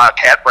 just my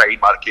cat brain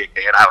might have kicked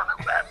in. I don't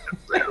know that.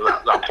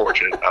 I'm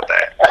fortunate about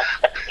that.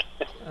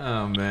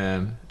 Oh,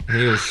 man.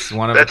 He was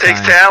one of that a kind.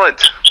 Takes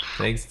talent.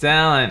 Takes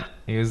talent.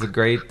 He was a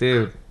great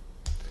dude.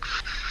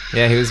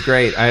 Yeah, he was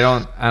great. I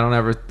don't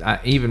ever,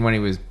 even when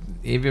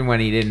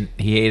he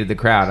hated the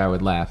crowd, I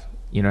would laugh.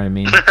 You know what I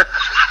mean?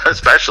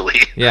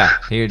 Especially. Yeah.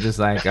 He would just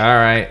like, all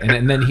right.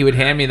 And then he would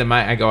hand me the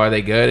mic. I go, are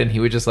they good? And he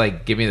would just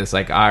like give me this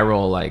like eye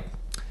roll, like,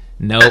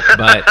 nope,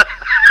 but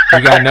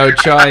you got no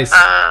choice.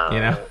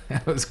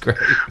 That was great.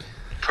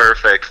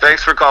 Perfect.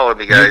 Thanks for calling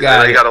me, guys.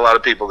 I got a lot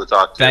of people to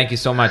talk to. Thank you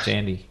so much,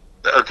 Andy.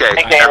 Okay.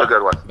 Have a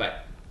good one. Bye.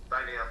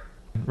 Bye,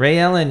 Neil. Ray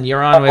Ellen,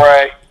 you're on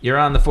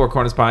the Four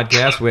Corners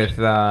podcast with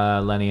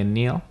Lenny and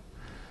Neil.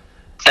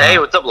 Hey,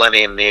 what's up,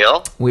 Lenny and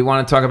Neil? We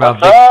want to talk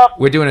about What's up?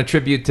 We're doing a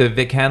tribute to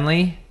Vic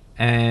Henley,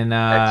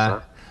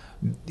 and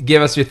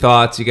give us your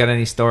thoughts. You got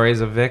any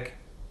stories of Vic?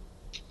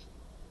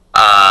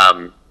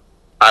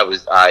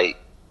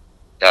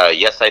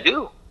 Yes, I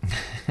do.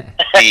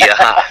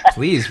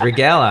 Please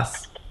regale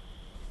us.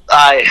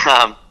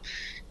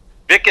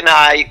 Vic and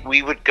I,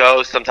 we would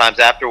go sometimes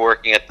after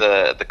working at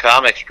the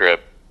comic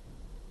strip.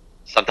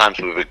 Sometimes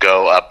we would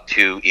go up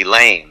to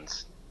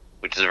Elaine's,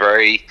 which is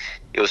very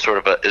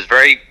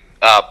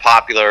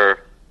popular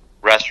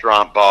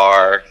restaurant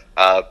bar.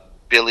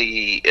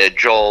 Billy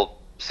Joel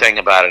sang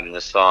about it in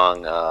his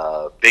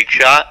song "Big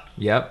Shot."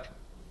 Yep.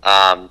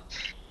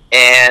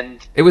 And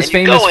it was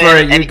famous for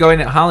you'd go in.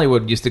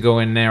 Hollywood used to go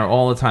in there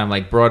all the time,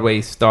 like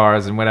Broadway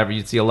stars and whatever.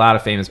 You'd see a lot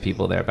of famous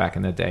people there back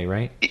in the day,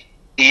 right?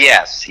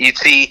 Yes, you'd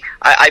see.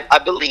 I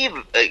believe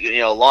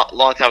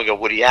long time ago,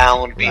 Woody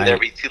Allen would be there.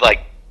 We'd see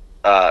like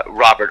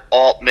Robert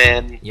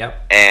Altman,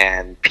 yep,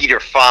 and Peter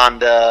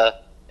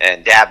Fonda,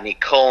 and Dabney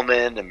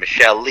Coleman, and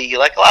Michelle Lee,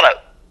 like a lot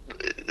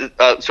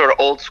of sort of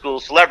old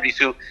school celebrities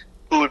who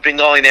had been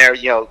going there,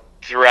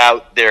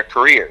 throughout their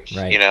careers,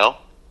 right.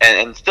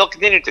 And still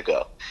continue to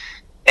go.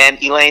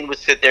 And Elaine would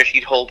sit there.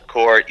 She'd hold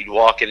court. You'd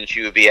walk in, and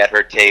she would be at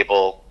her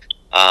table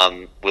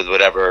with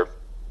whatever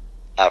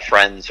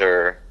friends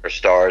or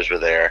stars were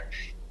there.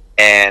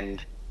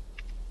 And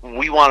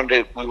we wanted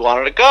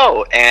to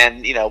go.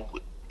 And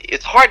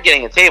it's hard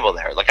getting a table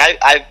there. Like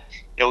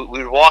we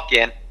would walk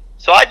in.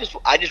 So I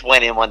just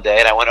went in one day,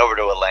 and I went over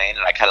to Elaine,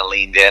 and I kind of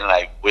leaned in, and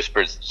I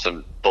whispered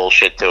some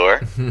bullshit to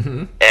her,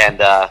 and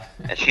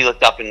she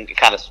looked up and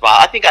kind of smiled.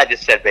 I think I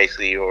just said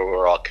basically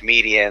we're all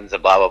comedians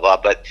and blah blah blah,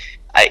 but.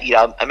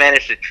 I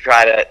managed to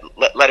try to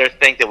let her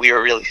think that we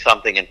were really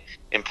something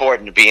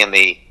important to be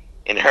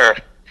in her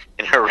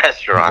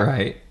restaurant.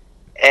 Right.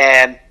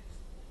 And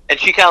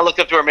she kind of looked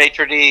up to her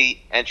maitre d'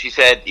 and she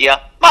said,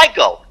 "Yeah,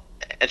 Michael."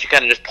 And she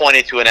kind of just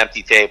pointed to an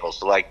empty table,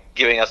 so like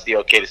giving us the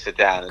okay to sit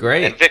down.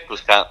 Great. And Vic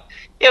was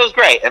it was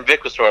great. And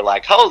Vic was sort of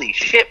like, "Holy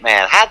shit,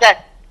 man! How'd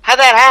that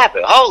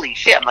happen? Holy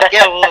shit!" I'm like,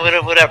 "Yeah,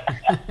 whatever."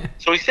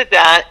 So we sit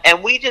down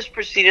and we just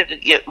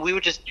proceeded. We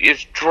would just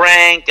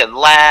drank and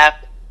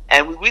laughed.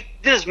 And we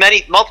did this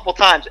multiple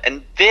times.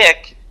 And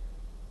Vic,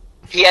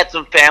 he had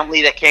some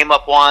family that came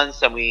up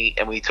once, and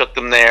we took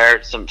them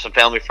there. Some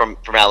family from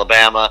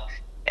Alabama,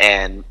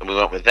 and we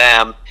went with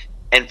them.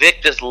 And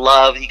Vic just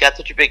loved. He got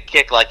such a big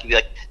kick. Like he'd be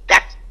like,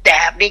 "That's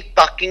Dabney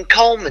fucking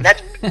Coleman.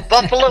 That's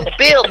Buffalo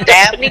Bill,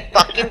 Dabney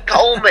fucking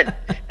Coleman."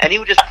 And he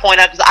would just point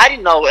out, because I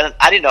didn't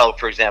know,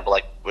 for example,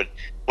 like what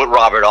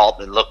Robert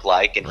Altman looked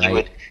like, and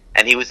right.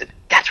 he was,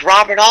 "That's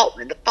Robert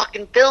Altman, the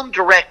fucking film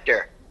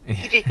director.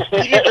 He did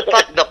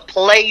the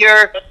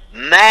Player,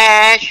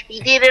 MASH. He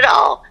did it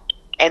all."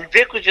 And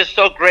Vic was just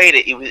so great.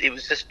 It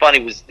was just funny.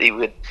 He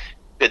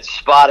could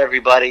spot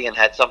everybody and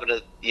had something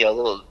to a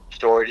little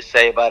story to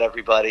say about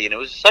everybody, and it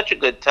was such a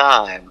good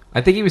time.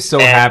 I think he was so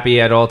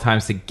happy at all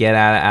times to get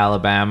out of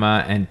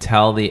Alabama and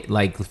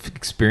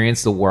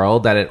experience the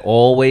world, that it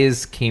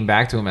always came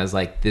back to him as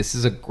like, this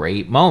is a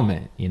great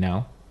moment,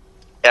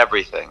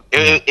 Everything.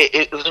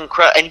 It was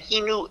incredible, and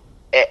he knew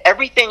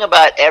everything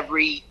about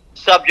every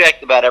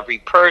subject, about every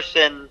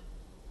person.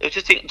 It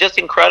was just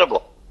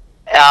incredible.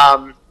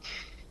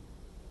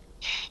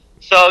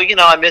 So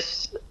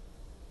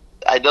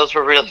those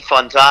were really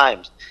fun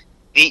times.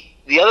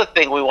 The other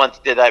thing we once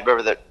did, I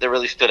remember that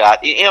really stood out.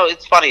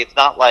 It's funny. It's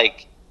not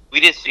like we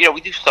do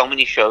so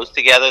many shows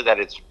together that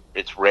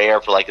it's rare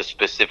for like a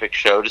specific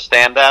show to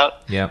stand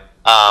out. Yep.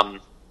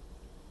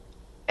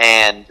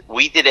 And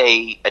we did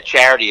a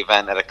charity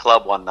event at a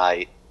club one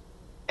night,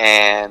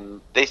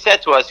 and they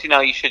said to us,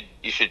 you should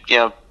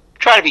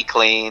try to be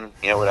clean,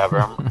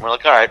 whatever. We're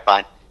like, all right,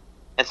 fine.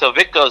 And so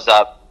Vic goes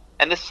up,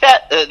 and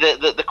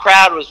the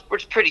crowd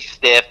was pretty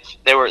stiff.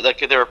 They were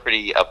a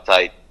pretty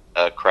uptight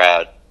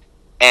crowd,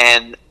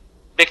 and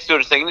Vic's doing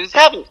his thing. He's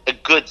having a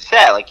good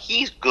set, like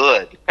he's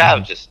good. The crowd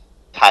was just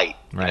tight,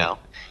 right.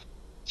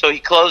 So he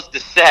closed the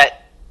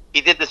set.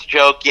 He did this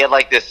joke. He had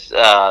like this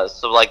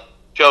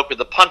joke where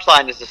the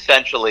punchline is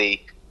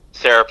essentially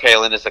Sarah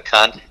Palin is a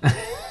cunt.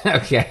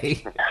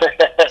 Okay.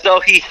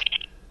 So he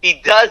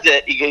does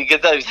it. He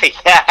gets up. He's like,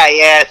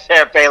 yeah,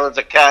 Sarah Palin's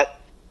a cunt.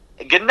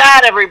 Good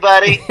night,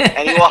 everybody.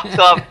 And he walks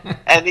up,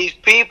 and these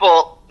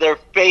people, their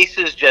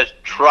faces just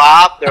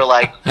drop. They're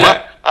like,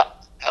 what?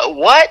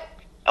 What?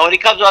 And when he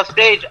comes off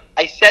stage,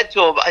 I said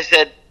to him, I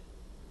said,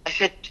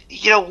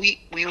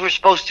 we were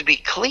supposed to be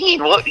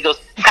clean. What? He goes,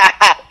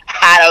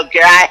 I don't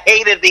care. I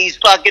hated these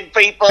fucking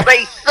people.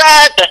 They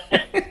suck.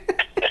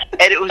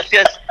 And it was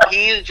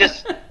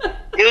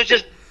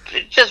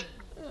just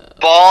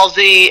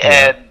ballsy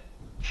and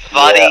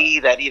funny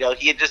that he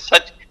had just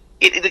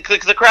because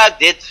the crowd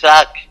did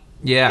suck.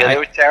 Yeah, they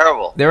were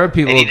terrible. There were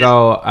people who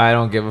go, "I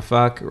don't give a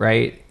fuck,"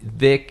 right?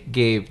 Vic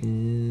gave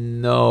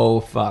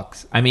no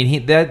fucks. I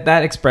mean,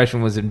 that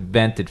expression was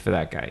invented for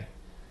that guy.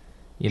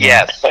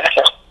 Yes,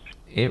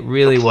 it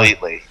really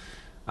completely. was.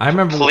 I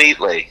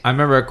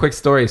remember a quick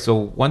story. So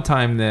one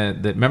time,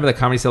 remember the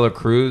Comedy Cellar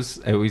cruise?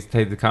 We used to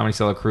take the Comedy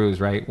Cellar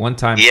cruise, right? One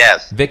time,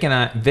 yes.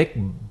 Vic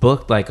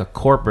booked like a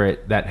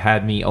corporate that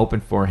had me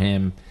open for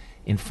him,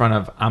 in front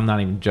of, I'm not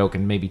even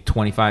joking, maybe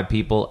 25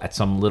 people at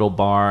some little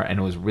bar, and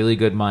it was really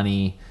good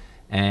money,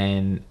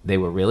 and they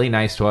were really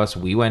nice to us.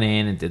 We went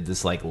in and did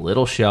this like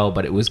little show,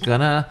 but it was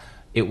gonna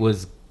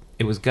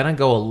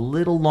go a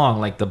little long.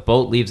 Like the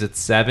boat leaves at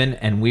 7,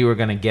 and we were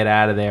gonna get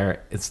out of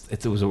there.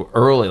 It was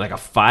early, like a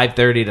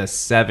 5:30 to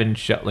 7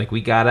 show. Like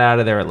we got out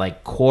of there at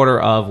like quarter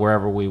of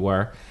wherever we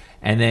were,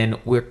 and then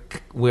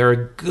we're a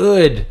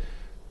good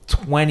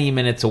 20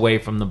 minutes away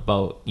from the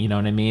boat. You know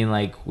what I mean?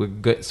 Like we're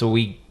good. So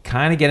we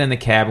kind of get in the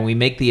cab and we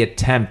make the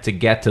attempt to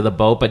get to the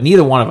boat, but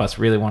neither one of us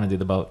really want to do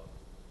the boat.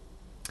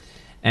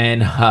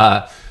 And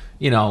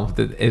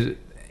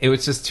it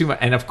was just too much.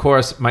 And of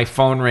course, my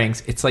phone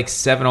rings. It's like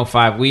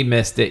 7:05. We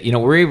missed it. You know,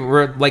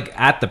 we're like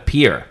at the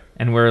pier,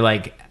 and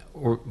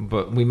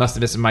but we must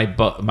have missed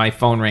my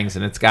phone rings,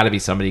 and it's got to be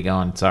somebody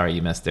going, "Sorry,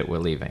 you missed it. We're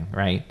leaving."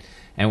 Right?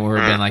 And we're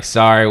being like,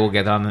 "Sorry, we'll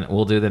get on.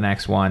 We'll do the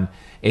next one."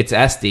 It's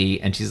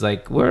Esty, and she's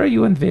like, "Where are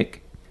you and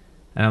Vic?"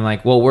 And I'm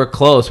like, "Well, we're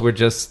close.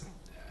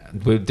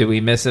 Did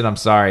we miss it? I'm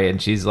sorry."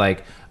 And she's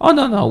like, "Oh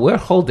no, we're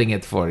holding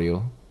it for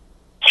you."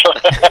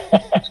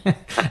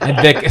 And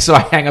Vic, so I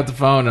hang up the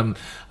phone. I'm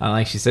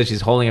like, she said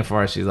she's holding it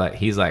for us. He's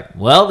like,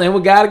 "Well, then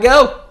we gotta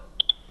go,"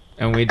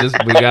 and we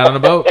got on a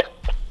boat.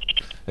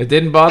 It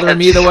didn't bother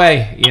him either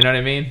way. You know what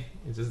I mean?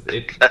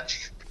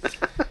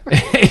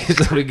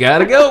 We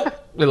gotta go.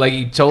 Like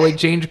he totally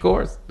changed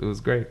course. It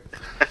was great.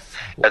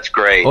 That's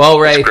great. Well,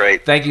 Ray, That's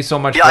great. Thank you so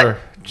much for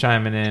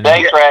chiming in.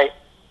 Thanks, Ray.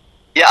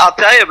 Yeah, I'll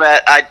tell you,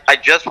 Matt. I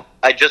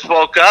just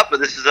woke up,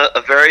 and this is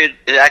a very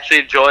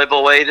actually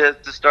enjoyable way to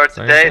start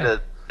the day,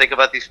 to think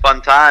about these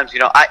fun times. You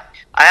know, I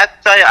have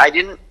to tell you, I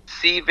didn't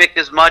see Vic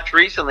as much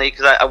recently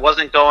because I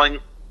wasn't going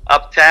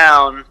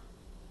uptown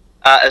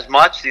as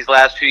much these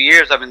last few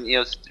years. I've been,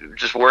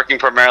 just working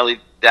primarily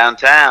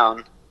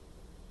downtown.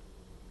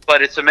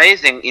 But it's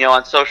amazing,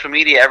 on social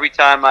media, every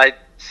time I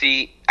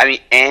see,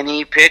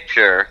 any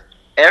picture,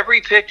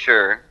 every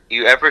picture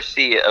you ever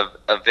see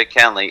of Vic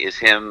Henley is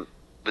him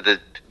with a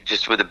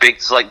big,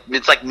 it's like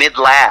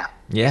mid-laugh.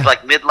 Yeah. It's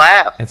like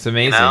mid-laugh. It's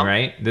amazing,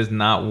 right? There's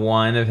not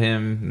one of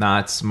him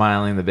not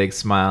smiling, the big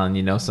smile,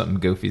 and something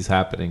goofy's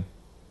happening.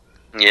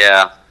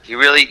 Yeah. He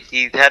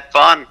had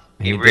fun.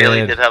 He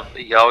really did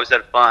he always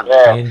had fun.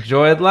 Yeah. He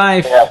enjoyed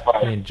life.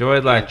 He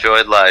enjoyed life.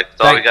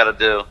 That's all we got to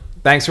do.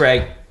 Thanks,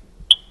 Ray.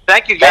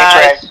 Thank you,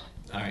 guys.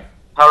 Thanks, Ray.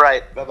 All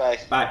right. Bye-bye.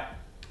 Bye.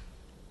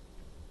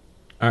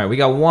 All right, we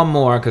got one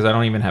more because I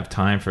don't even have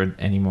time for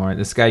any more.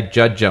 This guy,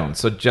 Judd Jones.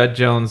 So Judd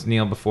Jones,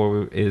 Neil,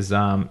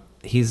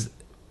 he's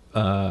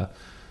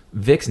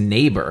Vic's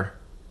neighbor,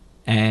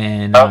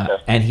 and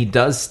he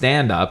does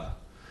stand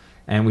up,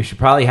 and we should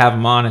probably have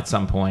him on at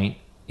some point.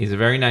 He's a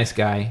very nice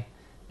guy,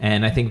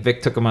 and I think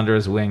Vic took him under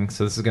his wing,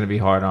 so this is going to be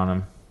hard on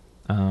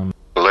him.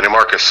 Lenny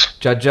Marcus.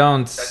 Judd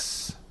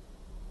Jones.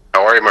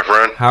 How are you, my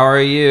friend? How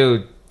are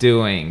you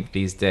doing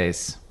these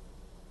days?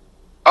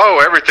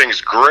 Oh,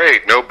 everything's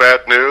great. No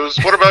bad news.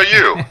 What about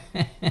you?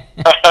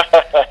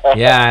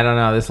 Yeah, I don't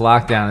know. This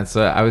lockdown,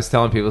 I was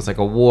telling people it's like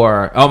a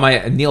war. Oh,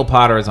 Neil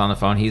Potter is on the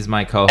phone. He's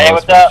my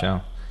co-host for the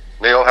show.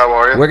 Neil, how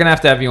are you? We're going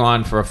to have you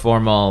on for a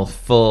formal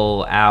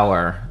full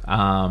hour.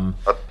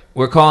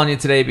 We're calling you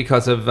today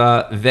because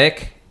of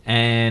Vic,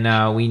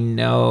 and we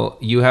know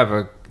you have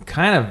a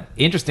kind of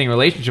interesting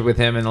relationship with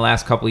him in the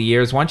last couple of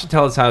years. Why don't you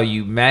tell us how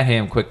you met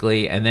him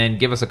quickly, and then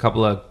give us a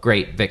couple of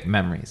great Vic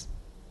memories.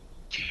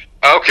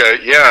 Okay,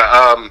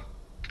 yeah.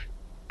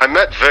 I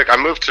met Vic. I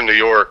moved to New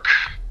York,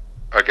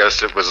 I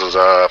guess it was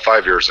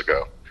 5 years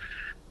ago.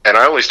 And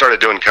I only started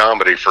doing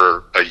comedy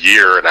for a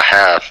year and a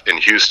half in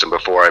Houston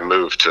before I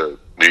moved to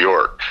New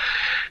York.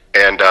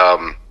 And,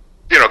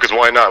 because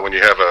why not? When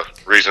you have a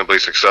reasonably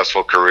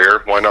successful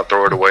career, why not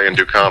throw it away and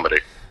do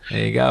comedy?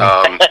 There you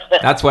go.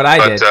 That's what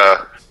I did.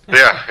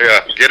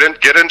 Yeah. Get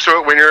into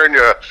it when you're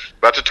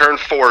about to turn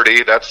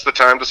 40. That's the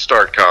time to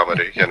start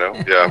comedy,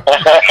 Yeah.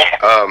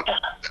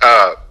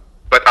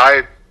 But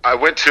I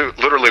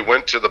literally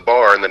went to the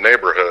bar in the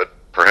neighborhood,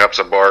 perhaps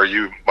a bar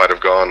you might have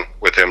gone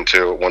with him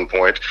to at one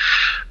point.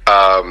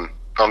 On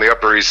the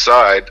Upper East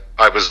Side,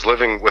 I was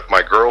living with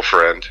my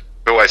girlfriend,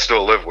 who I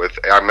still live with.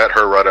 I met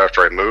her right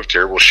after I moved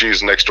here. Well,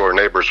 she's next door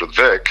neighbors with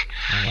Vic.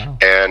 Oh, wow.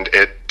 And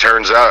it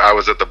turns out I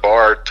was at the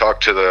bar,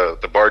 talked to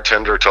the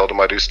bartender, told him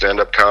I do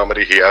stand-up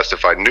comedy. He asked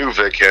if I knew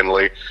Vic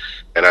Henley.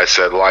 And I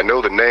said, well, I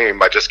know the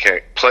name, I just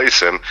can't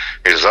place him.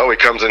 He says, oh, he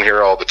comes in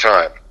here all the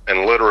time.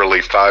 And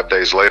literally 5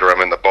 days later,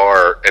 I'm in the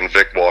bar, and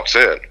Vic walks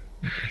in.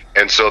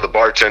 And so the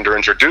bartender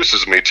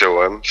introduces me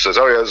to him, says,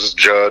 oh, yeah, this is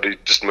Judd. He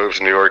just moved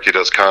to New York. He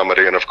does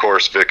comedy. And, of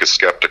course, Vic is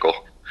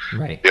skeptical,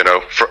 right?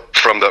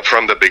 From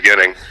the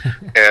beginning.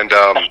 And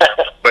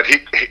but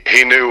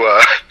he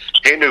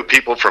knew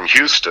people from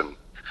Houston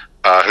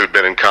who'd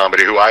been in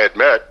comedy, who I had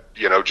met,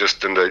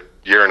 just in the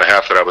year and a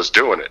half that I was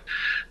doing it.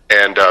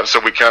 And so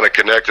we kind of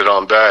connected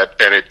on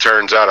that. And it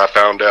turns out, I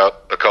found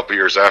out a couple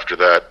years after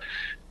that,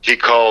 he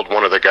called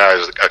one of the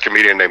guys, a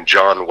comedian named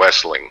John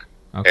Wessling,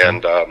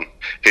 and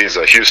he's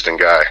a Houston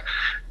guy.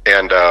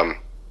 And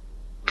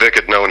Vic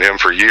had known him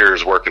for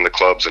years, working the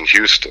clubs in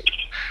Houston.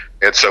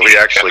 And so he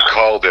actually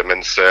called him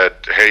and said,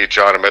 "Hey,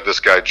 John, I met this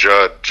guy,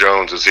 Judd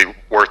Jones. Is he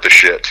worth the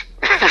shit?"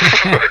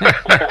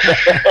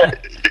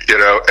 You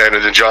know, and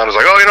then John was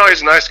like, "Oh, you know,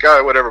 he's a nice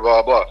guy, whatever,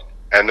 blah, blah."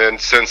 And then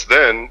since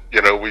then,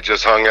 you know, we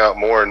just hung out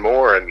more and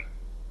more. And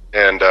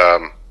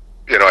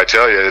you know, I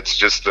tell you, it's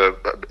just,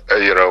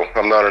 you know,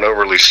 I'm not an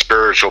overly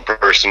spiritual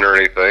person or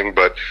anything,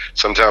 but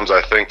sometimes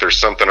I think there's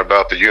something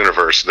about the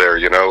universe there,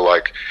 you know,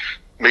 like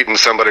meeting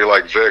somebody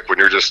like Vic when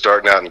you're just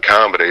starting out in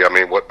comedy. I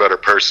mean, what better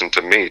person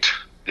to meet?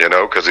 You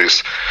know, because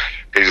he's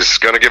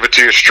going to give it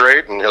to you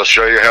straight, and he'll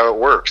show you how it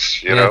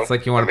works. You know, it's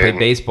like you want to play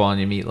baseball and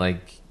you meet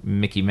like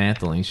Mickey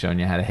Mantle and he's showing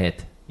you how to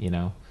hit. You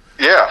know.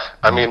 Yeah,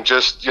 I mean,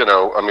 just you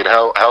know, I mean,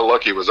 how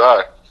lucky was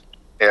I?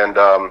 And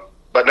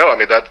but no, I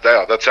mean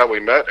that's how we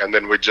met, and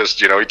then we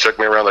just, you know, he took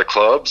me around the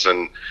clubs,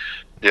 and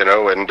you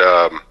know, and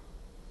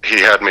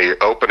he had me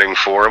opening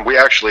for him. We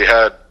actually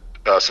had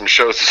some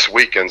shows this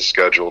weekend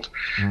scheduled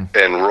in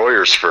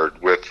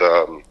Royersford with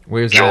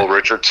Joel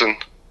Richardson.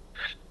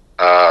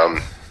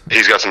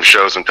 He's got some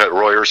shows in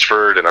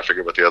Royersford, and I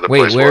forget what the other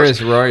place was. Wait, where is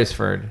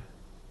Royersford?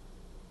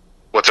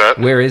 What's that?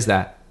 Where is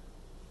that?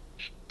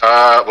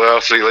 Well,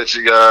 see, let's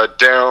see,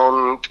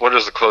 down, what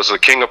is the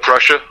closest? King of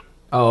Prussia?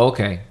 Oh,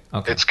 okay.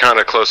 Okay. It's kind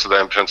of close to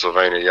that in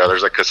Pennsylvania. Yeah,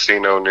 there's a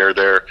casino near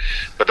there.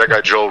 But that guy,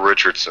 Joel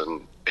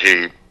Richardson,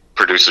 he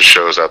produces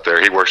shows out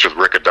there. He works with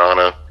Rick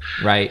Adonna.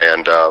 Right.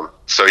 And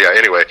so, yeah,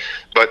 anyway.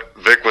 But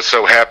Vic was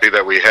so happy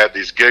that we had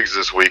these gigs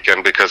this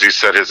weekend because he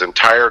said his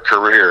entire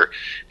career,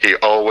 he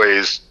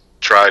always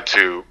tried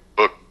to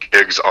book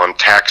gigs on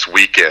tax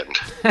weekend.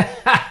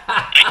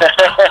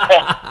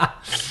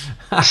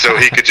 So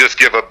he could just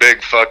give a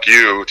big fuck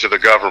you to the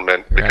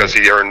government because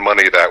he earned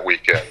money that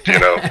weekend, you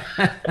know.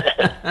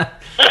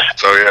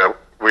 So yeah,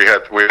 we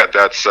had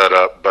that set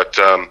up, but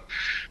no,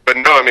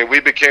 I mean, we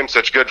became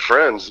such good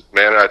friends,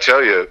 man. I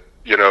tell you,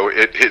 you know,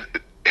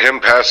 him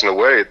passing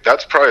away,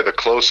 that's probably the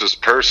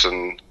closest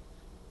person,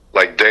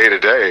 like day to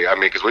day. I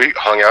mean, because we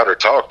hung out or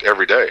talked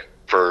every day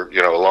for,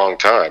 you know, a long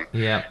time.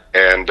 Yeah.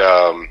 And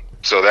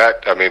so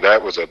that, I mean,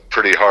 that was a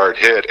pretty hard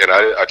hit. And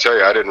I tell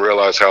you, I didn't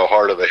realize how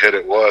hard of a hit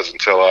it was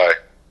until I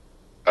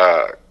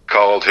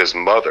called his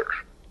mother.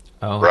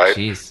 Oh, right?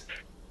 Jeez.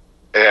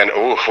 And,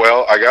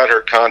 well, I got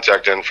her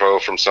contact info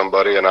from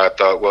somebody, and I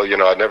thought, well, you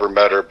know, I'd never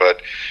met her,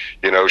 but,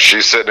 you know,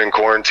 she's sitting in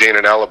quarantine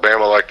in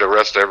Alabama like the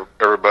rest of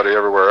everybody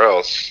everywhere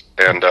else.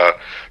 And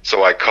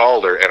so I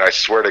called her, and I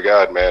swear to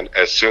God, man,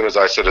 as soon as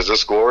I said, "Is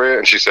this Gloria?"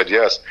 and she said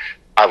yes,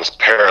 I was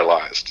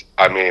paralyzed.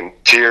 I mean,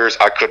 tears,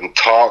 I couldn't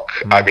talk.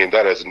 I mean,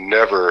 that has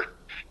never,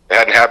 it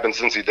hadn't happened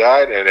since he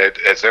died, and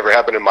it's never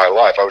happened in my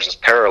life. I was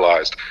just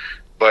paralyzed.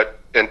 But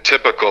in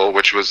typical,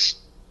 which was,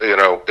 you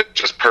know,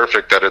 just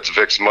perfect that it's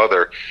Vic's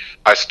mother,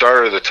 I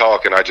started to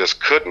talk and I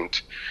just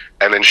couldn't.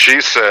 And then she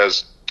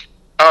says,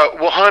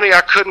 "Well, honey,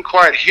 I couldn't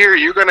quite hear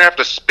you. You're going to have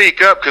to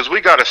speak up because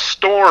we got a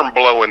storm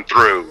blowing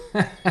through."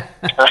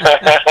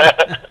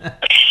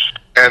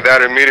 And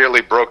that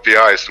immediately broke the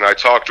ice. And I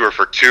talked to her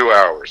for 2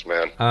 hours,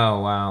 man.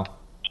 Oh, wow.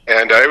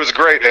 And it was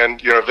great.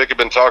 And, you know, Vic had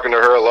been talking to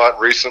her a lot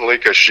recently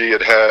because she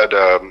had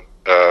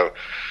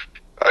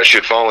she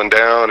had fallen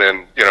down,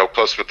 and, you know,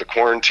 plus with the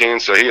quarantine,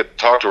 so he had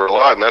talked to her a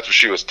lot, and that's what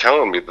she was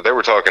telling me, that they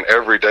were talking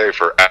every day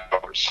for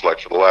hours, like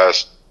for the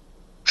last,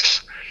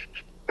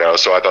 you know,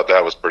 so I thought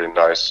that was pretty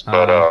nice.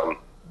 But,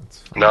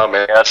 no,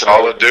 man,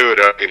 solid dude.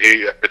 I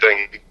mean,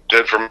 everything he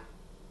did for me,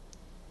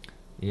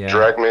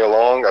 dragged me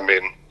along. I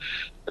mean,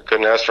 I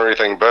couldn't ask for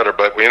anything better,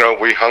 but, you know,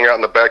 we hung out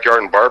in the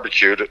backyard and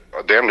barbecued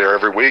damn near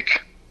every week,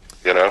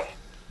 you know.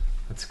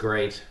 That's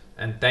great.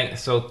 And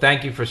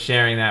thank you for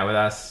sharing that with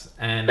us.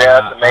 And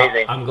yeah, that's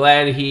amazing. I'm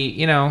glad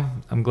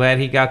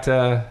he got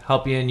to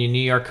help you in your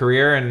New York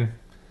career and,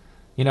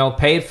 you know,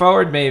 pay it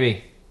forward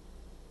maybe.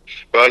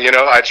 Well, you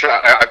know, I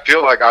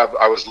feel like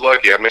I was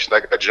lucky. I mentioned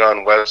that guy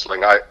John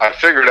Wessling. I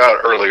figured out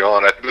early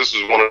on, I think this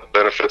is one of the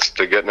benefits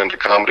to getting into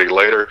comedy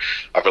later.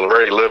 I've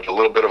already lived a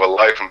little bit of a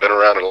life and been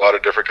around a lot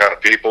of different kind of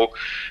people.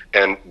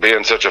 And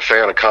being such a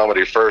fan of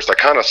comedy first, I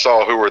kind of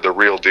saw who were the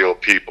real deal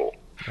people.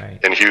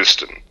 Right. In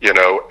Houston, you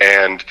know,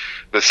 and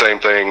the same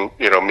thing,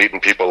 you know, meeting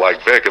people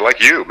like Vic and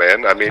like you,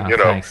 man. I mean, you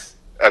know, thanks.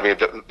 I mean,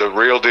 the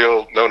real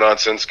deal, no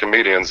nonsense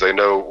comedians, they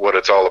know what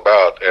it's all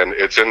about, and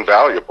it's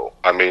invaluable.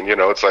 I mean, you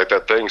know, it's like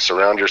that thing,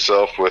 surround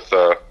yourself with,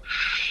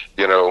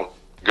 you know,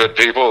 good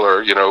people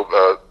or, you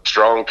know,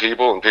 strong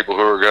people and people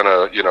who are going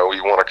to, you know,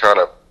 you want to kind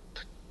of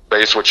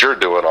base what you're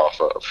doing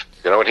off of,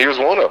 you know, and he was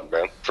one of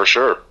them, man, for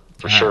sure.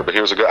 Sure. But he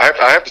was a good,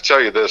 I have to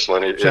tell you this,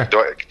 Lenny, sure.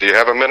 Do you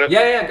have a minute?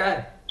 Yeah, go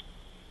ahead.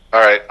 All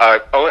right,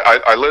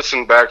 I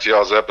listened back to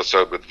y'all's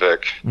episode with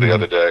Vic the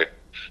other day,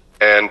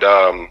 and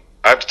I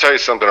have to tell you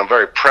something I'm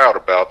very proud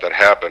about that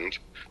happened.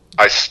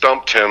 I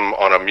stumped him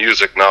on a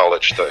music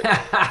knowledge thing.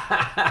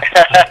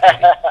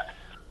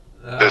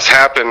 This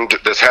happened.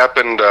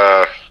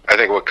 I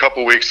think a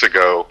couple weeks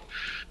ago.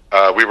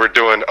 We were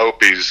doing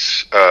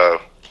Opie's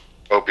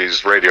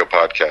radio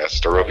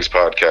podcast or Opie's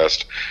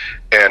podcast,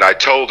 and I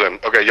told him,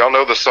 okay, y'all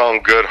know the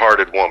song "Good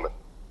Hearted Woman,"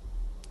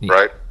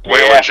 right?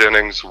 Waylon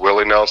Jennings,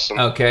 Willie Nelson.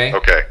 Okay.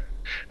 All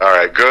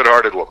right. Good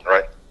Hearted Woman,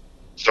 right?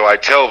 So I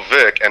tell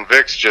Vic, and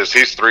Vic's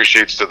he's 3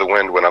 sheets to the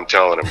wind when I'm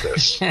telling him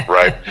this,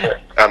 right?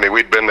 I mean,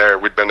 we'd been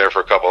there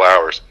for a couple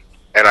hours.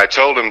 And I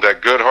told him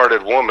that Good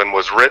Hearted Woman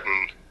was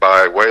written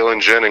by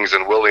Waylon Jennings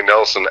and Willie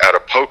Nelson at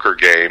a poker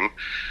game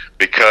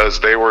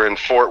because they were in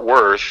Fort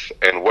Worth,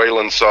 and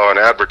Waylon saw an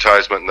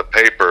advertisement in the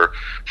paper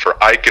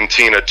for Ike and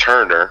Tina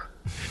Turner,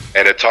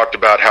 and it talked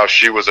about how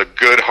she was a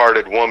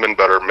good-hearted woman,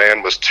 but her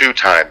man was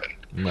two-timing.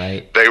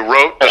 Right. They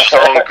wrote the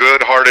song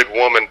Good Hearted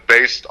Woman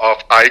based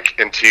off Ike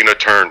and Tina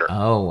Turner.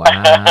 Oh,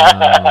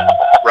 wow.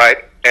 Right?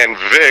 And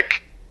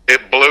Vic,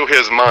 it blew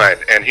his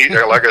mind. And he,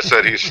 like I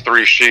said, he's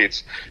 3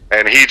 sheets.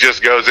 And he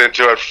just goes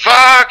into it,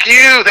 fuck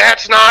you,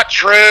 that's not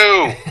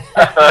true.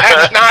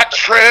 That's not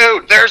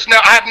true.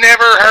 I've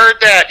never heard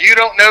that. You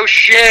don't know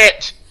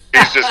shit.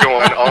 He's just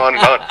going on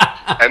and on.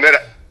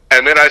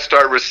 And then I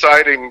start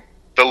reciting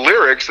the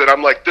lyrics, and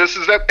I'm like, this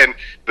is that. And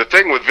the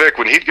thing with Vic,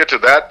 when he'd get to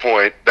that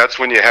point, that's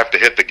when you have to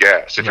hit the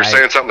gas. If you're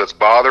saying something that's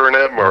bothering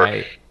him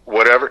or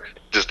whatever,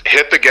 just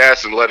hit the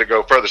gas and let it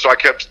go further. So I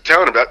kept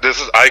telling him that this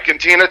is Ike and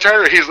Tina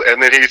Turner.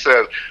 And then he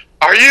says,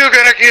 are you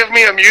going to give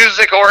me a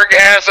music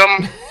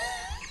orgasm?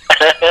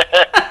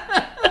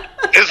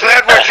 Is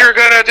that what you're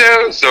going to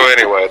do? So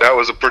anyway, that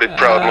was a pretty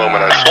proud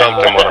moment. I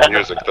stumped him on a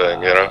music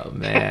thing, you know? Oh,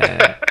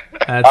 man.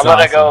 I'm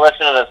going to go listen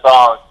to the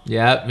song.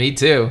 Yeah, me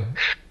too.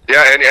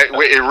 Yeah, and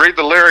you read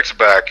the lyrics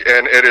back,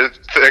 and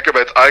think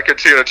about Ike and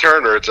Tina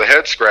Turner. It's a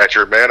head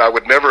scratcher, man. I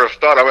would never have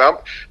thought. I mean,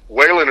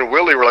 Waylon and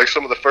Willie were like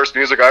some of the first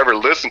music I ever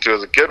listened to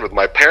as a kid with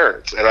my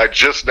parents, and I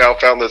just now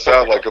found this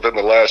out like within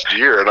the last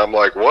year, and I'm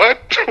like, what?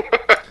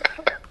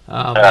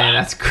 Oh man,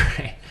 that's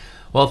great.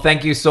 Well,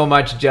 thank you so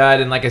much, Judd.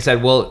 And like I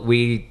said,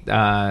 we're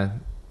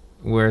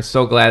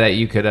so glad that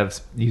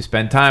you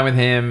spent time with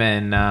him,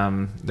 and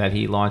that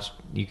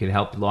you could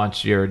help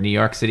launch your New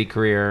York City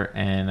career,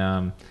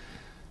 and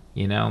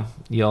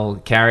you'll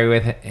carry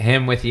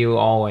him with you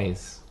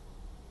always.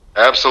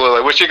 Absolutely.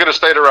 I wish he could have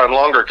stayed around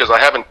longer because I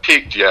haven't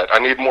peaked yet. I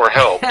need more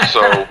help. So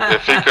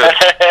if he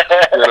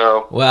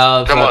could,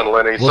 Well, come on,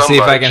 Lenny. We'll see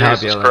if I can help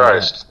Jesus you.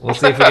 Christ. We'll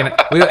see if we can.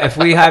 If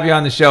we have you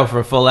on the show for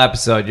a full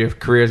episode, your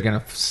career is going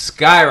to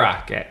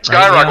skyrocket.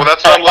 Skyrocket. Well,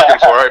 that's what I'm looking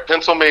for. All right,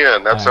 pencil me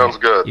in. That sounds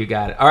good. You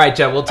got it. All right,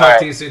 Jeff. We'll talk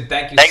to you soon.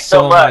 Thank you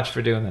so much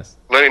for doing this.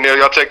 Lenny, Neil,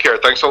 y'all take care.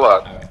 Thanks a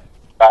lot.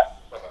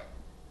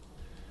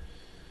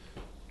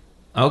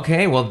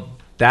 Okay, well,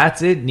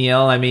 that's it,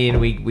 Neil. I mean,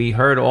 we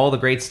heard all the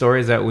great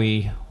stories that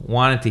we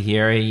wanted to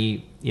hear.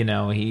 He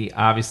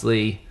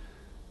obviously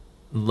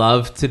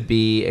loved to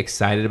be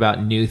excited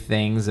about new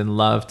things and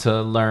loved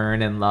to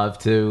learn and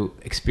loved to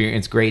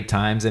experience great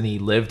times. And he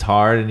lived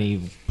hard and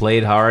he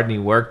played hard and he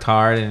worked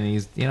hard and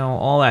he's,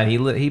 all that.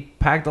 He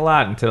packed a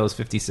lot into those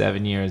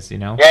 57 years,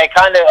 Yeah, he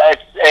kind of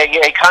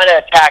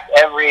attacked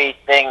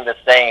everything the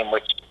same,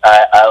 which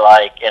I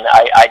like. And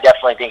I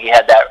definitely think he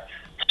had that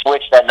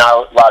switch that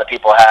not a lot of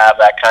people have,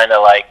 that kind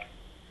of like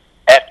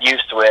F-U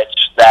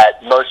switch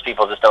that most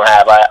people just don't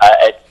have.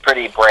 A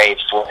pretty brave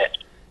switch.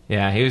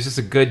 Yeah, he was just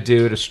a good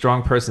dude, a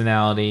strong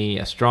personality,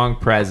 a strong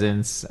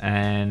presence,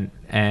 and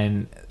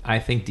I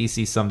think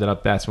DC summed it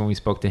up best when we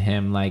spoke to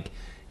him. Like,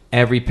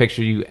 every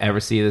picture you ever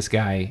see of this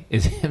guy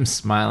is him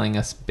smiling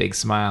a big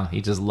smile.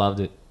 He just loved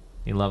it.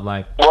 He loved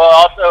life. Well,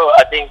 also,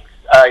 I think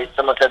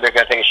someone said they're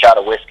going to take a shot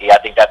of whiskey. I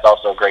think that's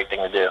also a great thing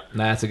to do.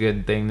 That's a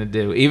good thing to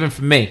do, even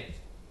for me.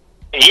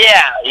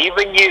 Yeah,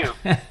 even you.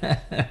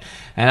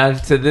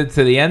 And to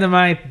the end of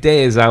my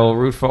days, I will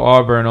root for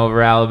Auburn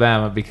over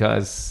Alabama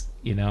because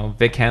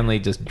Vic Henley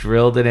just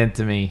drilled it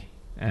into me.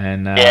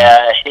 And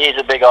yeah, he's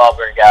a big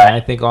Auburn guy. I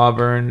think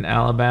Auburn,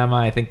 Alabama.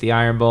 I think the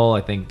Iron Bowl.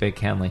 I think Vic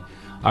Henley.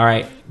 All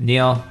right,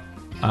 Neil.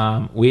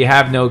 We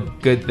have no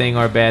good thing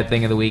or bad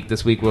thing of the week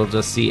this week. We'll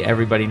just see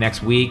everybody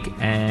next week.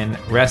 And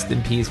rest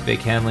in peace, Vic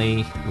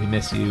Henley. We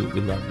miss you.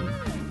 We love you.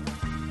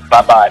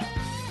 Bye-bye.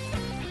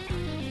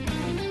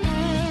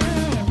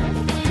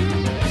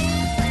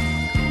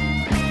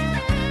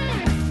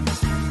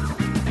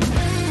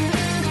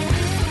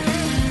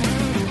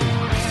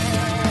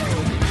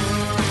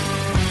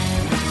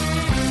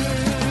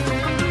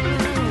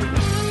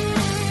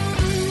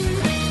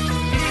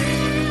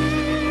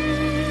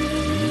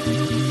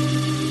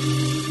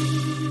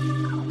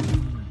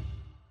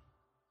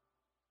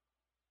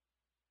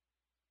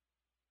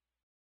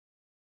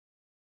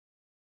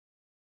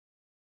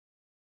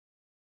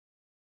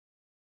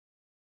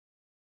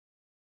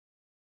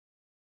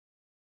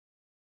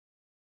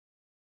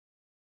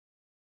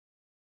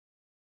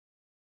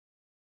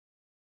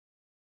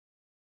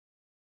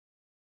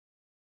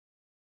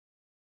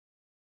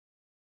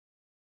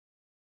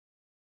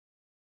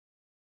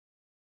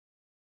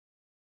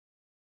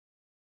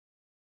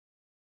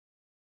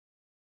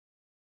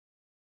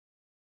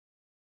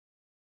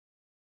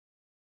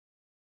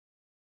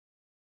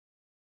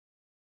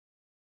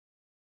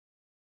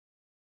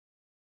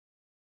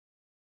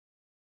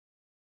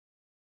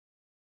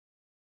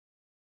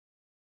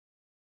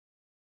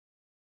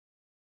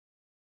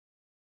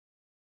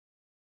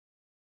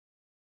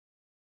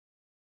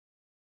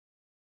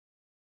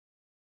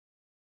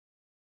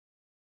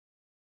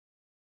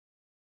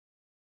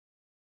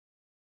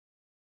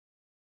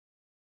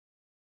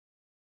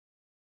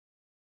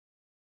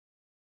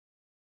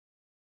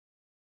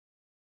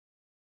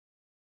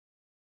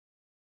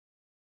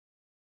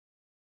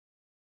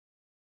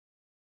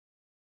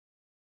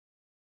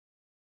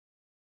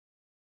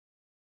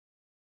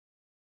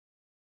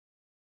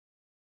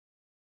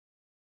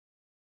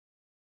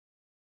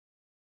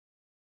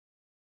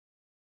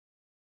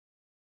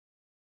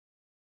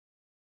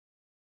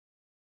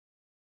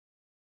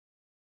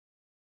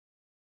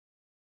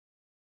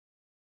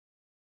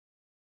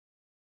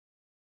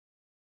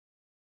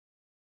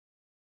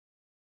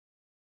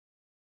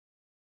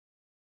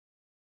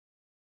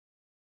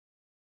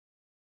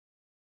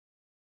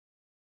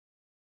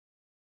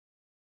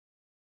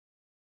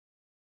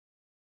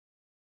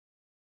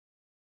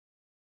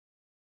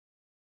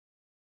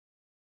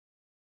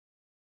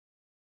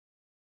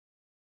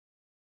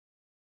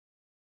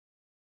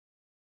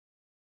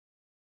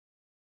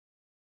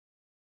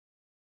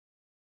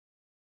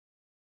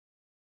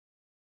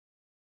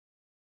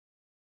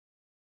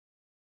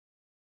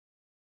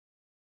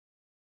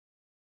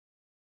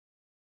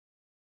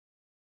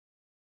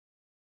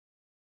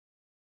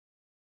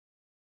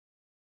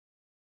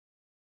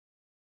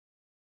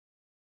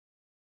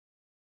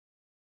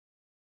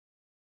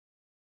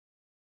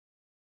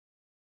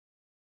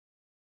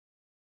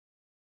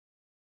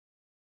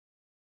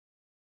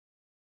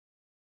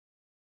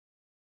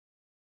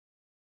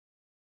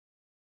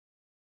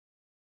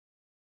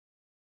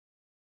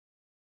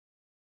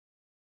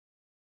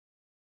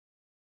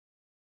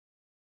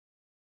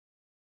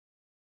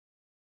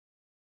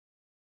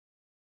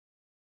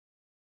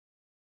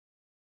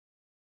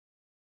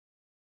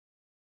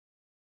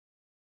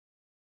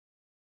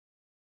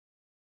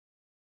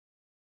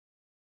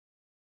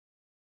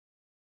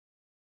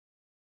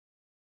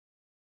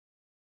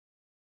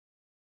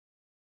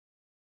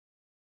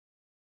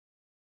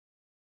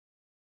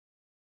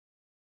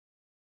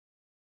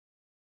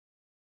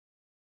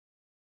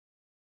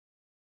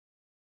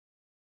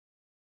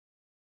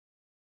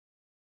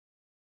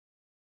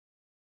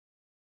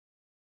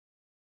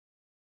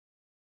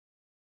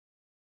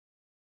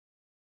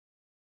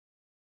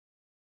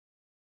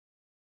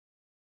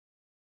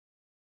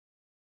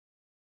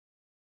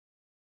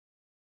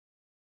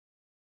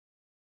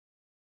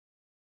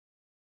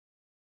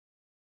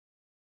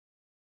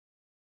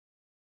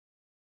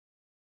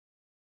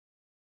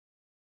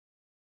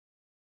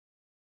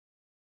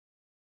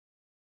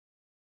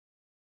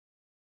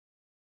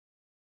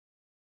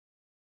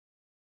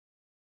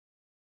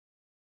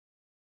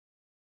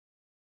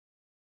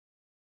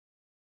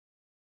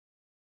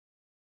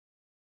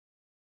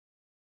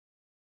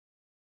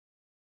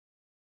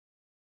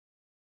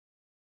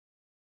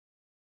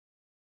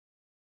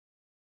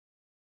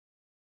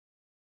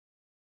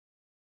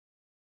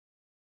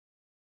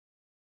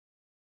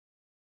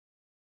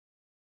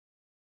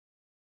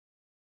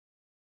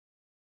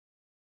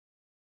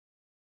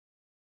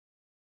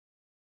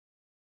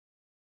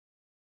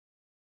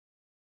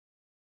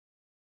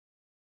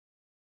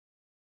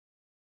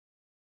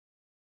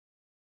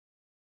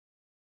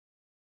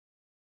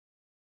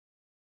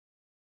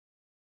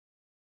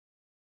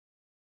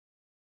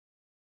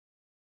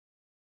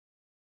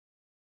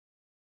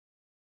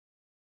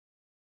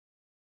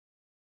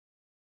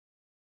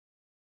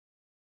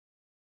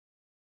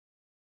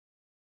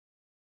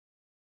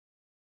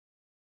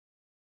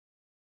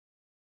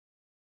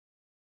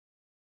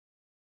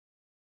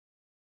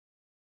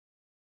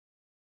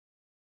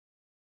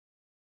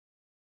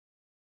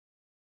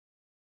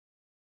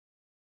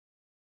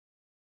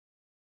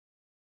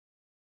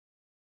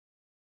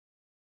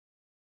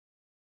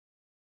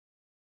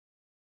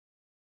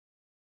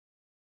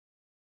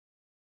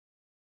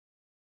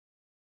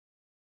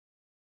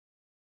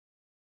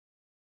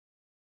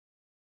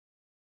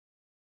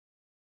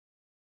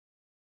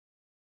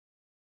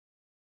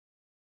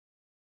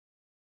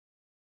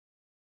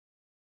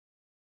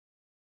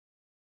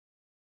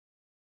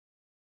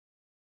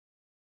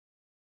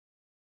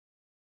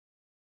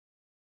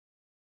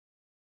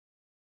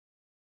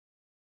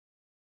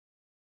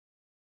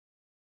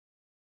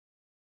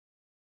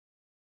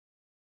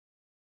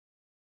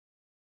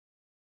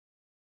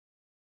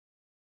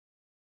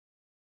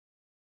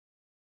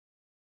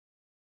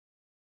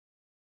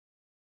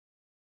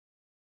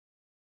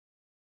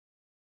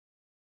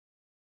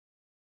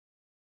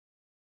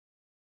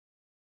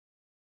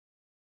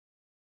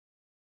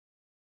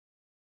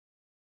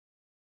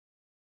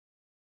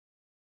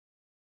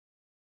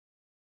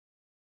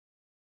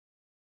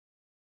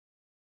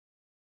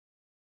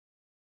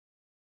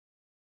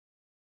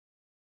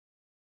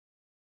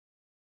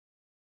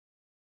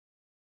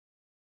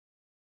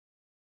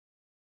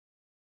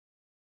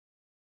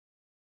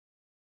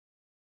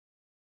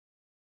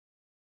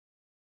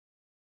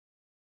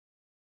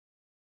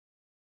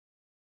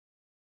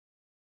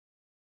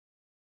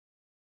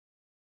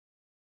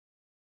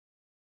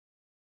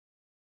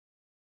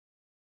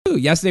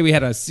 Yesterday we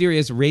had a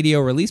serious radio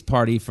release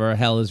party for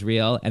Hell Is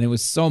Real, and it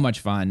was so much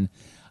fun.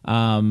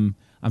 I'm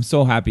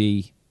so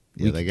happy.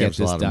 Yeah, they gave us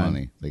a lot of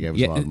money. They gave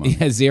us a lot of money.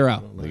 Yeah,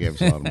 zero. They gave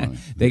us a lot of money.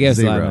 They gave us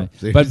a lot of Zero.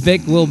 money. But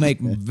Vic will make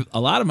a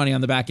lot of money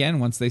on the back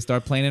end once they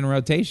start playing in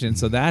rotation.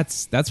 So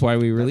that's why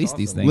we release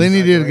these things.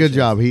 Lenny did a good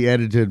job. He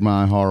edited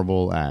my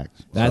horrible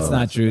act. That's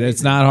not true.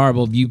 It's not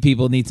horrible. You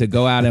people need to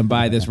go out and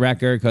buy this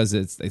record because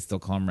they still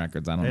call them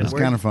records. I don't know. It's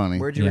kind of funny.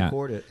 Where'd you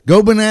record it?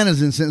 Go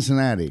Bananas in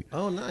Cincinnati.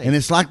 Oh, nice. And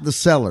it's like The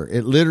Cellar.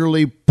 It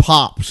literally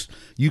pops.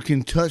 You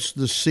can touch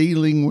the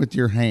ceiling with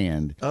your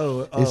hand.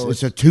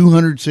 It's a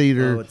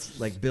 200-seater. Oh, it's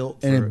like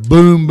built and for... it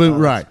boom, boom, Oh,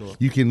 right. cool.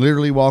 You can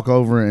literally walk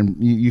over and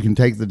you can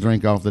take the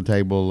drink off the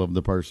table of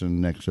the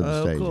person next to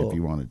the stage cool. if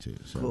you wanted to.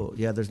 So. Cool.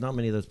 Yeah, there's not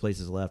many of those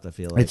places left, I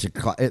feel like.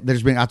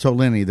 I told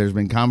Lenny, there's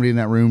been comedy in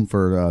that room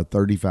for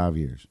 35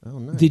 years. Oh,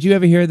 nice. Did you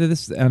ever hear that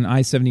this on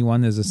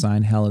I-71 there's a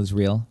sign "Hell Is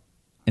Real"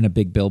 in a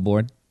big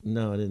billboard?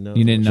 No, I didn't know.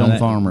 You didn't know Some that?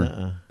 farmer.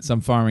 Nuh-uh.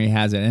 Some farmer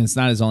has it, and it's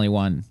not his only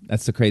one.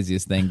 That's the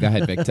craziest thing. Go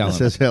ahead, Vic. Tell him. It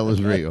says "Hell Is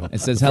Real."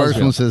 It says the "Hell Is first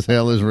Real." one says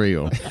 "Hell Is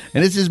Real,"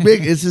 and it's as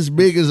big. It's as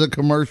big as a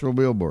commercial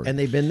billboard. And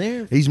they've been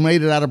there? He's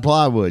made it out of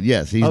plywood.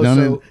 Yes, he's done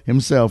it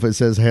himself. It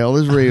says "Hell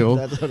Is Real,"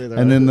 That's funny, though.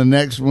 and then the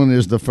next one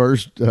is the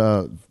first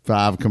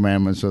 5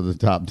 commandments of the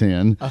top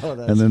 10, Oh,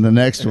 that's and then the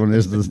next one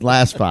is the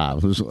last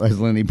 5, as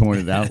Lenny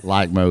pointed out,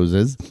 like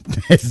Moses.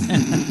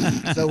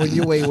 So when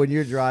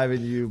you're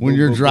driving, when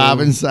you're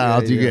driving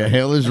south, you get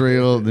 "Hell Is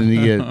Real," then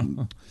you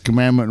get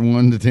commandment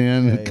 1 to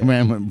 10,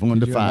 commandment 1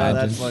 to 5. Oh,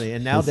 that's funny.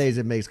 And nowadays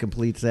it makes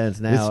complete sense.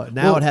 Now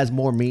well, it has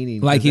more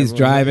meaning. Like he's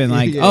driving,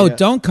 like,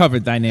 don't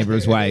covet thy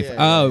neighbor's wife.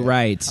 Oh,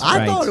 right.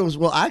 I thought it was,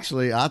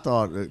 actually, I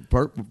thought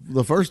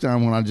the first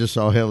time when I just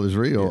saw "Hell Is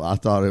Real," I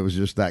thought it was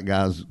just that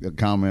guy's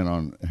comment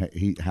on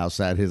how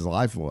sad his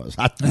life was.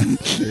 I didn't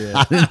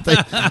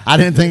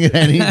think it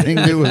had anything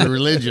to do with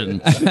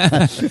religion.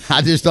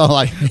 I just thought,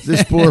 like,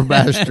 this poor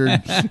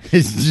bastard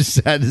is just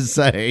sad to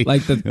say.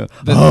 Like the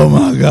oh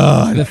my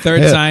God. The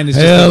third sign is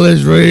 "Hell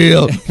is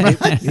real."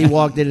 He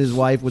walked in, his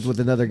wife was with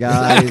another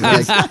guy. He's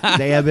like,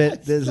 damn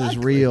it, this is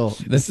real.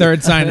 The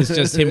third sign is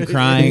just him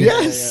crying.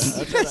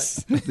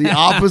 Yes. The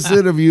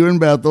opposite of you and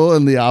Bethel,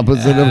 and the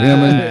opposite of him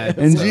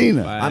and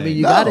Gina. I mean,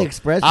 you got to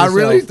express yourself. I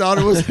really thought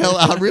it was hell.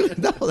 I really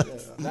know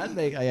that.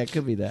 It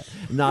could be that.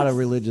 Not a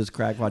religious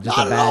crackpot, just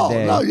Not a bad at all.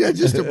 day. No, yeah,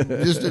 just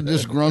a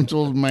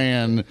disgruntled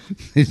man.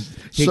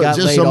 He got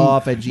laid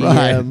off at GM.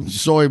 Right,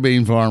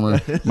 soybean farmer.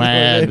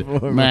 Mad.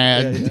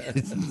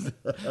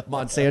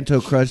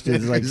 Monsanto crushed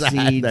his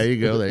seeds. There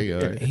you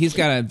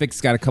go.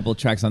 Vic's got a couple of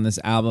tracks on this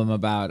album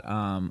about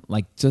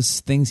like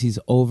just things he's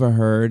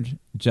overheard,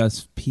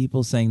 just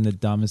people saying the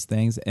dumbest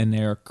things, and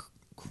they're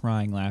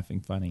crying, laughing,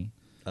 funny.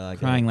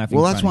 Crying, laughing.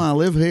 Well, that's funny. why I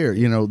live here.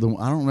 You know,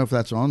 I don't know if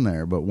that's on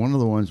there, but one of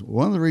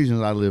the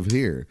reasons I live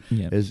here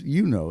is,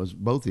 as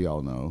both of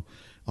y'all know,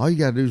 all you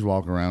got to do is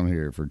walk around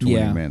here for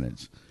 20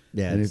 minutes.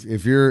 Yeah, and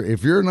if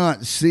you're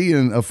not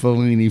seeing a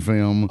Fellini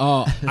film,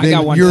 I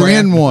got one. You're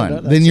in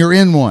one. Then you're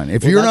in one.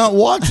 If you're not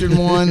watching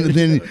one,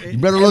 then you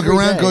better look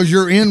around because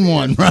you're in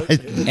one.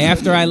 Right.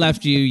 After I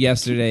left you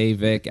yesterday,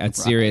 Vic, at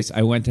Sirius,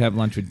 I went to have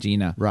lunch with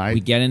Gina. Right. We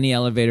get in the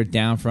elevator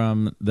down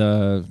from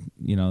the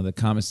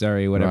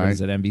commissary, whatever it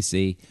is at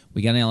NBC.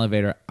 We get in the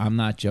elevator. I'm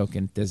not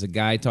joking. There's a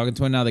guy talking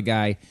to another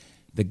guy.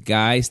 The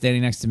guy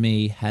standing next to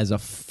me has a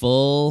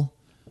full.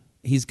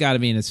 He's got to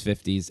be in his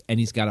 50s, and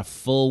he's got a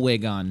full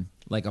wig on.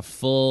 Like a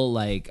full,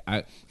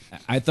 I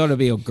thought it'd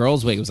be a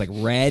girl's wig. It was like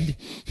red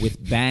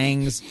with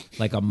bangs,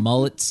 like a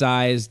mullet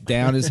size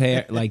down his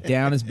hair, like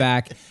down his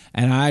back.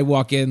 And I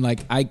walk in,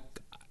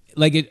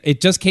 it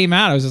just came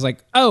out. I was just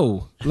like,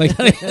 oh,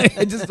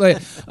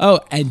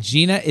 and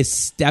Gina is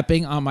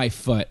stepping on my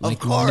foot.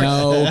 Like,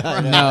 no.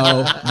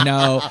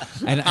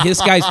 And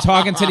this guy's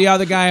talking to the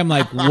other guy. I'm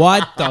like,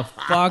 what the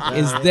fuck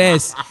is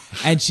this?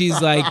 And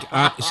she's like,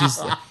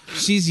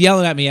 she's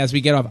yelling at me as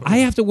we get off. I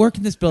have to work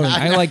in this building.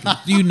 I'm like,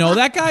 do you know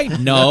that guy?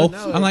 No.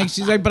 I'm like,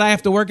 she's like, but I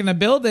have to work in the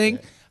building.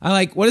 I'm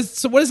like, what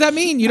does that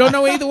mean? You don't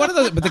know either one of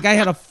those. But the guy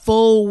had a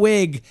full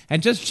wig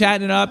and just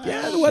chatting it up.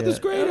 Yeah, the weather's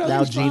great.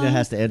 Now Gina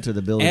has to enter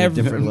the building a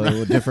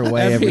different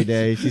way every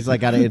day. She's like,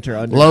 got to enter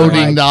under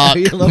loading dock.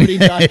 Loading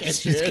dock.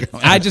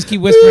 I just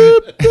keep whispering.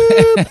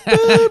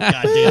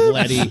 Goddamn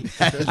Letty.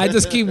 I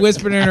just keep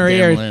whispering in her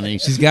ear. Lenny.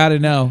 She's got to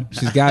know.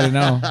 She's got to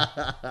know.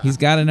 He's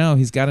got to know.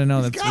 He's got to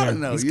know. He's got to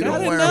know. He's You got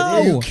to don't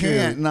know. You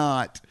can't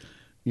not.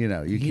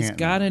 He's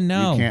got to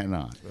know. You can't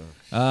not.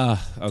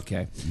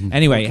 Okay.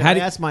 Anyway, Can I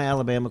ask my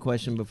Alabama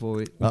question before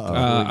we?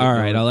 all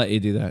right, I'll let you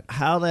do that.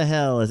 How the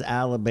hell is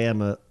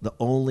Alabama the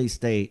only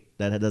state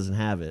that doesn't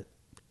have it?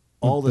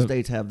 All the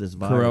states have this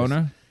virus.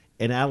 Corona?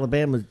 And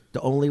Alabama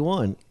the only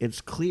one.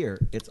 It's clear.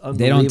 It's They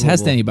unbelievable. don't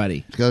test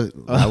anybody.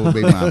 That would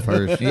be my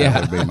first. Yeah.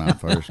 That would be my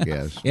first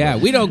guess. Yeah,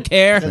 we don't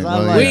care.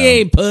 Well, We yeah.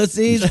 ain't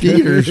pussies.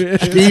 Skeeters.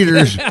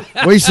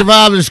 We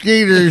survived the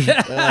skeeters.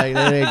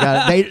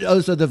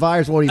 So the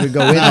virus won't even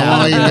go in.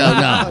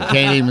 No,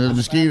 can't even. The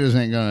mosquitoes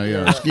ain't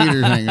gonna.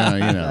 Skeeters ain't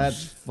gonna.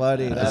 That's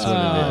funny. That's what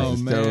it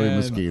is. It's totally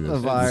mosquitoes. The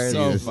virus.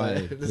 So is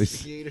funny. The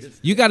skeeters.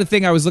 You got a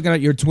thing. I was looking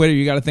at your Twitter.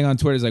 You got a thing on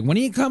Twitter. It's like, when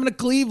are you coming to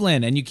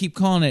Cleveland? And you keep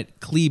calling it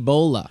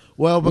Clebola.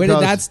 Well, where did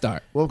that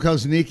start? Well,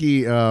 because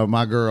Nikki,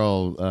 my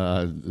girl,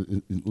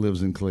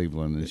 lives in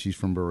Cleveland, and she's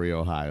from Bury,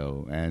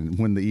 Ohio. And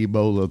when the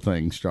Ebola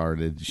thing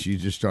started, she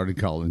just started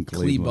calling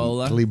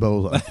Cleveland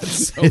Clebola.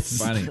 That's so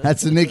funny.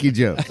 That's a Nikki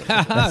joke.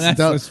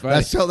 That's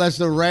funny. That's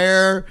the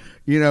rare.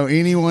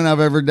 Anyone I've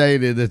ever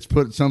dated that's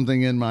put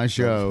something in my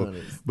show.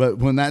 But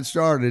when that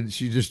started,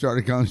 she just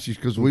started calling,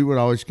 because we would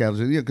always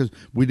because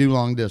we do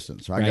long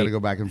distance. So I got to go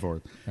back and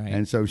forth. Right.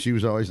 And so she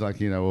was always like,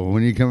 well,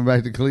 when are you coming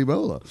back to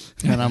Clebola?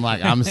 And I'm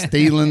like, I'm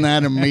stealing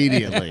that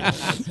immediately.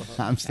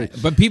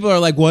 But people are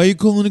like, why are you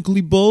calling it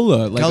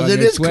Clebola? Because it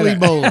is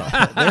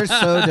Clebola. They're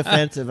so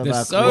defensive They're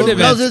about so Clebola.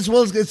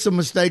 Because it's a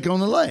mistake on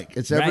the lake.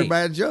 It's every Right.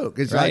 bad joke.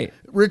 It's Right.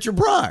 like Richard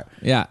Pryor.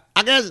 Yeah.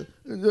 I guess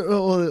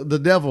the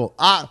devil.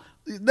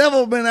 The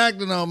devil been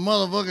acting a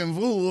motherfucking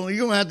fool.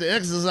 You're gonna have to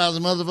exercise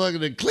a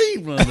motherfucker in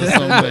Cleveland or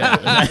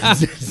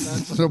something.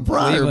 So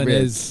Pryor Cleveland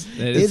bit. is.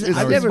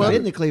 I've never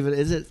been to Cleveland.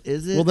 Is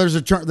it? Well, there's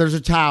a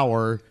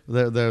tower,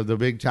 the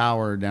big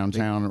tower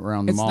downtown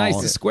around the It's mall.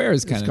 nice. The square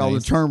is It's kind of called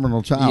nice. the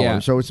Terminal Tower. Yeah.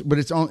 So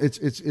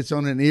it's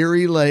on an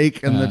Erie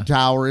lake, and the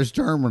tower is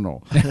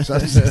terminal. So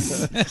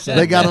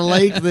they got a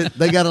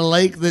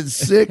lake that's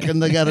sick,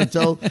 and they got a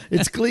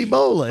it's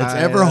Clebola. It's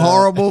every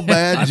horrible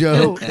bad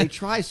joke. They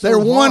try so They're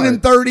hard. 1 in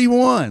 31.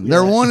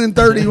 They're 1 in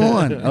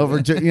 31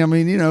 over.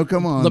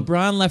 Come on.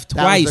 LeBron left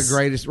That twice. was the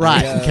greatest.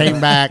 Right,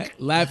 came back.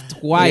 Left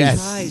twice.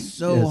 Yes. Try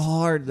so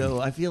hard though.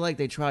 I feel like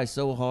they try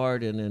so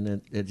hard, and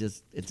then it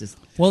just.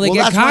 Well, they get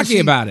that's why cocky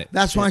about it.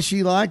 That's why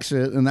she likes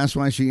it, and that's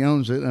why she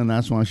owns it, and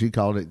that's why she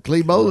called it.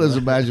 Clebola is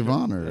a badge of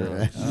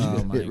honor.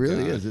 It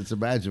really is. It's a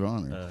badge of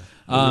honor.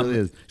 It really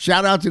is.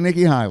 Shout out to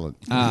Nikki Highland.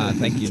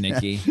 Thank you,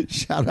 Nikki.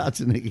 Shout out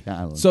to Nikki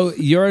Highland. So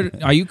you're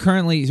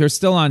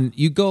still on?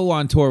 You go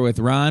on tour with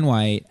Ron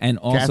White and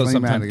also Kathleen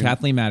sometimes Madigan.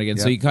 Kathleen Madigan.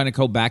 So Yep. you kind of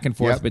go back and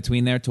forth Yep.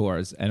 between their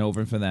tours and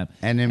over for them.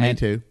 And then me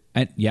too.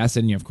 And yes,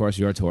 and of course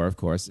your tour, of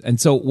course. And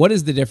so, what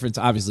is the difference?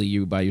 Obviously,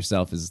 you by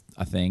yourself is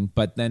a thing,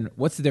 but then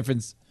what's the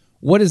difference?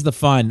 What is the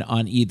fun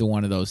on either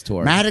one of those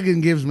tours? Madigan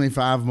gives me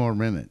 5 more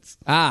minutes.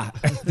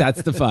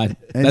 That's the fun.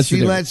 And That's she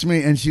the lets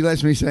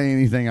me say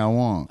anything I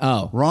want.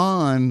 Oh.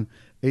 Ron,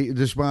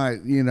 despite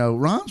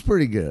Ron's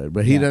pretty good,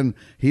 but he doesn't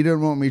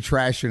want me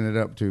trashing it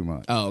up too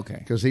much. Oh, okay.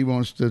 Because he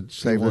wants to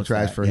save the wants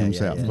trash that. for Yeah,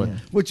 himself, yeah, but yeah.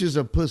 which is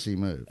a pussy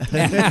move.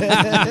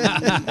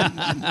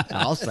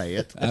 I'll say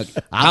it.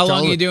 How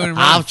long you doing, Ron?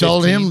 I've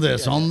told 15? him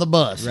this on the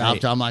bus.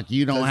 Right. I'm like,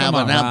 you don't Come have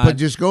on, an Ron. but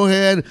just go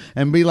ahead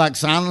and be like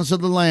Silence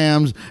of the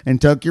Lambs and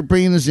tuck your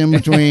penis in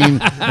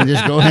between and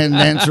just go ahead and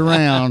dance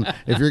around.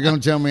 If you're going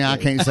to tell me I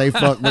can't say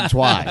fuck but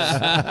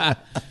twice.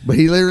 But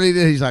he literally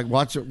did. He's like,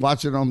 watch it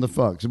on the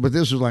fucks. But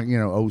this was like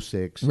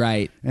 06.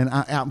 Right. And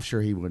I'm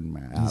sure he wouldn't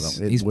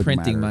matter. He's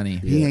printing money.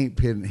 He ain't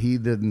pitting. He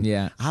didn't.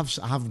 Yeah.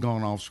 I've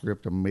gone off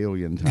script a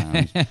million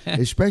times,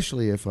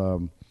 especially if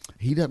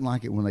he doesn't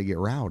like it when they get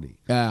rowdy.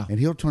 Yeah. And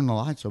he'll turn the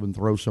lights up and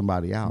throw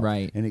somebody out.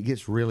 Right. And it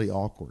gets really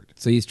awkward.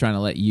 So he's trying to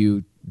let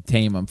you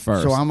tame them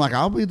first. So I'm like,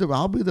 I'll be the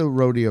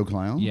rodeo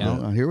clown.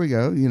 Yeah. Here we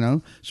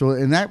go. So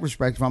in that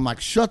respect, if I'm like,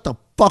 shut the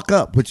fuck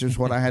up, which is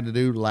what I had to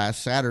do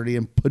last Saturday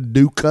in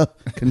Paducah,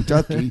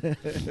 Kentucky.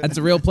 That's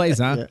a real place,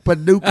 huh?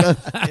 Paducah.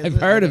 I've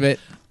heard of it.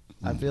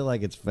 I feel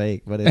like it's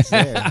fake, but it's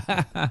there.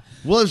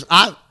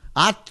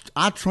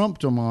 I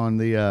trumped him on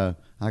the.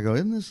 I go,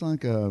 isn't this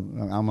like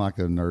I'm like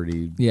a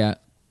nerdy. Yeah.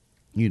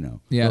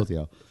 Yeah. Both of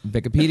y'all.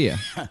 Wikipedia.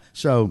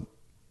 So,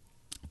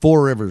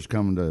 Four Rivers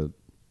come to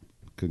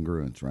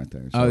congruence right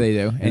there. So, They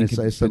do. And In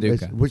it's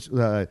Paducah.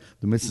 the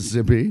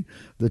Mississippi,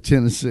 the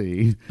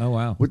Tennessee. Oh,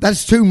 wow.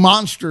 That's 2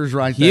 monsters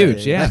right there.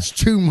 Huge, yeah. That's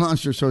 2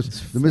 monsters. So it's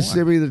the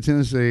Mississippi, the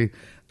Tennessee,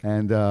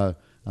 and I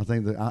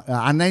think that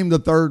I named the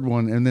 3rd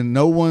one, and then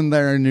no one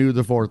there knew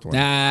the 4th one.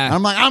 Nah.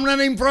 I'm like, I'm not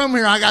even from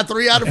here. I got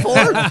 3 out of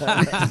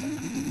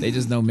 4. They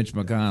just know Mitch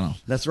McConnell.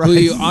 That's right.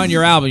 Who on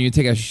your album, you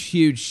take a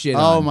huge shit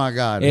on. Oh, my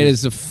God. It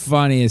is the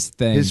funniest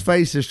thing. His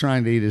face is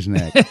trying to eat his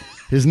neck.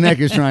 His neck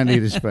is trying to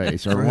eat his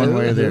face, or one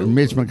way or the other.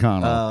 Mitch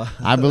McConnell.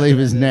 I believe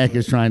his neck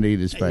is trying to eat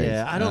his face.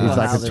 Yeah, I don't He's know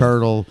like how a they-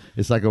 turtle.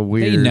 It's like a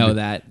weird. They know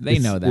that. They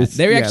know that.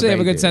 They actually have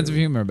a good sense of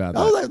humor about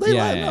that. Oh, they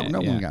yeah,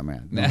 no yeah. one got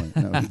mad. No, I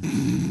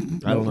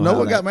don't know no how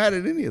one that- got mad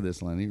at any of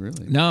this, Lenny.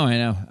 Really? No, I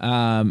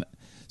know.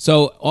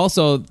 So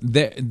also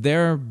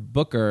their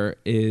booker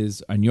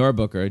is on your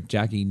booker,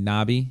 Jackie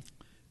Nobby.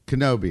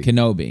 Kenobi,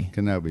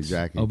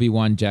 Jackie.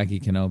 Obi-Wan Jackie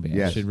Kenobi. I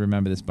Yes. should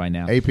remember this by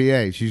now.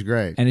 APA, she's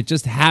great. And it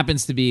just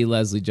happens to be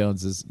Leslie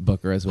Jones's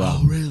booker as well.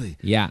 Oh, really?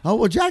 Yeah. Oh,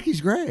 well,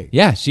 Jackie's great.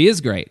 Yeah, she is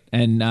great.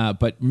 And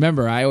but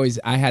remember, I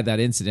had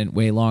that incident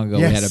way long ago.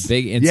 We had a Yes.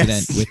 big incident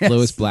Yes. with Yes.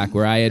 Lewis Black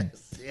where I had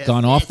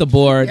gone off the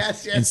board.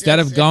 Yes, Instead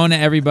of going to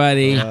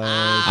everybody, you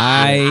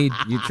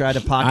try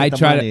to pocket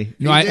the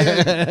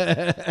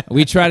money.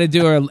 We try to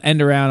do an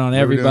end around on We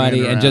were doing everybody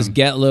end and just around.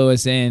 get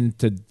Lewis in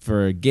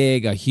for a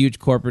gig, a huge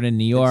corporate in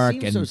New York.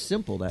 seems and so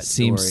simple, that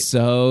seems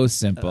story. so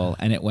simple,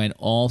 and it went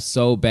all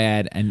so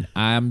bad. And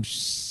I'm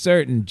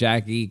certain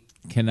Jackie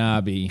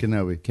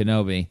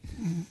Kenobi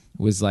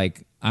was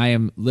like, I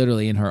am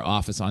literally in her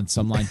office on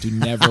some line. Do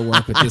never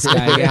work with this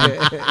guy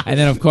again. And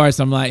then, of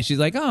course, she's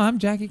like, oh, I'm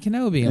Jackie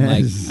Kenobi. I'm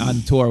like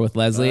on tour with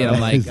Leslie. And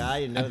I'm like,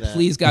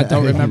 please, God,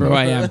 don't remember who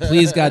I am.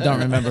 Please, God, don't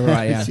remember who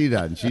I am. She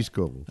doesn't. She's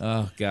cool.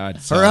 Oh, God.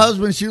 Her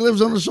husband, she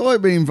lives on a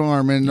soybean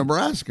farm in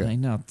Nebraska. I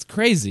know. It's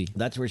crazy.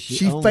 That's where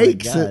she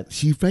fakes it.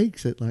 She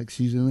fakes it like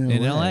she's in LA.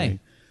 In LA.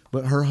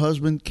 But her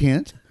husband,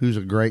 Kent, who's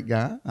a great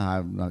guy,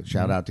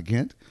 shout out to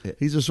Kent.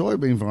 He's a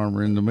soybean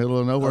farmer in the middle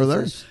of nowhere.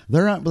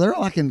 They're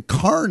like in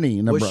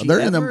Kearney.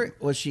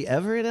 Was she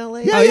ever in LA?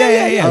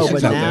 Yeah. Oh, She's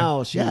but up now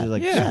there. she's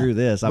like, Yeah. screw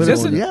this. But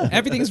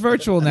everything's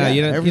virtual now.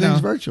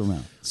 Everything's virtual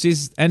now.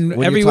 And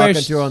when everywhere you're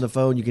talking to her on the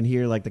phone, you can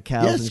hear like the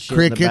cows and shit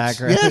in the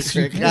background. Yes,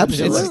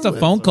 absolutely. It's just a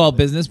phone call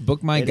business.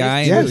 Book my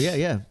guy.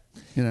 Yeah.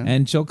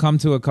 And she'll come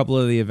to a couple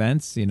of the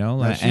events, She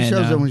shows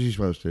up when she's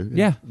supposed to.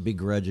 Yeah.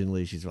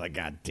 Begrudgingly, she's like,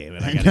 God damn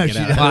it, I gotta get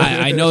out.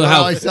 I know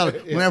how.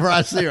 Whenever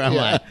I see her, I'm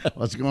like,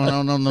 what's going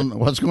on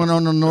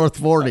on North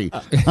 40?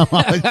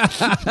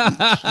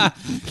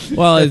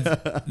 Well,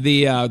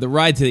 the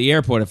ride to the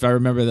airport, if I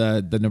remember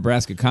the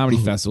Nebraska Comedy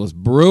Festival, is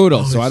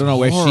brutal. So I don't know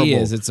where she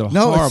is. It's a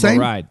horrible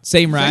ride.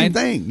 Same ride? Same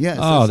thing, yes.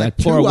 Oh, that like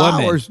poor 2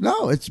 woman. hours.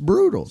 No, it's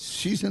brutal.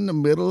 She's in the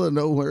middle of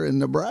nowhere in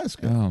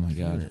Nebraska. Oh, my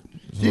God.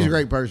 She's a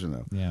great person,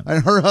 though. Yeah.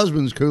 And her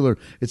husband's cooler.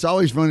 It's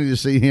always funny to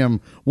see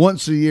him.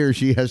 Once a year,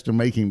 she has to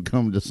make him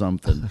come to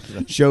something.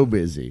 Show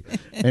busy.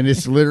 And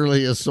it's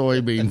literally a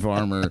soybean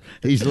farmer.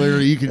 He's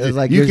literally,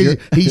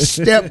 he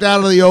stepped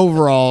out of the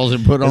overalls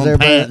and put on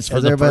pants for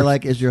is the everybody first.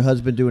 like, is your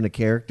husband doing a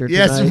character tonight?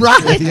 Yes,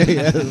 right.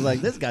 Yeah, it's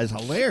like, this guy's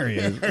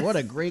hilarious. What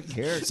a great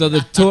character. So the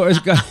tours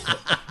go.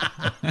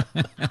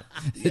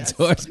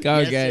 Tours go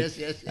again.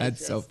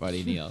 That's so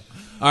funny, Neil.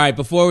 All right,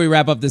 before we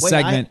wrap up this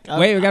segment,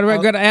 we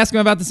got to ask him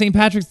about the St.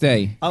 Patrick's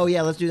Day. Oh,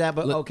 yeah, let's do that.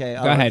 But okay.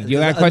 Go ahead. You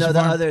got a question The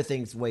for him? other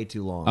thing's way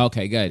too long.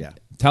 Okay, good. Yeah.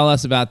 Tell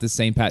us about this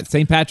St. Patrick's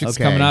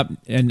Okay. coming up,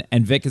 and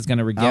Vic is going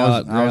to regale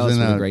us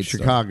with a great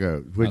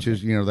Chicago, story. which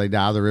is, they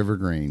dye the River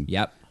Green.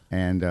 Yep.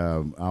 And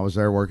I was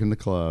there working the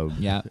club.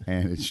 Yeah.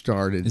 And it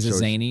started. Is it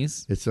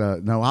Zanies? It's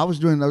no, I was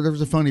doing. There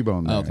was a Funny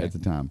Bone there at the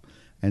time.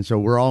 And so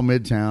we're all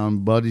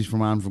Midtown. Buddies from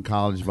mine from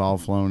college have all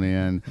flown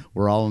in.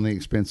 We're all on the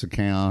expense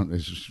account.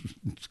 It's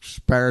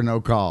spare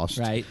no cost.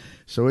 Right.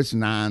 So it's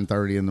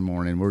 9:30 in the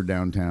morning. We're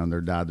downtown.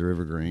 They're dyed the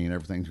River Green.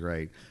 Everything's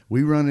great.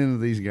 We run into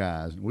these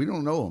guys. We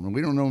don't know them, and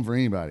we don't know them for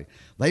anybody.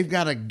 They've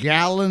got a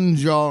gallon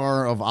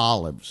jar of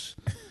olives.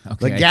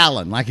 Okay. The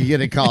gallon, like you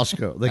get at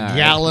Costco.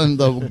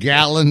 The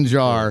gallon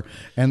jar,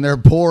 and they're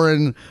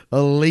pouring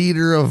a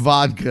liter of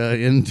vodka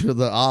into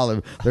the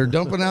olive. They're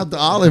dumping out the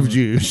olive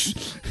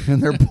juice,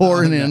 and they're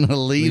pouring in a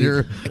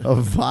liter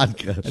of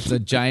vodka. It's a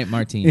giant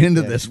martini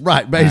into this,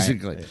 right?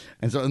 Basically, Right.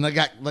 and so they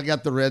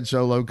got the red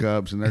Solo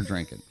cups, and they're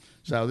drinking.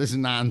 So this is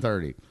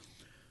 9:30.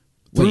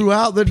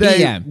 Throughout the day,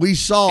 PM. we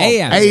saw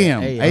AM.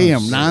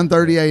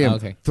 9:30 a.m.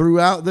 Okay.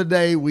 Throughout the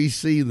day, we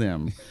see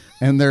them,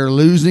 and they're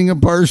losing a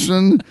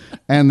person,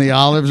 and the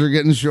olives are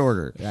getting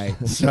shorter. Right.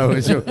 So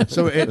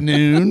at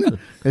noon,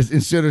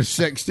 instead of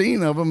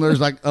 16 of them, there's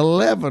like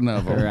 11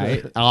 of them.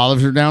 Right.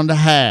 Olives are down to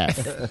half.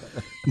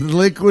 The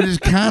liquid is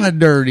kind of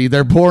dirty.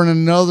 They're pouring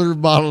another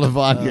bottle of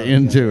vodka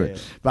into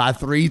it. By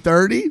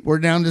 3:30, we're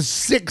down to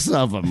 6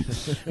 of them.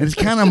 And it's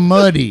kind of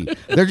muddy.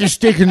 They're just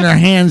sticking their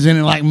hands in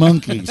it like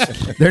monkeys.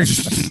 They're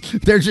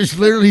just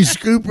literally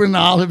scooping the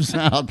olives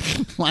out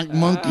like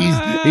monkeys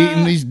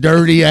eating these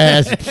dirty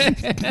ass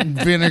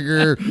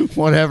vinegar,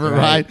 whatever,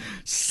 right?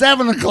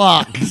 7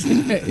 o'clock.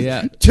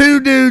 Yeah. 2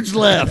 dudes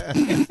left.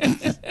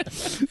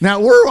 Now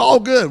we're all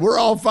good. We're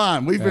all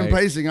fine. We've been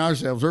pacing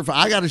ourselves. We're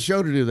fine. I got a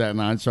show to do that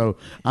night, so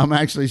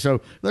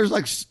there's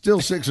like still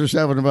 6 or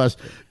 7 of us.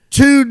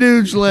 2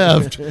 dudes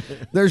left.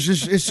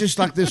 It's just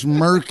like this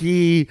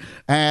murky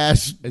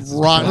ass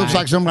rock. Looks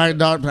like somebody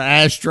dumped an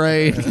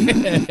ashtray. And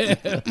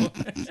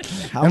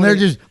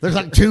there's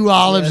like 2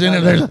 olives in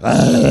it.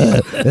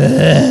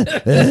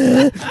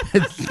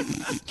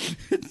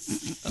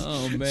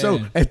 Oh man. So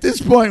at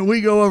this point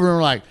we go over and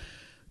we're like,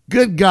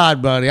 good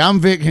God, buddy, I'm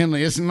Vic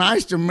Henley. It's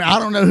nice to meet. I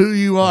don't know who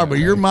you are, but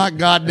you're my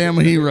goddamn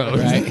hero.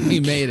 Right. He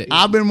made it.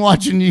 I've been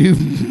watching you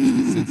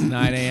Since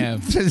 9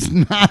 a.m. since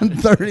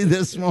 9:30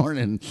 this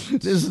morning.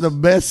 This is the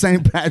best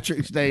St.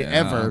 Patrick's Day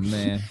ever. Oh,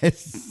 man.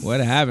 What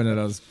happened to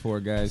those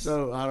poor guys?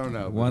 So I don't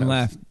know. One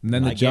left. And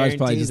then the I judge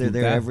probably guarantee just they're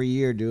there left. every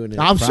year doing it.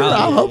 I'm sure. I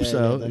Probably. hope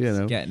so. You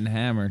know, Getting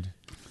hammered.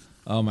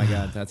 Oh my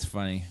God, that's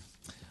funny.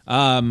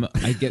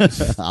 I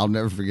get. I'll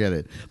never forget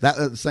it.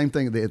 That same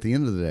thing at the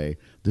end of the day.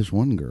 This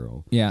one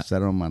girl Yeah.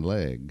 sat on my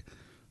leg,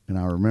 and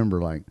I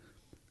remember like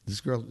This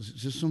girl,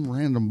 just some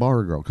random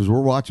bar girl, because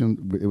we're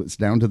watching. It's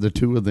down to the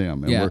two of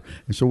them, and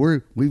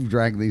we've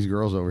dragged these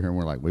girls over here, and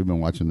we're like, we've been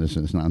watching this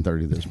since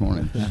 9:30 this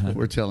morning.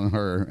 We're telling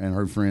her and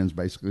her friends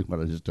basically what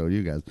I just told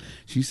you guys.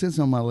 She sits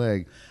on my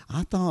leg.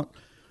 I thought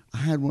I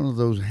had one of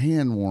those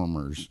hand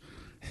warmers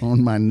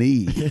on my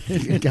knee.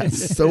 It got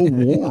so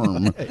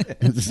warm,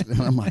 and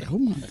I'm like, oh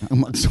my!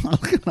 I'm like, so I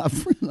look at my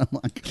friend. I'm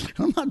like,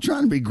 I'm not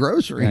trying to be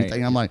gross or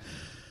anything. I'm like,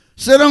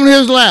 sit on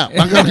his lap.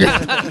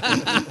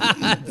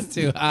 It's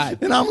too hot.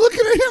 And I'm looking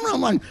at him and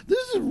I'm like,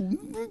 this is.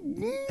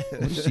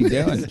 What's she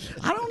doing?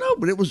 I don't know,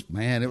 but it was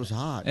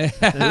hot. I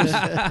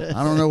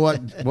don't know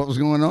what was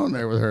going on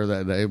there with her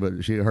that day,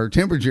 but her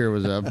temperature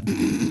was up.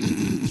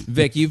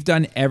 Vic, you've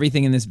done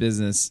everything in this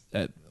business.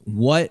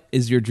 What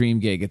is your dream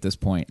gig at this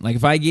point? Like,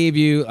 if I gave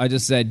you, I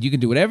just said you can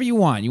do whatever you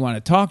want. You want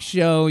a talk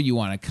show, you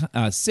want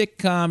a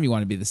sitcom, you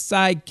want to be the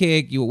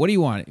sidekick. What do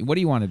you want? What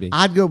do you want to be?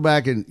 I'd go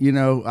back and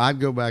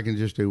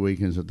just do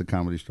weekends at the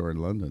Comedy Store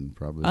in London,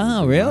 probably.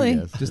 Oh,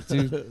 really? Just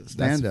do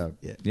stand up.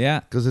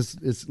 Yeah, because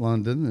it's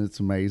London and it's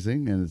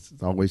amazing and it's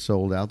always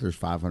sold out. There's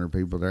 500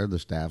 people there. The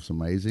staff's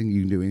amazing.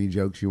 You can do any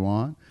jokes you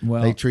want.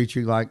 Well, they treat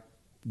you like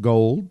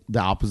gold, the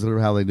opposite of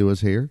how they do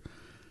us here.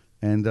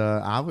 And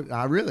I would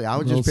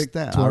just pick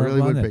that. I really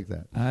would pick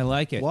that. I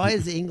like it. Why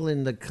is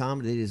England the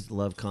comedy? They just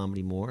love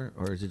comedy more,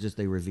 or is it just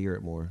they revere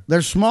it more?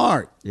 They're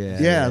smart.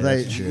 Yeah.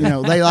 They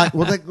they like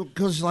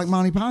because like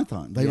Monty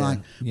Python.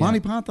 Monty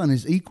Python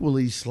is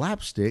equally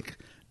slapstick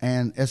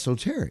and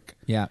esoteric.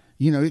 Yeah.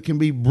 It can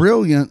be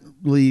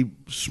brilliantly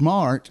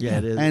smart. Yeah,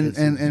 it is.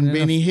 And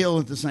Benny Hill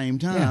at the same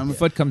time. Yeah.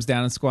 Foot comes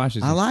down and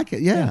squashes. I like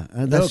it. Yeah.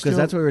 No, because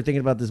that's what we were thinking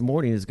about this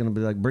morning. It's going to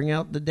be like, bring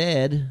out the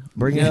dead.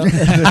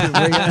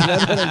 That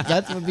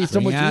would be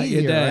so much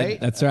easier, right?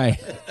 That's right.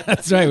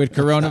 That's right. With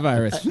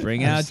coronavirus,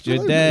 bring out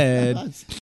your dead.